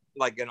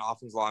an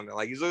offensive lineman.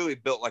 Like he's literally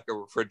built like a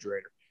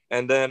refrigerator.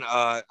 And then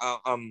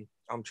I'm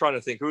trying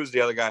to think who's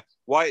the other guy.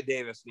 Wyatt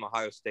Davis from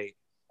Ohio State.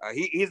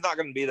 He's not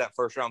going to be that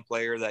first round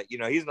player that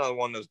he's another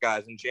one of those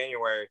guys in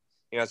January.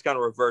 It's kind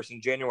of reverse.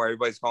 In January,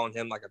 everybody's calling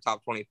him like a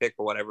top 20 pick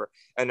or whatever.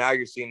 And now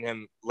you're seeing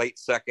him late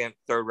second,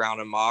 third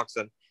round in mocks.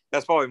 And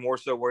that's probably more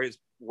so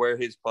where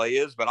his play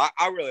is. But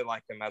I really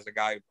like him as a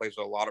guy who plays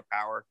with a lot of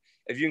power.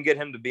 If you can get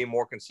him to be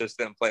more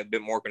consistent and play a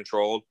bit more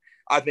controlled,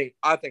 I think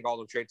all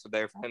the traits are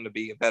there for him to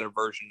be a better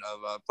version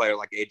of a player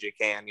like AJ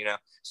Cann,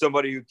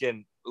 somebody who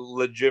can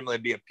legitimately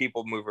be a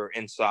people mover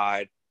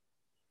inside.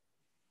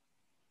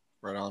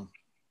 Right on.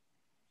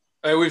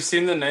 Hey, we've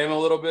seen the name a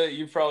little bit.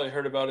 You've probably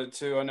heard about it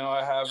too. I know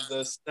I have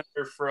the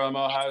center from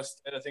Ohio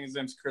State. I think his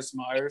name's Chris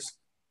Myers.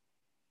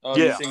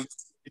 Yeah. You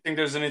think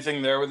there's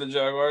anything there with the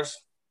Jaguars?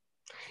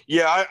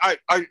 Yeah,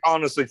 I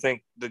honestly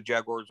think the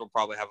Jaguars will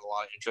probably have a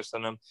lot of interest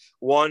in him.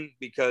 One,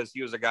 because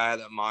he was a guy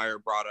that Meyer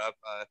brought up.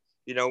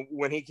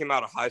 When he came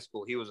out of high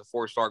school, he was a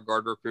 4-star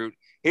guard recruit.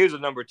 He was a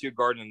number 2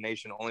 guard in the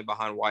nation, only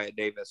behind Wyatt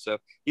Davis. So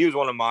he was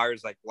one of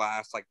Meyer's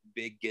last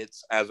big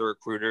gets as a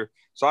recruiter.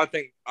 So I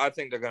think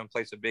they're going to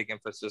place a big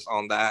emphasis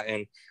on that.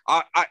 And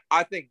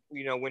I think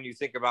when you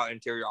think about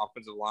interior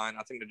offensive line,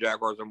 I think the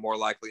Jaguars are more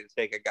likely to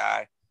take a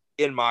guy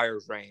in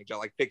Meyer's range at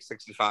pick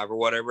 65 or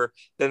whatever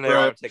than they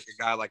are to take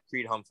a guy like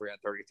Creed Humphrey at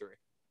 33.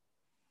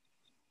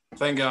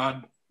 Thank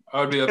God.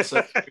 I would be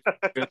upset.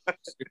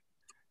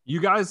 You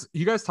guys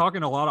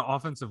talking a lot of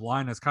offensive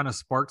line has kind of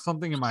sparked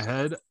something in my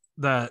head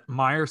that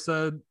Meyer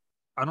said.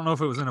 I don't know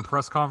if it was in a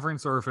press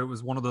conference or if it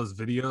was one of those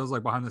videos,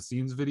 like behind the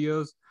scenes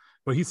videos,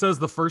 but he says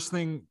the first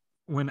thing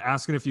when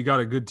asking if you got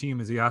a good team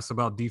is he asked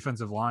about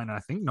defensive line. I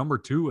think number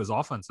 2 is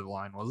offensive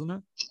line, wasn't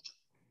it?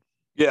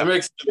 Yeah, it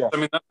makes sense. Yeah. I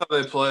mean, that's how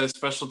they play,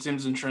 special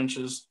teams and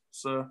trenches.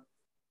 So,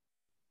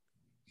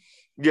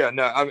 yeah,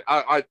 no,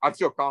 I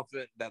feel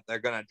confident that they're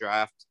going to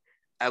draft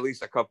at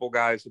least a couple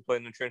guys who play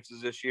in the trenches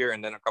this year,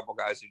 and then a couple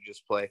guys who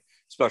just play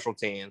special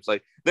teams.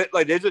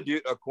 There's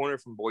a corner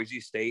from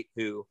Boise State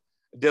who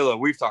Dilla.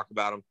 We've talked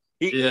about him.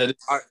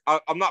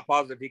 I'm not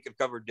positive he could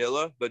cover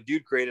Dilla, but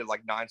dude created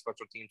 9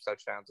 special teams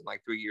touchdowns in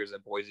 3 years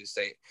at Boise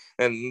State,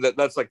 and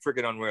that's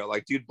freaking unreal.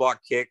 Dude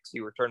blocked kicks, he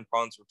returned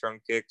punts,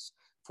 returned kicks,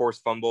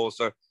 forced fumbles.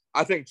 So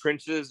I think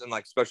trenches and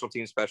special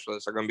team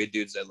specialists are going to be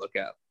dudes they look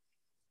at.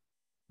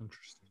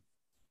 Interesting.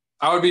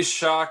 I would be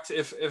shocked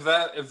if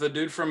the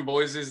dude from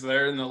Boise's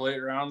there in the late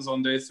rounds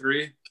on day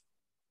 3.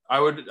 I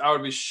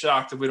would be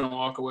shocked if we don't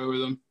walk away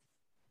with him.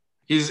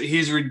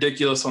 He's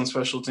ridiculous on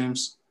special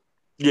teams.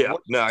 Yeah,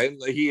 no,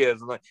 he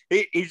is.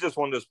 He's just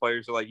one of those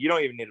players who, like, you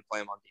don't even need to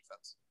play him on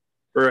defense.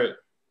 Right.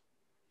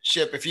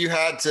 Ship, if you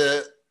had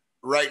to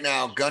right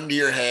now, gun to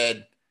your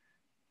head,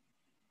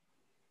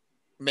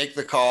 make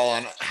the call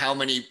on how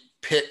many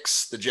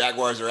picks the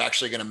Jaguars are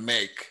actually going to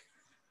make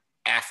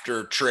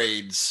after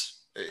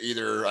trades,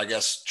 either, I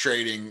guess,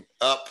 trading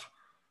up,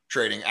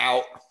 trading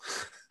out,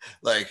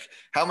 like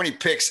how many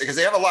picks, because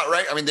they have a lot,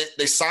 right? I mean,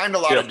 they signed a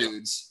lot of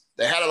dudes.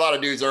 They had a lot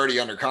of dudes already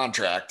under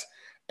contract,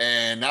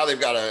 and now they've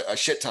got a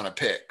shit ton of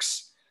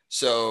picks.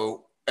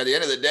 So at the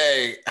end of the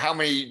day, how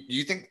many do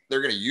you think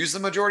they're going to use the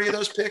majority of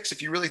those picks,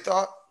 if you really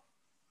thought?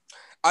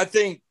 I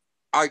think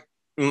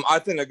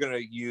they're going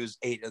to use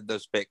 8 of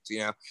those picks. You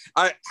know,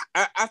 I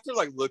after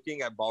like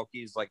looking at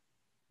Balky's like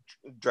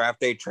draft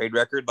day trade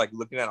record, like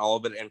looking at all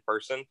of it in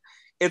person,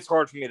 it's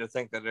hard for me to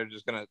think that they're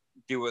just going to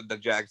do what the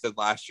Jags did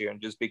last year and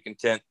just be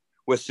content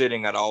with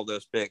sitting at all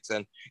those picks.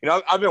 And, you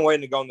know, I've been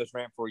waiting to go on this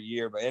rant for a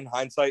year, but in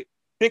hindsight,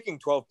 picking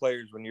 12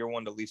 players when you're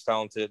one of the least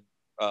talented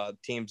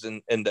teams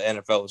in the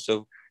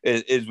NFL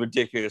is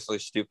ridiculously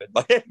stupid.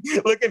 Like,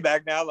 looking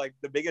back now, like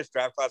the biggest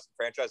draft class in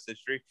franchise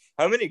history,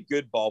 how many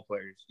good ball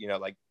players, you know,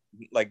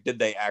 like did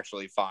they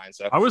actually find?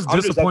 So I was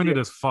disappointed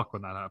as fuck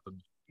when that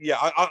happened. Yeah,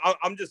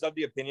 I'm just of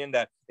the opinion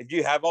that if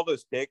you have all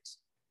those picks,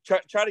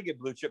 try to get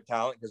blue chip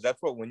talent, because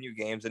that's what win you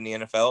games in the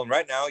NFL. And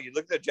right now, you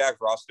look at the Jags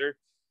roster,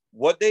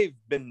 what they've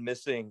been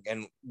missing,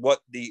 and what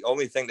the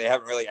only thing they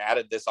haven't really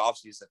added this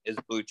offseason is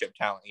blue chip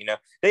talent. You know,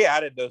 they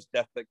added those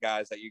depth pick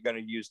guys that you're going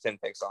to use 10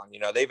 picks on. You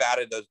know, they've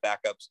added those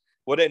backups.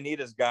 What they need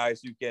is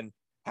guys who can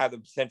have the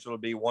potential to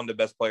be one of the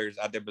best players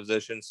at their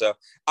position. So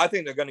I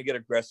think they're going to get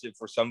aggressive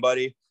for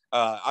somebody.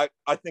 I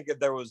think if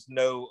there was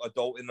no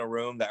adult in the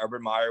room, that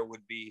Urban Meyer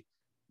would be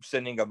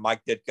sending a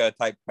Mike Ditka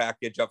type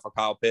package up for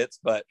Kyle Pitts.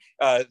 But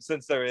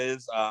since there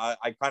is,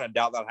 I kind of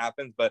doubt that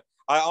happens. But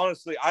I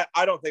honestly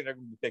don't think they're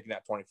going to be picking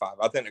at 25.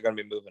 I think they're going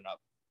to be moving up.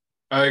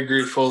 I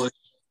agree fully.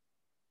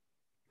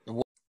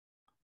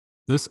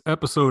 This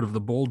episode of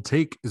The Bold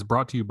Take is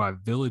brought to you by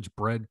Village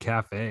Bread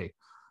Cafe.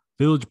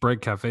 Village Bread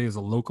Cafe is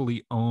a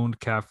locally owned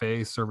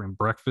cafe serving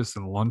breakfast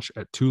and lunch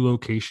at 2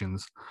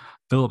 locations,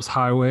 Phillips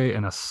Highway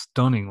and a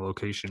stunning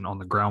location on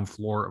the ground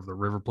floor of the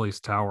River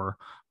Place Tower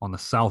on the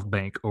South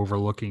Bank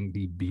overlooking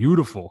the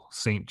beautiful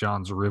St.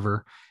 Johns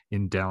River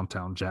in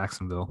downtown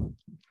Jacksonville.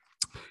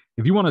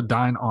 If you want to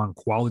dine on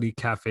quality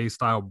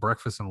cafe-style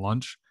breakfast and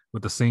lunch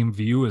with the same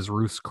view as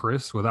Ruth's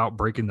Chris without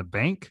breaking the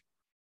bank,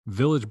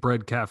 Village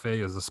Bread Cafe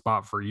is the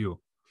spot for you.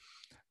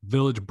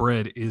 Village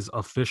Bread is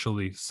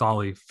officially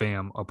Solly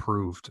Fam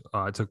approved.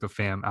 I took the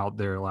fam out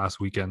there last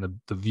weekend.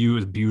 The view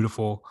is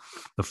beautiful.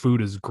 The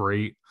food is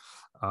great.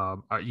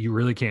 You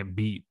really can't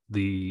beat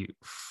the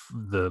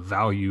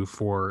value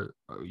for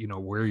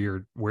where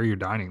you're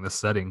dining, the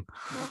setting.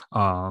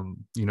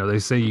 They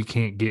say you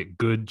can't get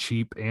good,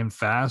 cheap, and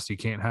fast. You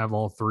can't have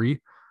all 3.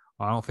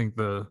 I don't think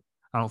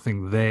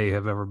they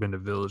have ever been to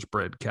Village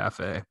Bread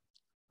Cafe.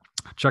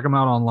 Check them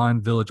out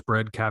online,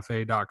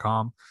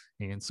 villagebreadcafe.com,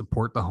 and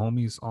support the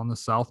homies on the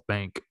South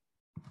Bank.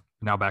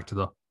 Now back to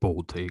the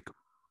bold take.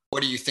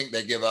 What do you think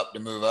they give up to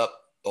move up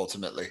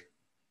ultimately?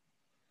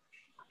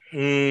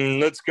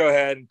 Let's go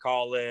ahead and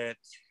call it.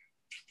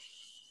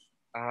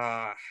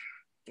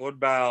 What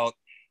about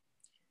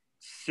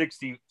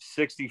 60,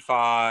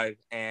 65,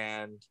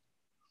 and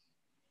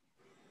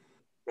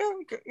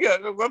yeah,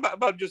 what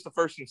about just the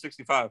first and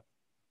 65?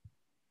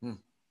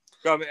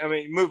 I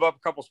mean, move up a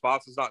couple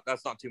spots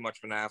that's not too much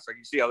of an ask. Like,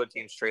 you see other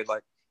teams trade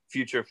like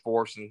future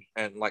force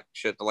and like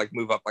shit to like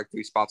move up like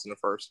 3 spots in the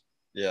first.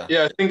 Yeah,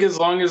 I think as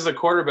long as the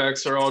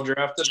quarterbacks are all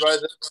drafted by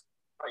them,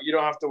 you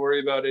don't have to worry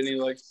about any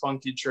like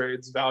funky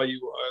trades value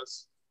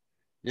wise.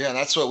 Yeah, and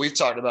that's what we've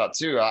talked about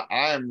too. I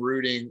am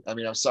rooting. I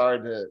mean, I'm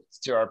sorry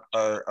to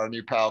our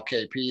new pal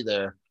KP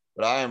there,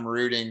 but I am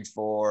rooting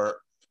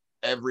for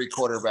every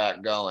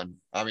quarterback going.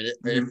 I mean,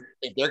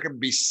 if there could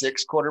be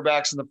 6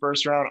 quarterbacks in the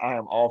first round, I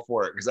am all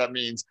for it, because that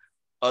means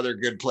other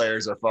good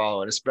players are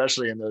following,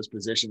 especially in those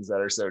positions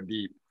that are so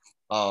deep.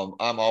 I'm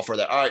all for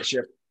that. All right,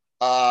 Ship.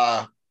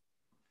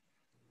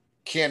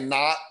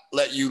 Cannot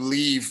let you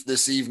leave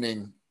this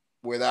evening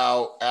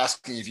without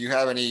asking if you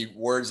have any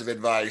words of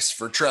advice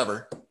for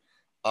Trevor.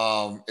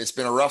 It's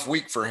been a rough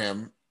week for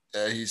him.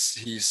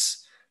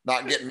 He's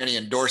not getting many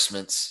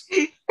endorsements.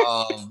 Do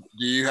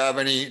you have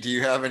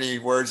any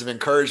words of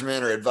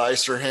encouragement or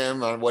advice for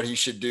him on what he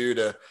should do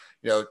to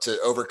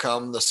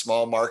overcome the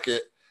small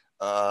market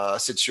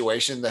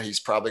situation that he's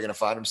probably going to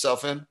find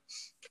himself in?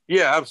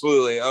 Yeah,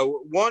 absolutely.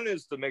 One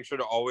is to make sure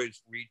to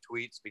always read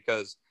tweets,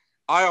 because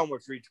I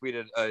almost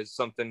retweeted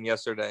something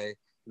yesterday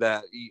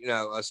that,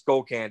 a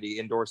Skull Candy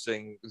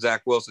endorsing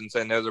Zach Wilson,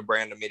 saying there's a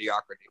brand of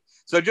mediocrity.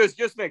 So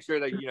just make sure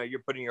that,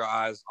 you're putting your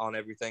eyes on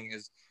everything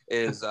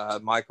is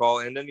my call.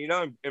 And then,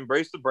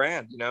 embrace the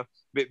brand,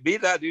 be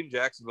that dude in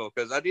Jacksonville.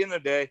 Because at the end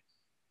of the day,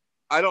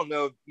 I don't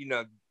know,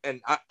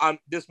 and I'm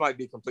this might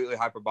be completely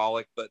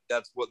hyperbolic, but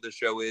that's what the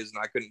show is,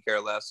 and I couldn't care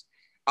less.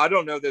 I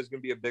don't know there's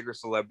going to be a bigger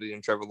celebrity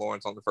than Trevor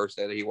Lawrence on the first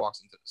day that he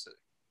walks into the city.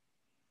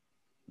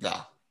 No.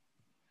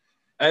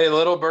 Hey,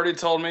 little birdie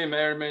told me,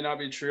 may or may not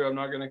be true. I'm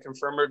not going to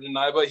confirm or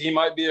deny, but he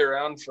might be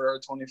around for our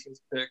 25th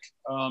pick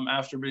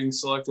after being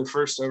selected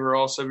first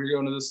overall. So if you're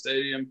going to the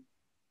stadium,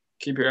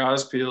 keep your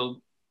eyes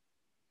peeled.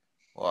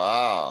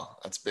 Wow,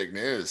 that's big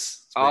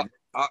news.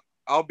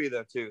 I'll be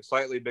there too.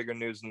 Slightly bigger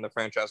news than the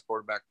franchise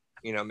quarterback.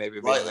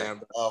 Maybe being there.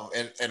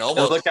 And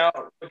almost look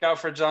out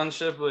for John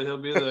Shipley. He'll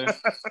be there.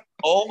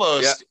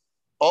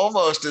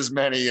 almost as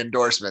many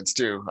endorsements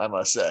too, I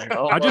must say.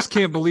 I just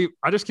can't believe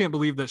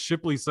that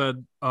Shipley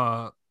said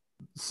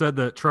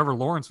that Trevor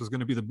Lawrence was going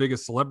to be the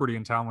biggest celebrity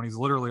in town when he's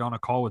literally on a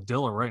call with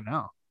Dilla right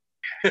now.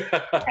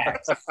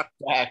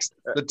 Facts.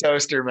 The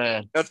toaster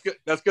man. That's good.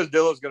 That's because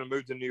Dilla's going to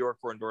move to New York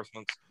for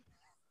endorsements.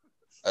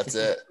 That's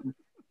it.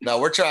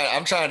 No,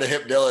 I'm trying to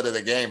hip Dilla to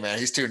the game, man.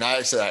 He's too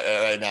nice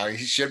right now. He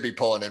should be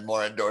pulling in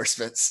more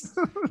endorsements.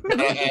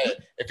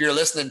 If you're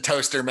listening,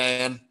 Toaster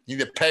Man, you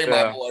need to pay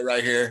my boy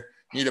right here.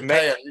 You need to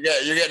pay him.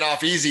 You're getting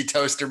off easy,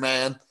 Toaster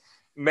Man.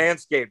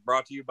 Manscaped,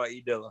 brought to you by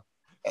E. Dilla.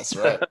 That's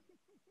right.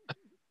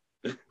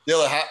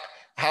 Dilla,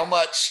 how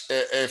much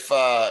if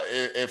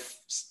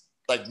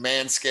like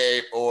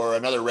Manscaped or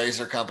another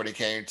razor company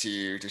came to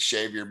you to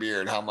shave your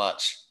beard, how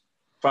much?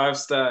 5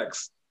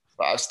 stacks.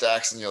 5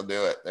 stacks and you'll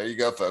do it. There you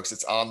go, folks.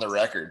 It's on the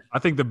record. I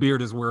think the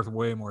beard is worth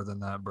way more than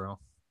that, bro.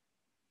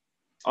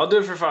 I'll do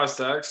it for 5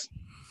 stacks.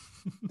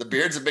 The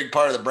beard's a big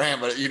part of the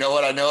brand, but you know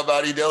what I know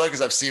about E-Dilla?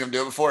 Because I've seen him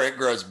do it before. It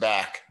grows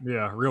back.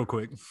 Yeah, real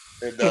quick.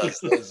 It does.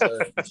 Those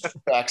are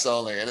stacks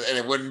only. And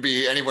it wouldn't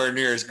be anywhere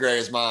near as gray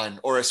as mine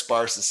or as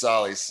sparse as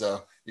Solly's.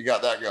 So you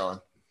got that going.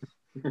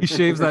 He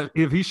shaves that.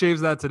 If he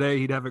shaves that today,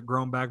 he'd have it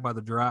grown back by the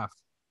draft.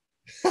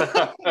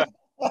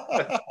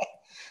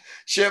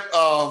 Chip,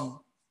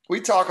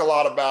 we talk a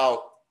lot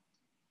about,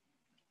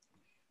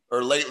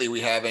 or lately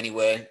we have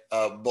anyway,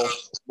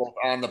 both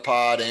on the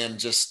pod and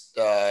just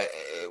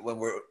when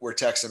we're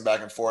texting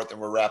back and forth and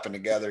we're rapping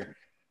together.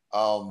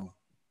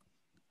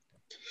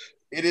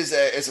 It's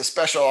a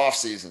special off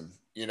season,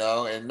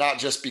 and not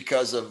just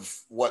because of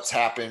what's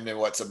happened and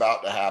what's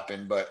about to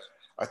happen, but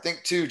I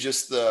think too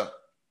just the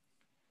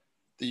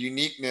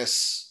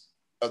uniqueness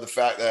of the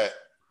fact that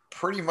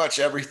pretty much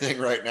everything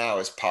right now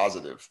is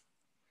positive.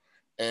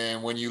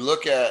 And when you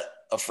look at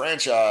a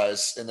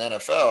franchise in the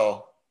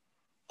NFL,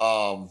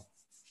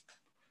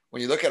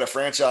 when you look at a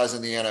franchise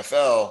in the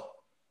NFL,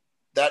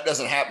 that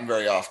doesn't happen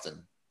very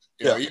often.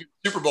 Even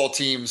Super Bowl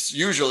teams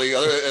usually,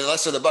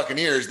 unless they're the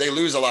Buccaneers, they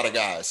lose a lot of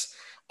guys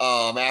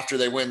after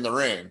they win the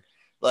ring.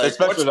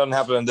 Especially doesn't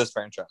happen in this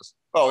franchise.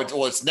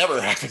 It's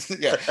never happened.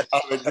 Yeah,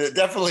 it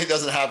definitely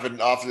doesn't happen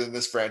often in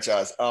this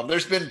franchise.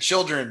 There's been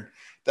children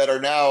that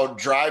are now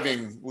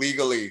driving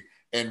legally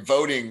and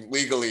voting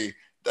legally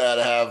that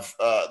have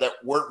that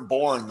weren't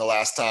born the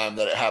last time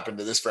that it happened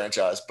to this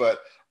franchise.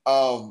 But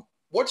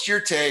what's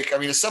your take? I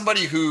mean, as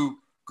somebody who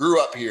grew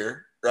up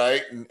here,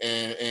 right,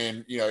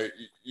 and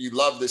you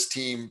love this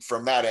team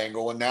from that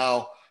angle, and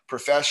now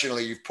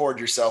professionally you've poured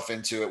yourself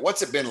into it.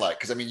 What's it been like?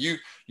 Because I mean, you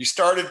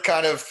started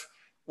kind of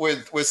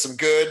with some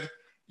good.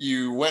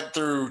 You went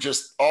through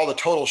just all the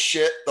total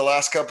shit the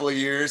last couple of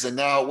years, and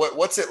now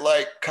what's it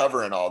like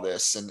covering all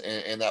this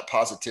and that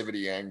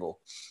positivity angle?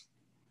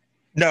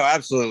 No,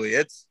 absolutely.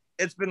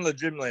 It's been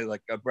legitimately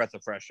like a breath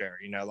of fresh air,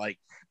 like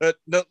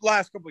the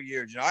last couple of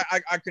years,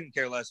 I couldn't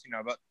care less,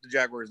 about the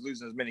Jaguars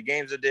losing as many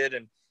games as it did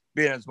and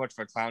being as much of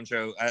a clown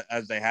show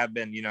as they have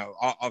been,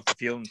 off the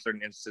field in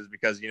certain instances,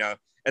 because,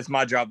 it's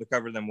my job to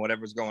cover them,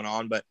 whatever's going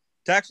on. But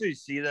to actually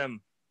see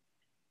them,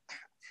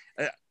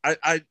 I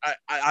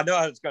know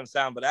how it's going to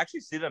sound, but actually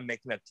see them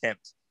make an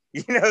attempt,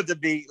 to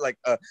be like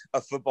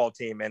a football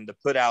team and to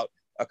put out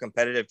a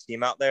competitive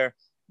team out there.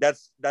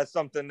 That's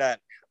something that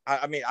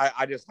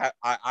I just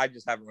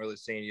haven't really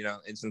seen,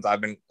 since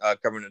I've been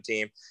covering the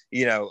team,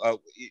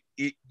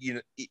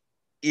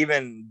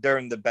 even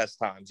during the best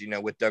times,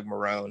 with Doug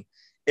Marrone,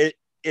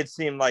 it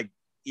seemed like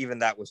even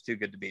that was too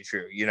good to be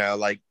true,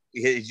 like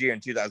his year in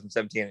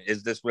 2017.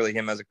 Is this really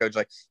him as a coach?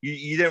 Like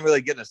you didn't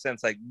really get a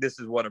sense like this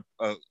is what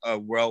a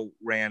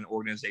well-ran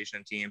organization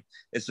and team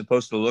is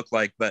supposed to look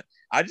like. But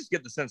I just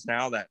get the sense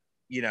now that,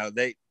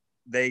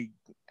 they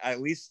at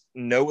least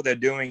know what they're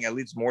doing, at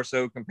least more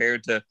so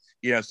compared to,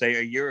 say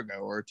a year ago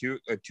or 2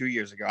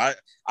 years ago.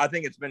 I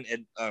think it's been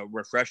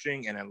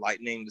refreshing and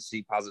enlightening to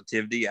see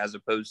positivity as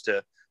opposed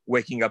to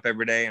waking up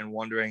every day and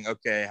wondering,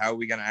 okay, how are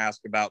we going to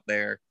ask about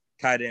their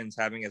tight ends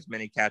having as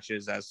many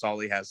catches as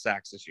Solly has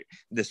sacks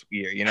this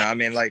year? I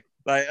mean,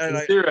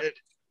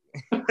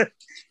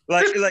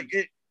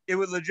 it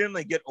would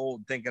legitimately get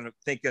old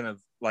thinking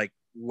of like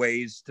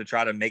ways to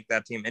try to make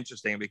that team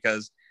interesting,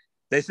 because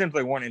they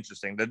simply weren't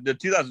interesting. The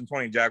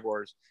 2020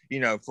 Jaguars,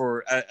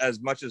 for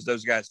as much as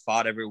those guys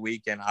fought every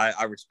week, and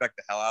I respect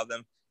the hell out of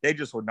them, they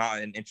just were not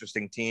an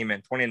interesting team.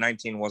 And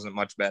 2019 wasn't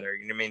much better.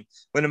 You know what I mean?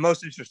 When the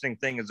most interesting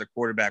thing is a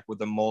quarterback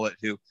with a mullet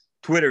who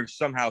Twitter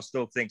somehow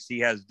still thinks he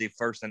has the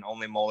first and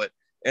only mullet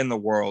in the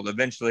world.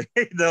 Eventually,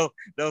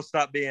 they'll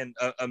stop being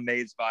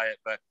amazed by it.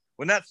 But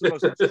when that's the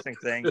most interesting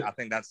thing, I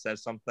think that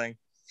says something.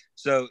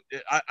 So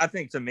I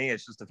think to me,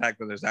 it's just the fact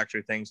that there's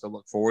actually things to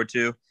look forward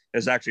to.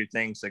 There's actually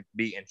things to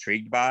be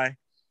intrigued by.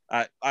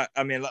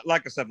 I mean,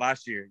 like I said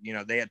last year,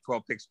 they had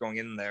 12 picks going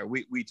in there.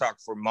 We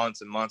talked for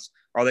months and months.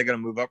 Are they going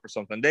to move up or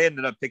something? They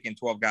ended up picking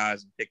 12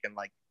 guys and picking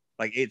like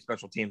 8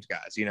 special teams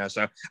guys.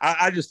 So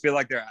I just feel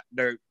like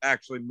they're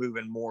actually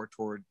moving more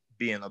toward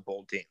being a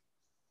bold team.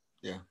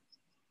 Yeah.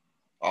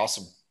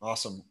 Awesome.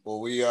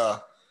 Well,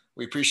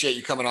 we appreciate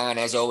you coming on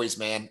as always,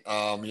 man.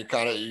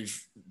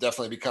 You've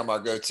definitely become our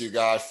go-to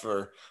guy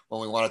for when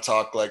we want to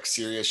talk like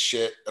serious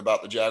shit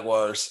about the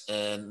Jaguars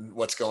and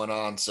what's going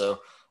on.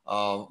 So,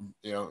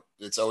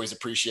 it's always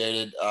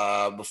appreciated.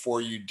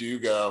 Before you do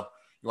go,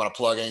 you want to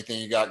plug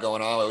anything you got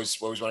going on? I always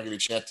want to give you a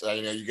chance.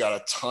 You got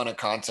a ton of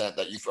content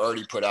that you've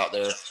already put out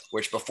there,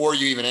 which before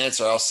you even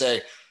answer, I'll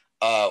say,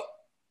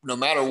 no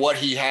matter what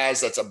he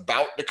has that's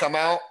about to come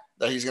out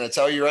that he's going to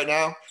tell you right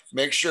now,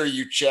 make sure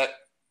you check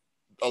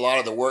a lot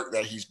of the work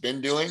that he's been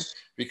doing,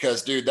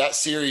 because dude, that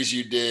series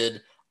you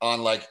did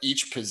on like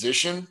each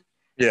position,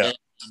 and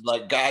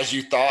like guys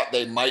you thought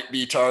they might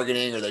be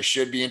targeting or they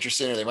should be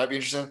interested in or they might be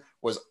interested in,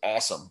 was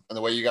awesome. And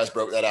the way you guys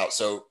broke that out.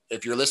 So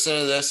if you're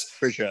listening to this,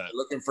 appreciate it.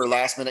 Looking for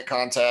last minute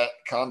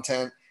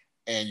content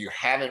and you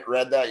haven't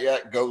read that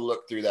yet, go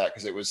look through that,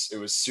 because it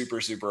was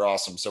super, super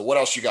awesome. So what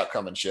else you got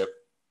coming, Chip?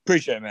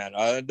 Appreciate it, man.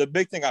 The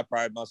big thing I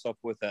pride myself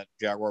with at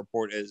Jaguar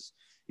Report is,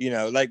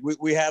 like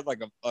we have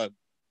like a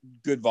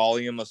good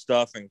volume of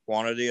stuff and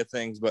quantity of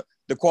things, but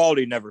the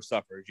quality never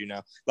suffers.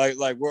 Like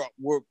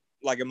we're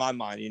like, in my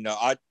mind,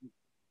 I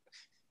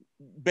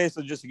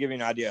basically, just to give you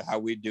an idea of how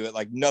we do it,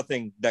 like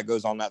nothing that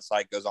goes on that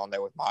site goes on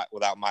there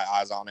without my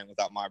eyes on it,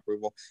 without my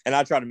approval. And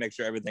I try to make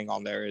sure everything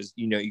on there is,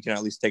 you can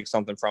at least take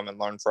something from and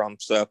learn from.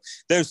 So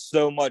there's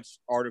so much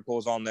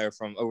articles on there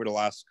from over the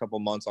last couple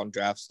months on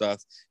draft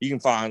stuff. You can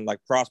find like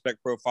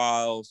prospect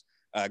profiles,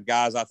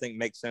 guys I think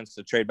make sense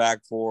to trade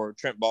back for,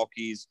 Trent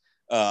Baalke's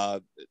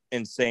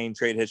insane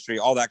trade history,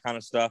 all that kind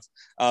of stuff.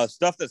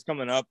 Stuff that's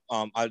coming up.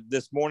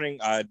 This morning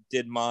I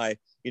did my,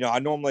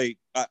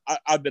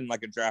 I've been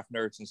like a draft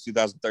nerd since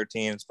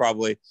 2013. It's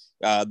probably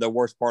the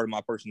worst part of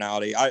my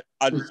personality. I've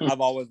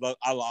always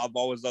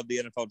loved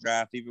the NFL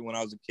draft, even when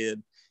I was a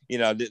kid.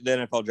 The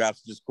NFL draft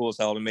is just cool as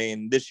hell to me.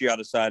 And this year I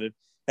decided,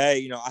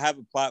 hey, I have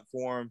a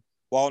platform.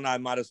 Wall and I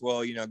might as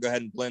well, go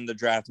ahead and blend the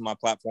draft in my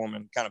platform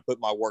and kind of put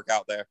my work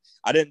out there.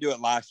 I didn't do it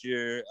last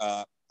year.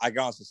 I can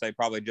honestly say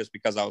probably just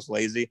because I was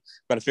lazy,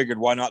 but I figured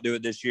why not do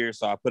it this year?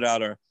 So I put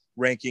out a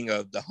ranking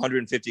of the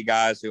 150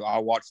 guys who I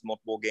watched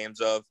multiple games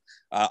of.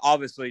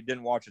 Obviously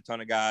didn't watch a ton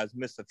of guys,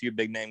 missed a few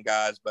big name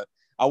guys, but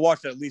I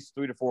watched at least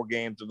 3 to 4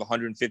 games of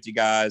 150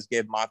 guys,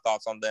 gave my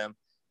thoughts on them,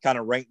 kind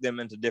of ranked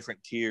them into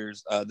different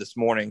tiers this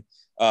morning.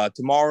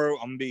 Tomorrow,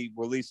 I'm going to be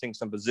releasing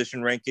some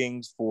position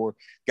rankings for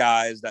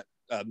guys that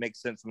make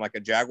sense from like a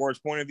Jaguars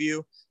point of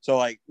view. So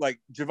like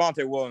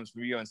Javonte Williams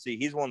from UNC,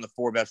 he's one of the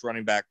 4 best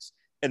running backs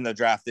in the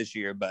draft this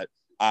year, but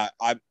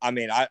I'd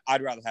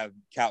rather have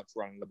Couch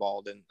running the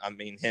ball than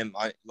him.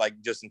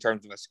 Just in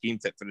terms of a scheme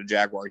fit for the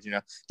Jaguars,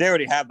 they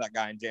already have that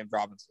guy in James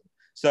Robinson.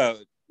 So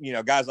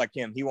guys like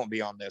him, he won't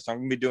be on this. So I'm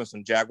gonna be doing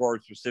some Jaguar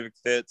specific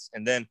fits,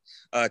 and then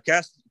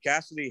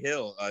Cassidy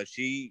Hill,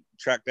 she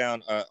tracked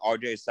down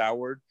RJ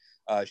Soward.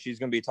 She's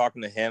going to be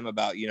talking to him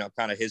about,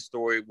 kind of his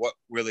story, what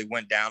really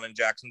went down in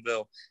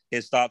Jacksonville,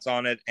 his thoughts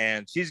on it.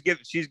 And she's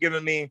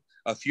given me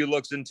a few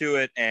looks into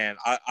it, and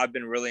I've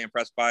been really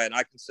impressed by it. And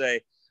I can say,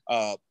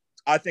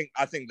 I think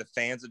the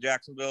fans of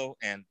Jacksonville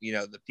and,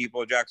 the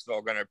people of Jacksonville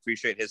are going to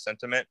appreciate his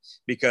sentiment,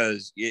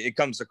 because it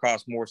comes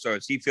across more so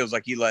as he feels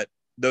like he let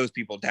those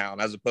people down,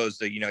 as opposed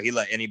to, he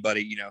let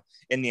anybody,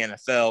 in the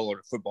NFL or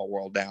the football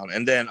world down.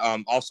 And then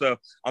also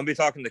I'll be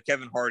talking to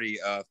Kevin Hardy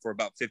for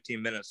about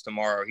 15 minutes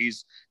tomorrow.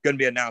 He's going to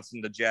be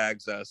announcing the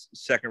Jags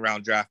second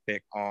round draft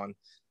pick on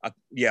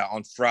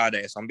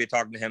Friday. So I'm going to be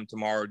talking to him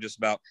tomorrow just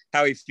about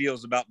how he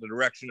feels about the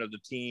direction of the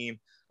team,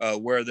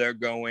 where they're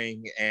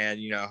going,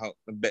 and how,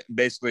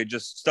 basically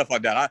just stuff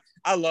like that.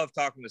 I love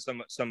talking to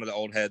some of the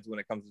old heads when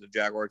it comes to the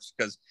Jaguars,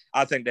 because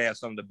I think they have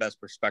some of the best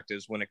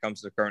perspectives when it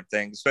comes to current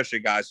things, especially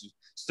guys who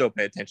still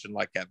pay attention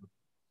like Kevin.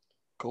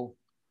 Cool,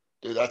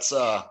 dude.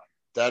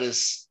 That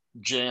is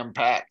jam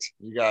packed,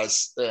 you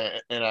guys,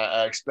 and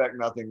I expect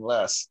nothing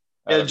less.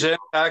 Yeah, jam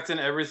packed, and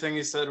everything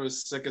he said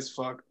was sick as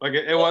fuck. Like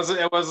it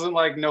wasn't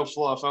like no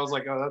fluff. I was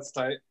like, oh, that's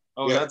tight.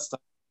 Oh, yeah. That's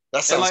tight.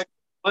 That sounds. And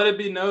let it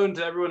be known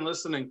to everyone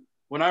listening,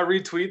 when I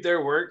retweet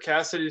their work,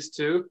 Cassidy's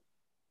too,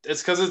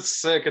 it's because it's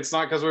sick. It's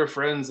not because we're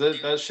friends.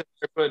 That shit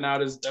they're putting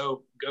out is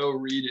dope. Go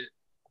read it.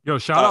 Yo,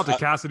 shout out to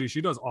Cassidy. She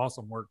does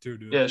awesome work too,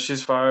 dude. Yeah,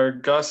 she's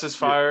fired. Gus is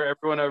fired. Yeah.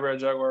 Everyone over at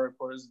Jaguar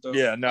Report is dope.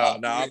 Yeah, no.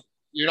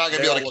 You're not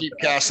gonna be able to keep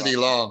Cassidy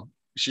long.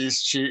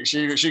 She's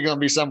gonna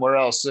be somewhere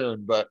else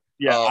soon. But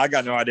yeah, I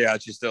got no idea how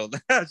she's still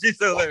there. Well,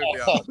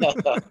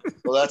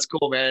 that's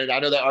cool, man. I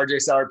know that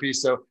RJ Soward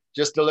piece. So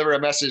just deliver a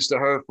message to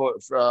her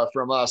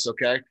from us,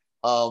 okay?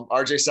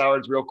 RJ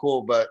Soward's real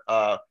cool, but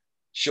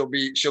she'll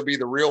be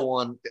the real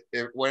one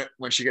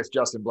when she gets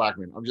Justin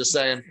Blackman. I'm just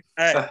saying.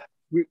 Hey,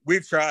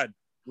 we've tried.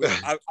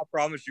 I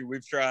promise you,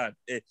 we've tried.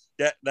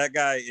 That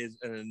guy is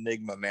an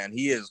enigma, man.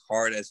 He is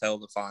hard as hell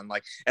to find.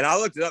 Like, and I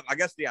looked it up. I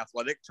guess The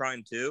Athletic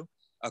trying to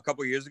a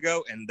couple years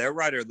ago, and their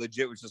writer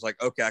legit was just like,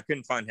 okay, I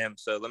couldn't find him,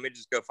 so let me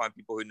just go find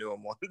people who knew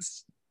him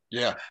once.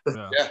 Yeah.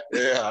 I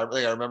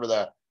think I remember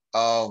that.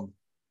 All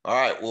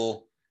right.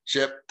 Well,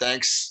 Chip,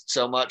 thanks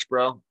so much,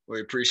 bro.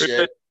 We appreciate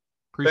it.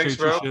 Appreciate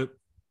Thanks, you, Chip.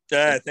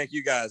 Yeah, thank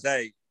you guys.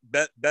 Hey,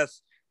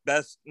 best,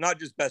 not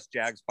just best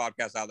Jags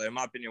podcast out there. In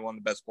my opinion, one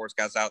of the best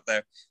sportscasts out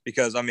there,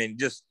 because I mean,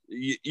 just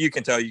you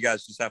can tell you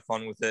guys just have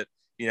fun with it.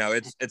 You know,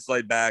 it's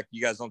laid back.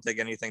 You guys don't take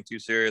anything too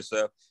serious.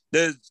 So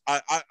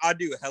I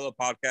do a hella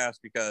podcast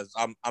because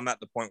I'm at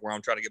the point where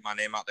I'm trying to get my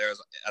name out there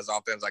as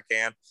often as I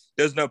can.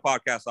 There's no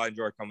podcast I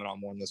enjoy coming on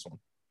more than this one.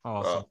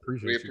 Awesome.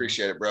 We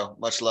appreciate it, bro.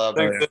 Much love.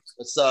 Thanks.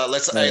 Let's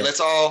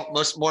all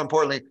more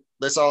importantly,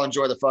 let's all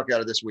enjoy the fuck out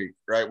of this week,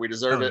 right? We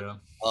deserve it.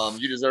 Yeah.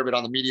 You deserve it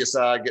on the media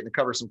side, getting to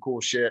cover some cool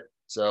shit.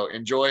 So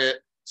enjoy it,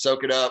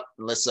 soak it up,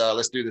 and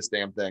let's do this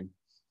damn thing.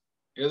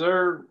 Is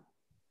there?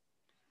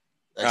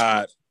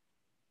 Thanks,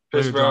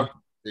 Peace, bro.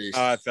 Peace.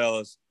 All right,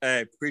 fellas.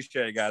 Hey,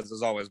 appreciate it, guys,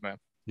 as always, man.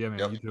 Yeah, man.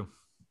 Yep. You too.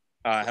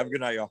 All right, have a good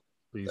night, y'all.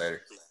 Peace.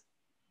 Later.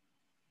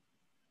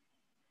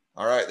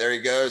 All right, there he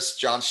goes,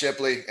 John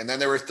Shipley, and then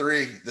there were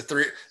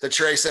the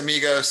Trace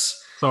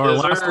Amigos. So our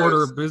Yes, last sir.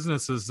 order of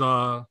business is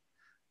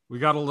we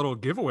got a little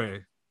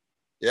giveaway.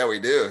 Yeah, we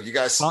do. You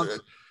guys tell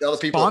the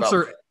people about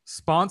it.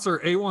 Sponsor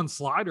A1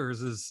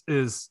 Sliders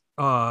is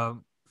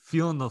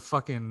feeling the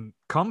fucking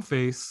cum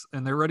face,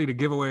 and they're ready to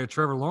give away a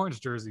Trevor Lawrence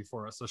jersey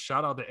for us. So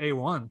shout out to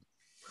A1.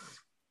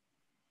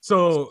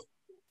 So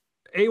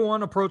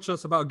A1 approached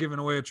us about giving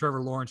away a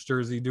Trevor Lawrence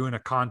jersey, doing a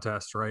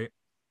contest, right?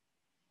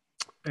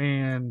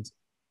 And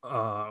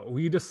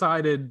we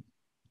decided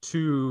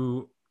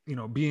to,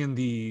 being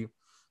the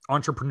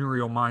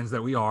entrepreneurial minds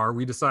that we are,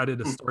 we decided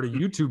to start a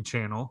YouTube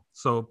channel.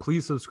 So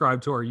please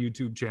subscribe to our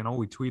YouTube channel.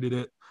 We tweeted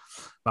it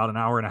about an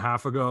hour and a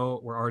half ago.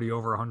 We're already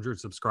over 100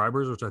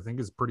 subscribers, which I think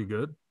is pretty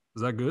good.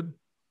 Is that good?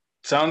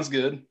 Sounds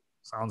good.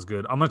 Sounds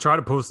good. I'm gonna try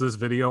to post this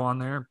video on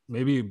there.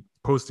 Maybe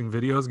posting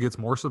videos gets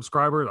more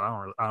subscribers.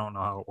 I don't know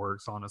how it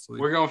works, honestly.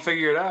 We're gonna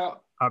figure it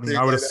out. I mean,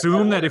 I would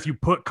assume that if you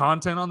put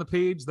content on the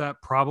page, that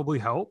probably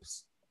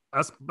helps.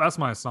 That's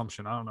my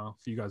assumption. I don't know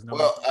if you guys know.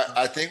 Well,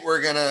 I think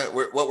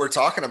what we're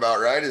talking about,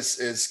 right,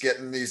 is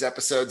getting these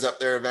episodes up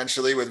there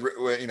eventually with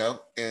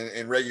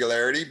in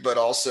regularity, but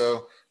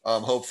also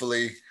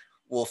hopefully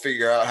we'll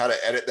figure out how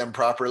to edit them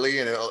properly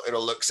and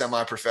it'll look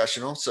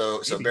semi-professional.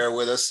 So bear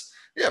with us.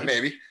 Yeah,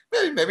 maybe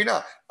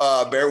not.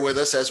 Bear with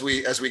us as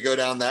we go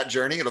down that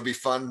journey. It'll be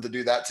fun to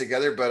do that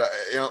together.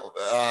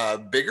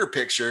 But bigger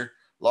picture,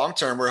 long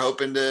term, we're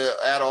hoping to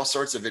add all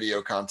sorts of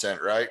video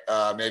content, right?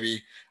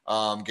 Maybe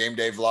game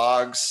day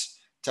vlogs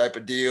type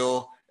of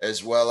deal,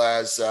 as well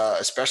as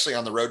especially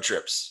on the road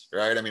trips,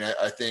 right? I mean,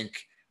 I think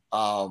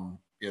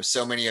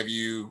so many of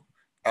you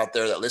out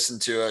there that listen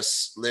to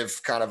us live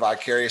kind of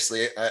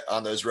vicariously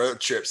on those road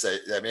trips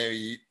that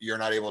maybe you're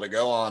not able to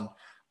go on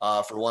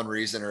for one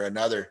reason or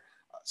another.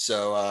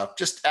 So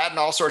just adding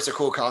all sorts of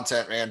cool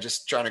content, man,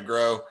 just trying to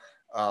grow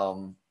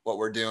what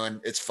we're doing.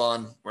 It's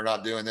fun. We're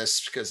not doing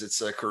this because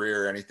it's a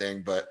career or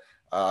anything, but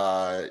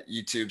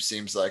YouTube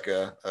seems like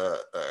a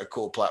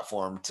cool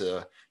platform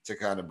to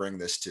kind of bring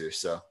this to.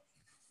 So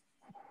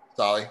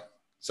sorry.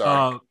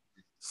 So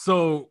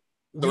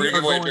we're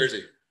giving away a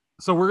jersey.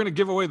 So we're gonna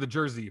give away the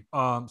jersey.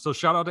 So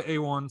shout out to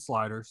A1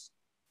 Sliders.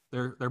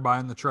 They're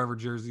buying the Trevor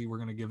jersey. We're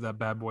gonna give that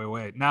bad boy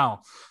away.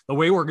 Now, the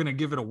way we're gonna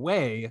give it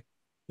away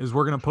is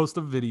we're gonna post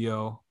a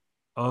video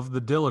of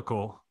the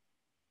Dillical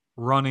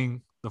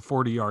running the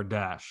 40-yard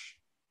dash,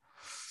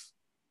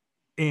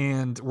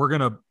 and we're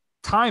gonna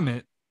time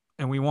it.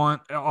 And we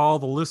want all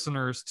the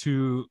listeners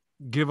to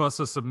give us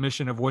a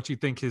submission of what you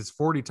think his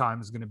 40 time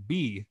is going to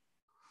be.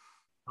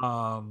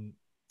 And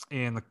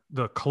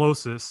the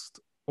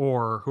closest,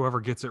 or whoever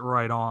gets it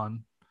right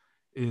on,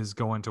 is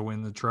going to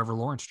win the Trevor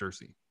Lawrence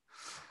jersey.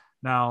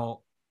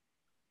 Now,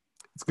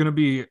 it's going to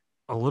be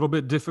a little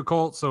bit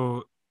difficult.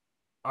 So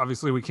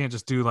obviously we can't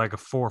just do like a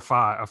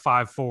 4-5, a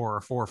 5-4, or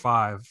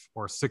 4-5,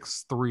 or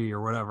 6-3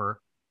 or whatever,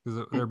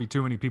 because there'd be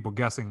too many people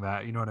guessing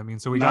that, you know what I mean?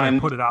 So we got to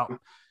put it out.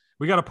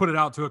 We got to put it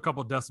out to a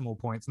couple decimal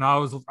points.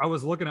 Now I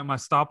was looking at my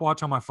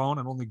stopwatch on my phone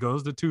and only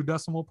goes to 2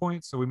 decimal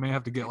points. So we may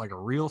have to get like a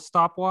real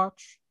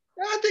stopwatch.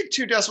 I think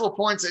 2 decimal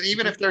points. And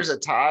even if there's a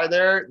tie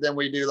there, then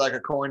we do like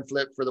a coin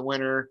flip for the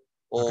winner,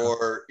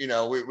 or,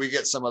 we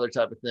get some other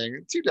type of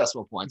thing. 2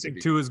 decimal points. I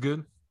think 2 is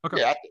good.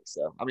 Okay. Yeah, I think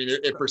so. I mean,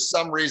 if for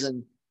some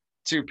reason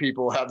 2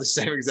 people have the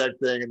same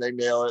exact thing and they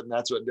nail it, and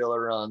that's what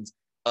Dilla runs,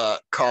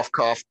 cough,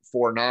 cough,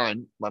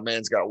 4-9, my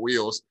man's got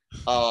wheels.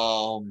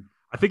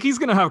 I think he's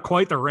going to have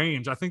quite the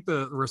range. I think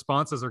the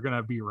responses are going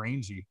to be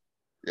rangy.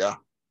 Yeah.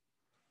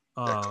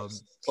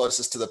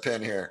 Closest to the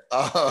pin here.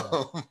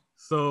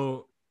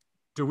 So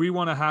do we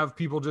want to have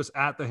people just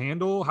at the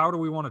handle? How do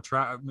we want to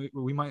track? It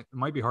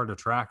might be hard to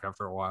track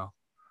after a while.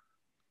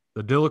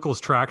 The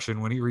Dillical's traction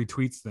when he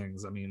retweets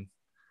things. I mean,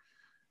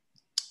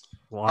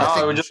 Lots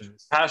think- of we just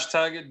missions.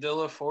 hashtag it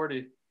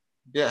Dilla40.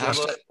 Yeah,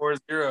 hashtag.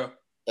 Dilla40.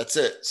 That's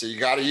it. So you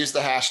got to use the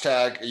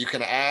hashtag. You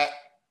can at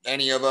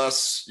any of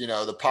us,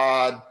 the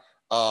pod.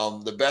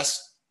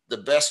 The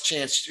best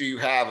chance you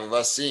have of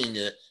us seeing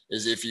it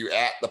is if you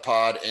at the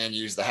pod and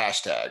use the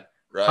hashtag,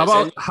 right? How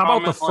about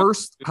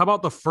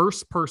comment the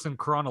first person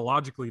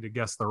chronologically to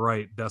guess the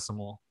right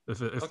decimal if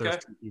there's Okay.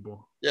 2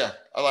 people? Yeah,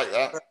 I like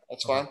that.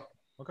 That's fine.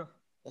 Okay.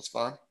 That's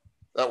fine.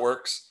 That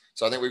works.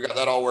 So I think we've got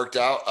that all worked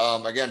out.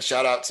 Again,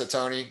 shout out to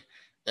Tony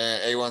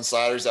and A1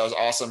 Sliders. That was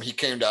awesome. He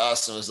came to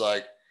us and was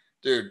like,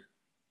 dude,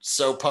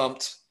 so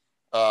pumped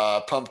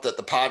that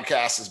the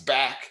podcast is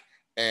back,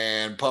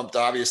 and pumped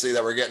obviously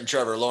that we're getting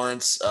Trevor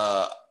Lawrence.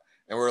 And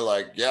we're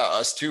like, yeah,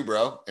 us too,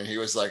 bro. And he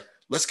was like,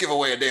 let's give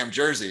away a damn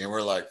jersey. And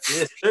we're like,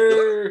 Yes,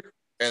 sir.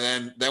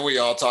 and then we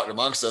all talked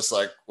amongst us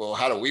like, well,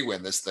 how do we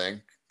win this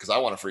thing? Because I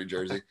want a free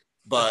jersey.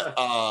 But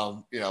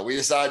we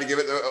decided to give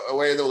it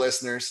away to the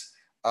listeners.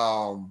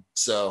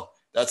 So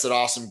that's an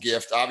awesome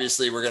gift.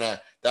 Obviously,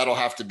 that'll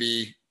have to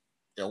be,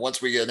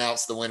 once we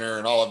announce the winner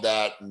and all of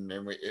that,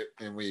 and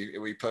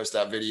we post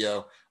that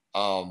video,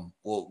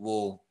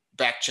 we'll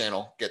back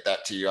channel get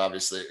that to you.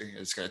 Obviously,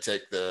 it's going to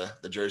take the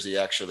jersey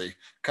actually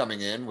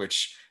coming in,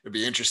 which would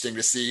be interesting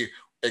to see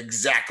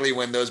exactly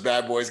when those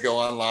bad boys go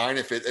online.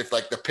 If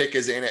like the pick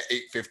is in at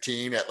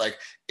 8:15, at like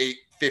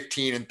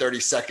 8:15 and 30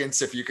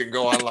 seconds, if you can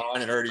go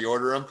online and already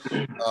order them.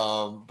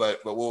 But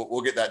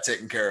we'll get that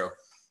taken care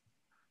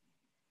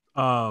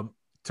of.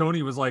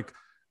 Tony was like,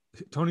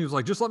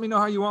 just let me know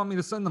how you want me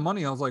to send the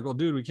money. I was like, well,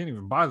 dude, we can't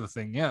even buy the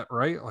thing yet,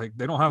 right? Like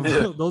they don't have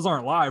those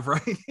aren't live,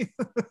 right?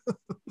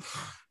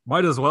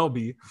 Might as well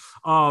be.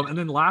 And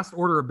then last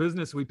order of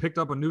business, we picked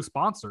up a new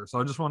sponsor. So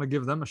I just want to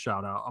give them a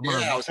shout out.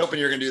 I was hoping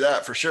you were going to do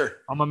that for sure.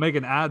 I'm going to make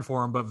an ad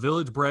for them, but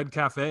Village Bread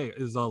Cafe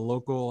is a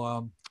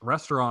local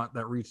restaurant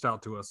that reached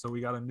out to us. So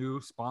we got a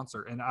new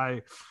sponsor, and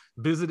I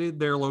visited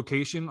their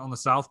location on the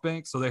South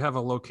Bank. So they have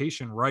a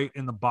location right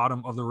in the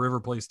bottom of the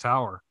River Place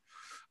Tower.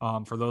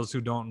 For those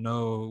who don't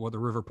know what the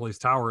River Place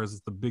Tower is,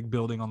 it's the big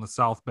building on the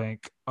South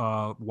Bank,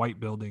 white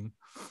building,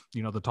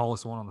 the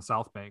tallest one on the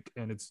South Bank.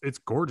 And it's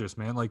gorgeous,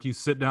 man. Like you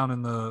sit down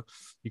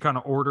you kind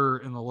of order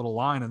in the little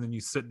line, and then you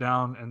sit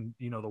down and,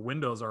 the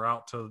windows are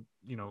out to,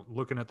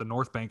 looking at the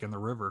North Bank and the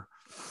river.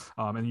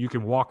 And you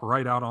can walk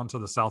right out onto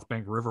the South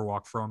Bank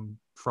Riverwalk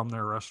from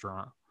their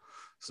restaurant.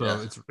 So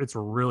yeah. It's a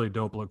really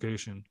dope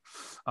location.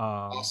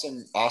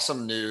 Awesome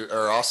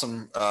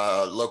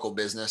local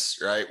business,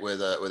 right?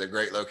 With a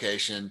great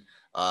location,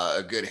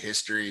 a good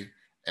history,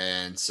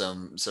 and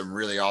some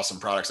really awesome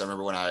products. I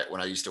remember when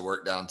I used to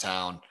work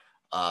downtown,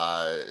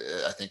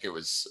 I think it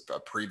was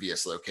a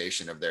previous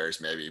location of theirs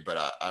maybe,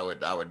 but I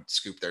would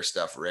scoop their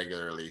stuff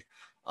regularly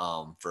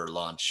for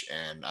lunch.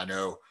 And I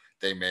know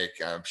they make,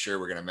 I'm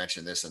sure we're going to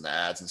mention this in the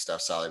ads and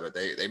stuff, Sally, but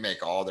they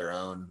make all their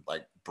own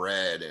like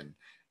bread and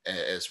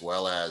as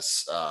well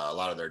as a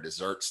lot of their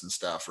desserts and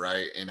stuff,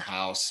 right,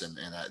 in-house, and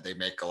they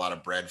make a lot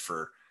of bread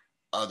for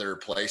other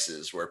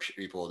places where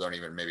people don't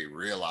even maybe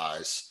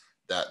realize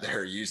that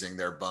they're using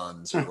their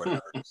buns or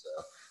whatever. So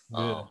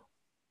yeah.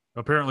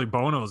 Apparently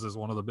Bono's is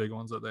one of the big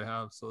ones that they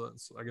have, so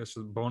that's, I guess,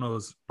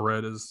 Bono's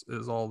bread is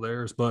all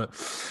theirs. But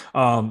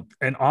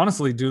and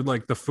honestly, dude,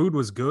 like the food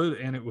was good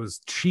and it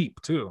was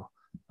cheap too.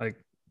 Like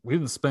we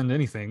didn't spend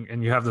anything,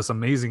 and you have this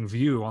amazing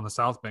view on the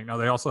South Bank. Now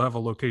they also have a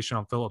location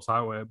on Phillips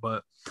Highway,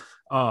 but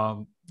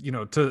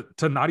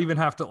to not even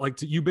have to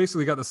you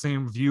basically got the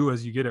same view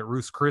as you get at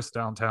Ruth's Chris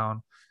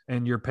downtown,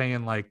 and you're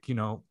paying like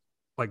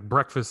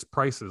breakfast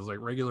prices, like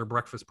regular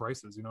breakfast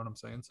prices. You know what I'm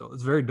saying? So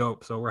it's very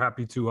dope. So we're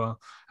happy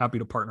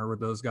to partner with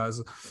those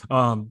guys.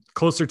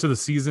 Closer to the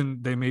season,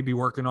 they may be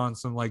working on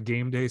some like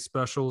game day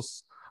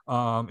specials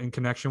in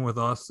connection with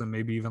us, and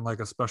maybe even like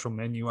a special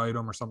menu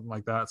item or something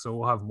like that. So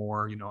we'll have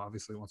more,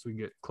 obviously once we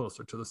get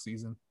closer to the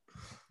season.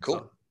 Cool.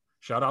 So,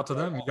 shout out to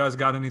them. You guys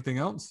got anything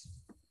else?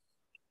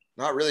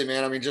 Not really,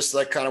 man. I mean, just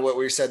like kind of what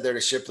we said there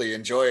to Shipley,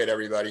 enjoy it,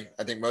 everybody.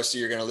 I think most of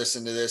you are going to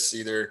listen to this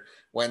either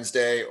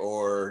Wednesday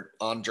or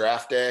on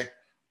draft day.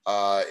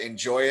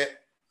 Enjoy it.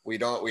 We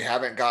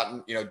haven't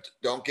gotten,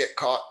 don't get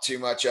caught too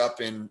much up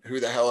in who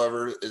the hell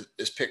ever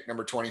is pick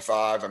number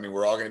 25. I mean,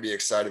 we're all going to be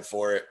excited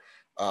for it.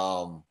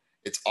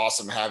 It's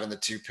awesome having the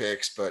 2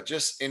 picks, but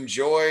just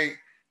enjoy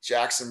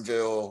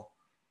Jacksonville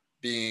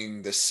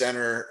being the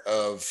center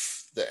of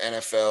the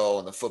NFL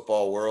and the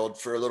football world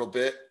for a little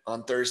bit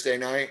on Thursday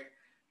night.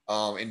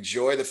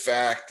 Enjoy the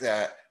fact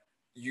that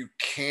you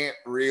can't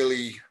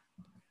really,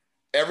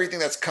 everything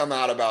that's come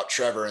out about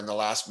Trevor in the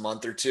last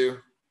month or two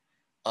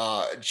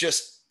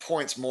just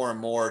points more and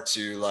more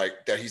to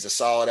like that he's a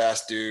solid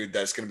ass dude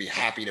that's going to be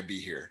happy to be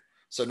here.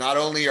 So not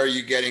only are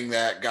you getting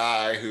that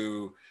guy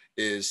who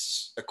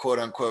is a quote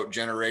unquote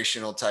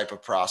generational type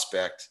of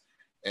prospect,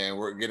 and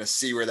we're going to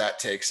see where that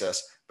takes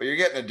us, but you're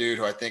getting a dude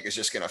who I think is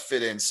just going to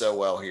fit in so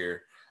well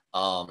here,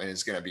 and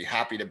is going to be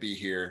happy to be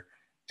here.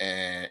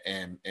 And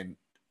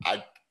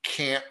I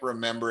can't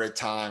remember a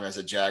time as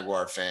a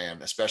Jaguar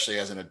fan, especially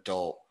as an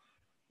adult,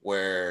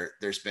 where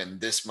there's been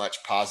this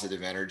much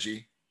positive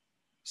energy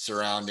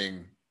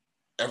surrounding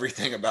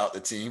everything about the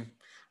team.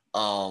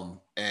 And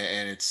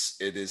it's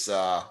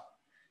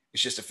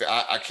just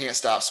I can't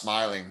stop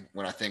smiling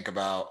when I think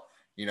about,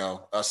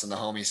 us and the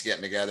homies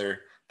getting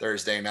together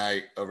Thursday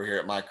night over here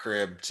at my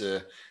crib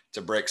to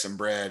break some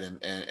bread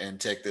and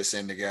take this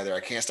in together. I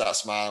can't stop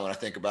smiling when I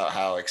think about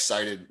how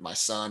excited my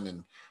son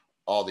and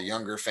all the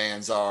younger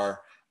fans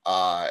are.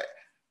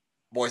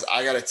 Boys,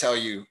 I got to tell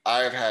you, I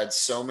have had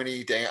so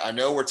many I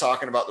know we're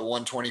talking about the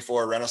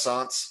 124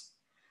 Renaissance.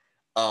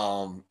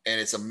 And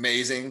it's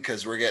amazing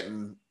because we're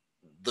getting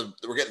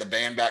the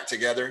band back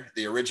together,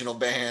 the original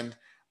band.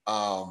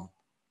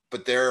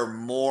 But there are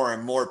more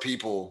and more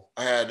people.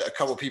 I had a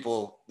couple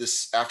people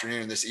this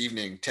afternoon and this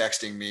evening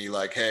texting me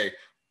like, "Hey,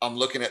 I'm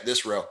looking at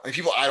this row." I mean,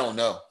 people I don't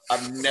know,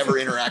 I've never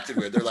interacted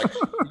with. They're like,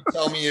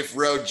 "Tell me if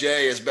row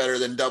J is better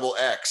than double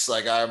X,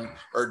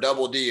 or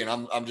double D," and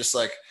I'm just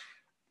like,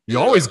 you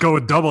always go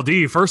with double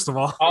D first of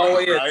all. Oh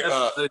yeah,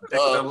 right?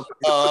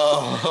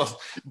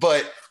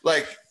 But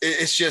like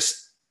it's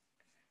just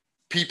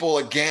people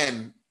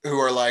again who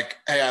are like,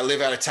 "Hey, I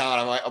live out of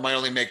town. I might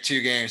only make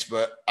 2 games,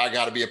 but I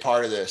got to be a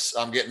part of this.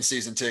 I'm getting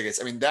season tickets."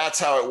 I mean, that's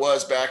how it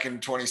was back in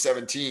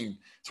 2017,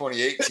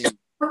 2018.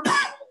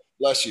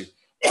 Bless you.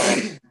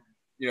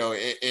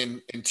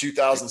 In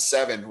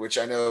 2007, which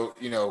I know,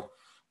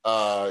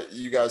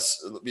 you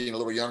guys being a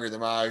little younger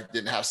than I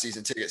didn't have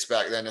season tickets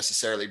back then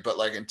necessarily, but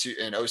like in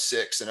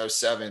 06 and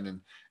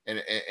 07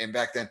 and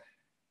back then,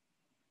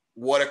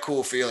 what a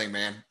cool feeling,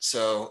 man.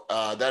 So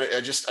I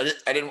just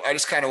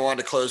kind of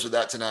wanted to close with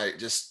that tonight.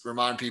 Just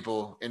remind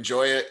people,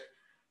 enjoy it,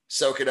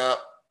 soak it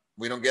up.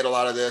 We don't get a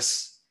lot of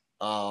this.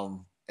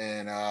 When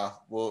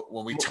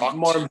we talk,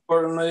 more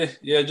importantly,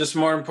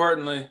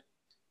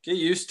 get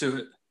used to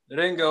it. It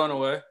ain't going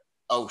away.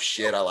 Oh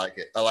shit, I like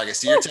it.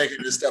 So you're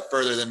taking it a step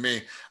further than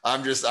me.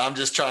 I'm just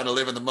trying to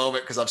live in the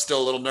moment because I'm still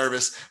a little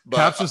nervous. But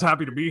Cap's just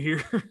happy to be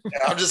here.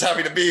 I'm just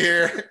happy to be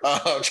here.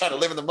 I'm trying to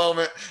live in the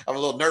moment. I'm a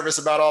little nervous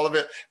about all of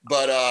it,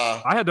 but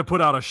I had to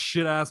put out a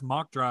shit ass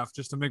mock draft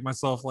just to make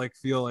myself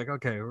feel like,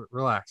 okay,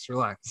 relax.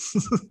 You're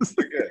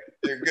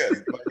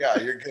good. But yeah,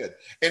 you're good.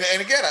 And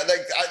again,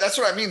 that's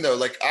what I mean though.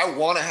 Like I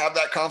want to have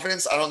that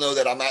confidence. I don't know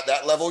that I'm at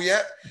that level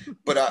yet,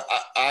 but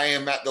I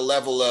am at the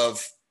level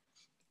of.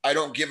 I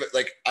don't give it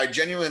I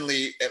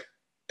genuinely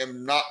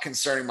am not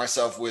concerning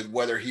myself with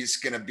whether he's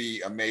going to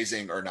be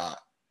amazing or not.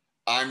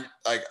 I'm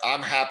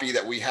happy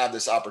that we have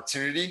this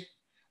opportunity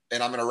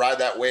and I'm going to ride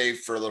that wave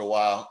for a little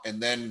while and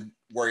then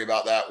worry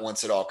about that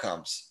once it all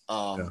comes.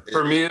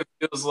 For me, it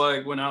feels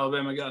like when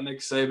Alabama got Nick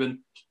Saban,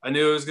 I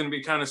knew it was going to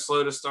be kind of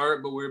slow to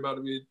start, but we're about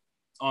to be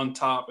on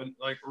top and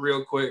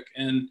real quick.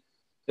 And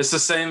it's the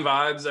same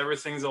vibes.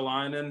 Everything's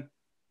aligning.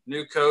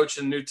 New coach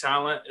and new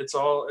talent. It's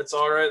all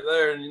right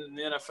there. And in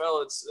the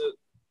NFL, it's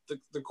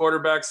the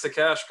quarterback's the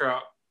cash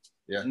crop.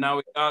 Yeah. And now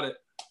we got it.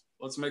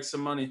 Let's make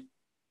some money.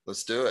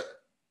 Let's do it.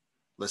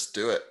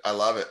 I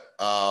love it.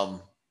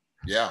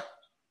 Yeah.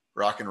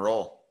 Rock and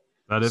roll.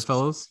 That it,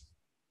 fellas?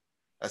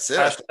 That's it.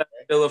 Hashtag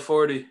Bill of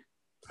 40.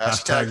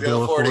 Hashtag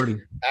Bill of 40.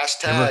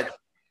 Hashtag.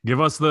 Give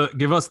us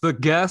the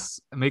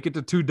guess, make it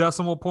to 2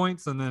 decimal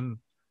points, and then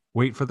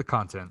wait for the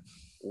content.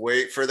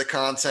 Wait for the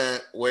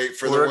content.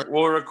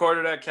 We'll record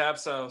it at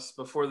Cap's house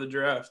before the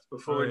draft.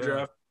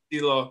 Draft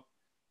D-Law.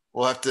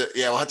 We'll have to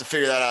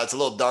figure that out. It's a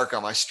little dark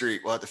on my street.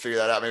 We'll have to figure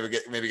that out.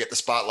 Maybe get the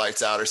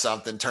spotlights out or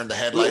something. Turn the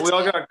headlights. We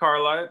all got car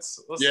lights.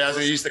 Let's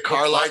use the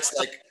car lights.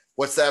 Like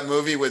what's that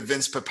movie with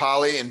Vince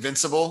Papali,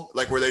 Invincible?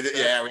 Like where they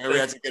we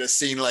had to get a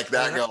scene like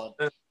that going.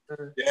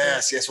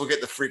 Yes. We'll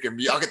get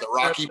I'll get the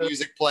Rocky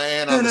music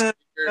playing on the speaker.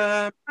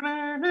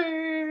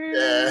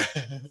 Yeah.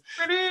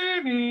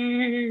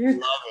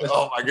 Love it.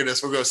 Oh my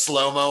goodness. We'll go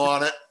slow-mo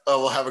on it.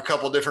 Oh, we'll have a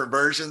couple different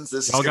versions.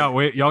 Y'all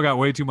got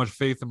way too much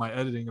faith in my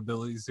editing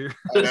abilities here.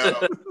 I know.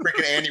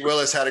 Freaking Andy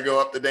Willis had to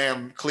go up the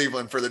damn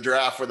Cleveland for the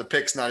draft where the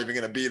pick's not even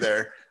going to be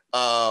there.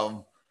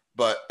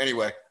 But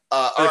anyway,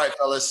 all right,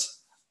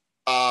 fellas.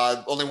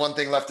 Only one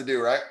thing left to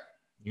do, right?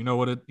 You know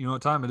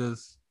what time it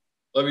is.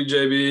 Love you,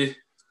 JB.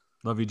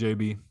 Love you,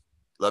 JB.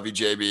 Love you,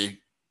 JB.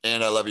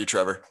 And I love you,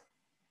 Trevor.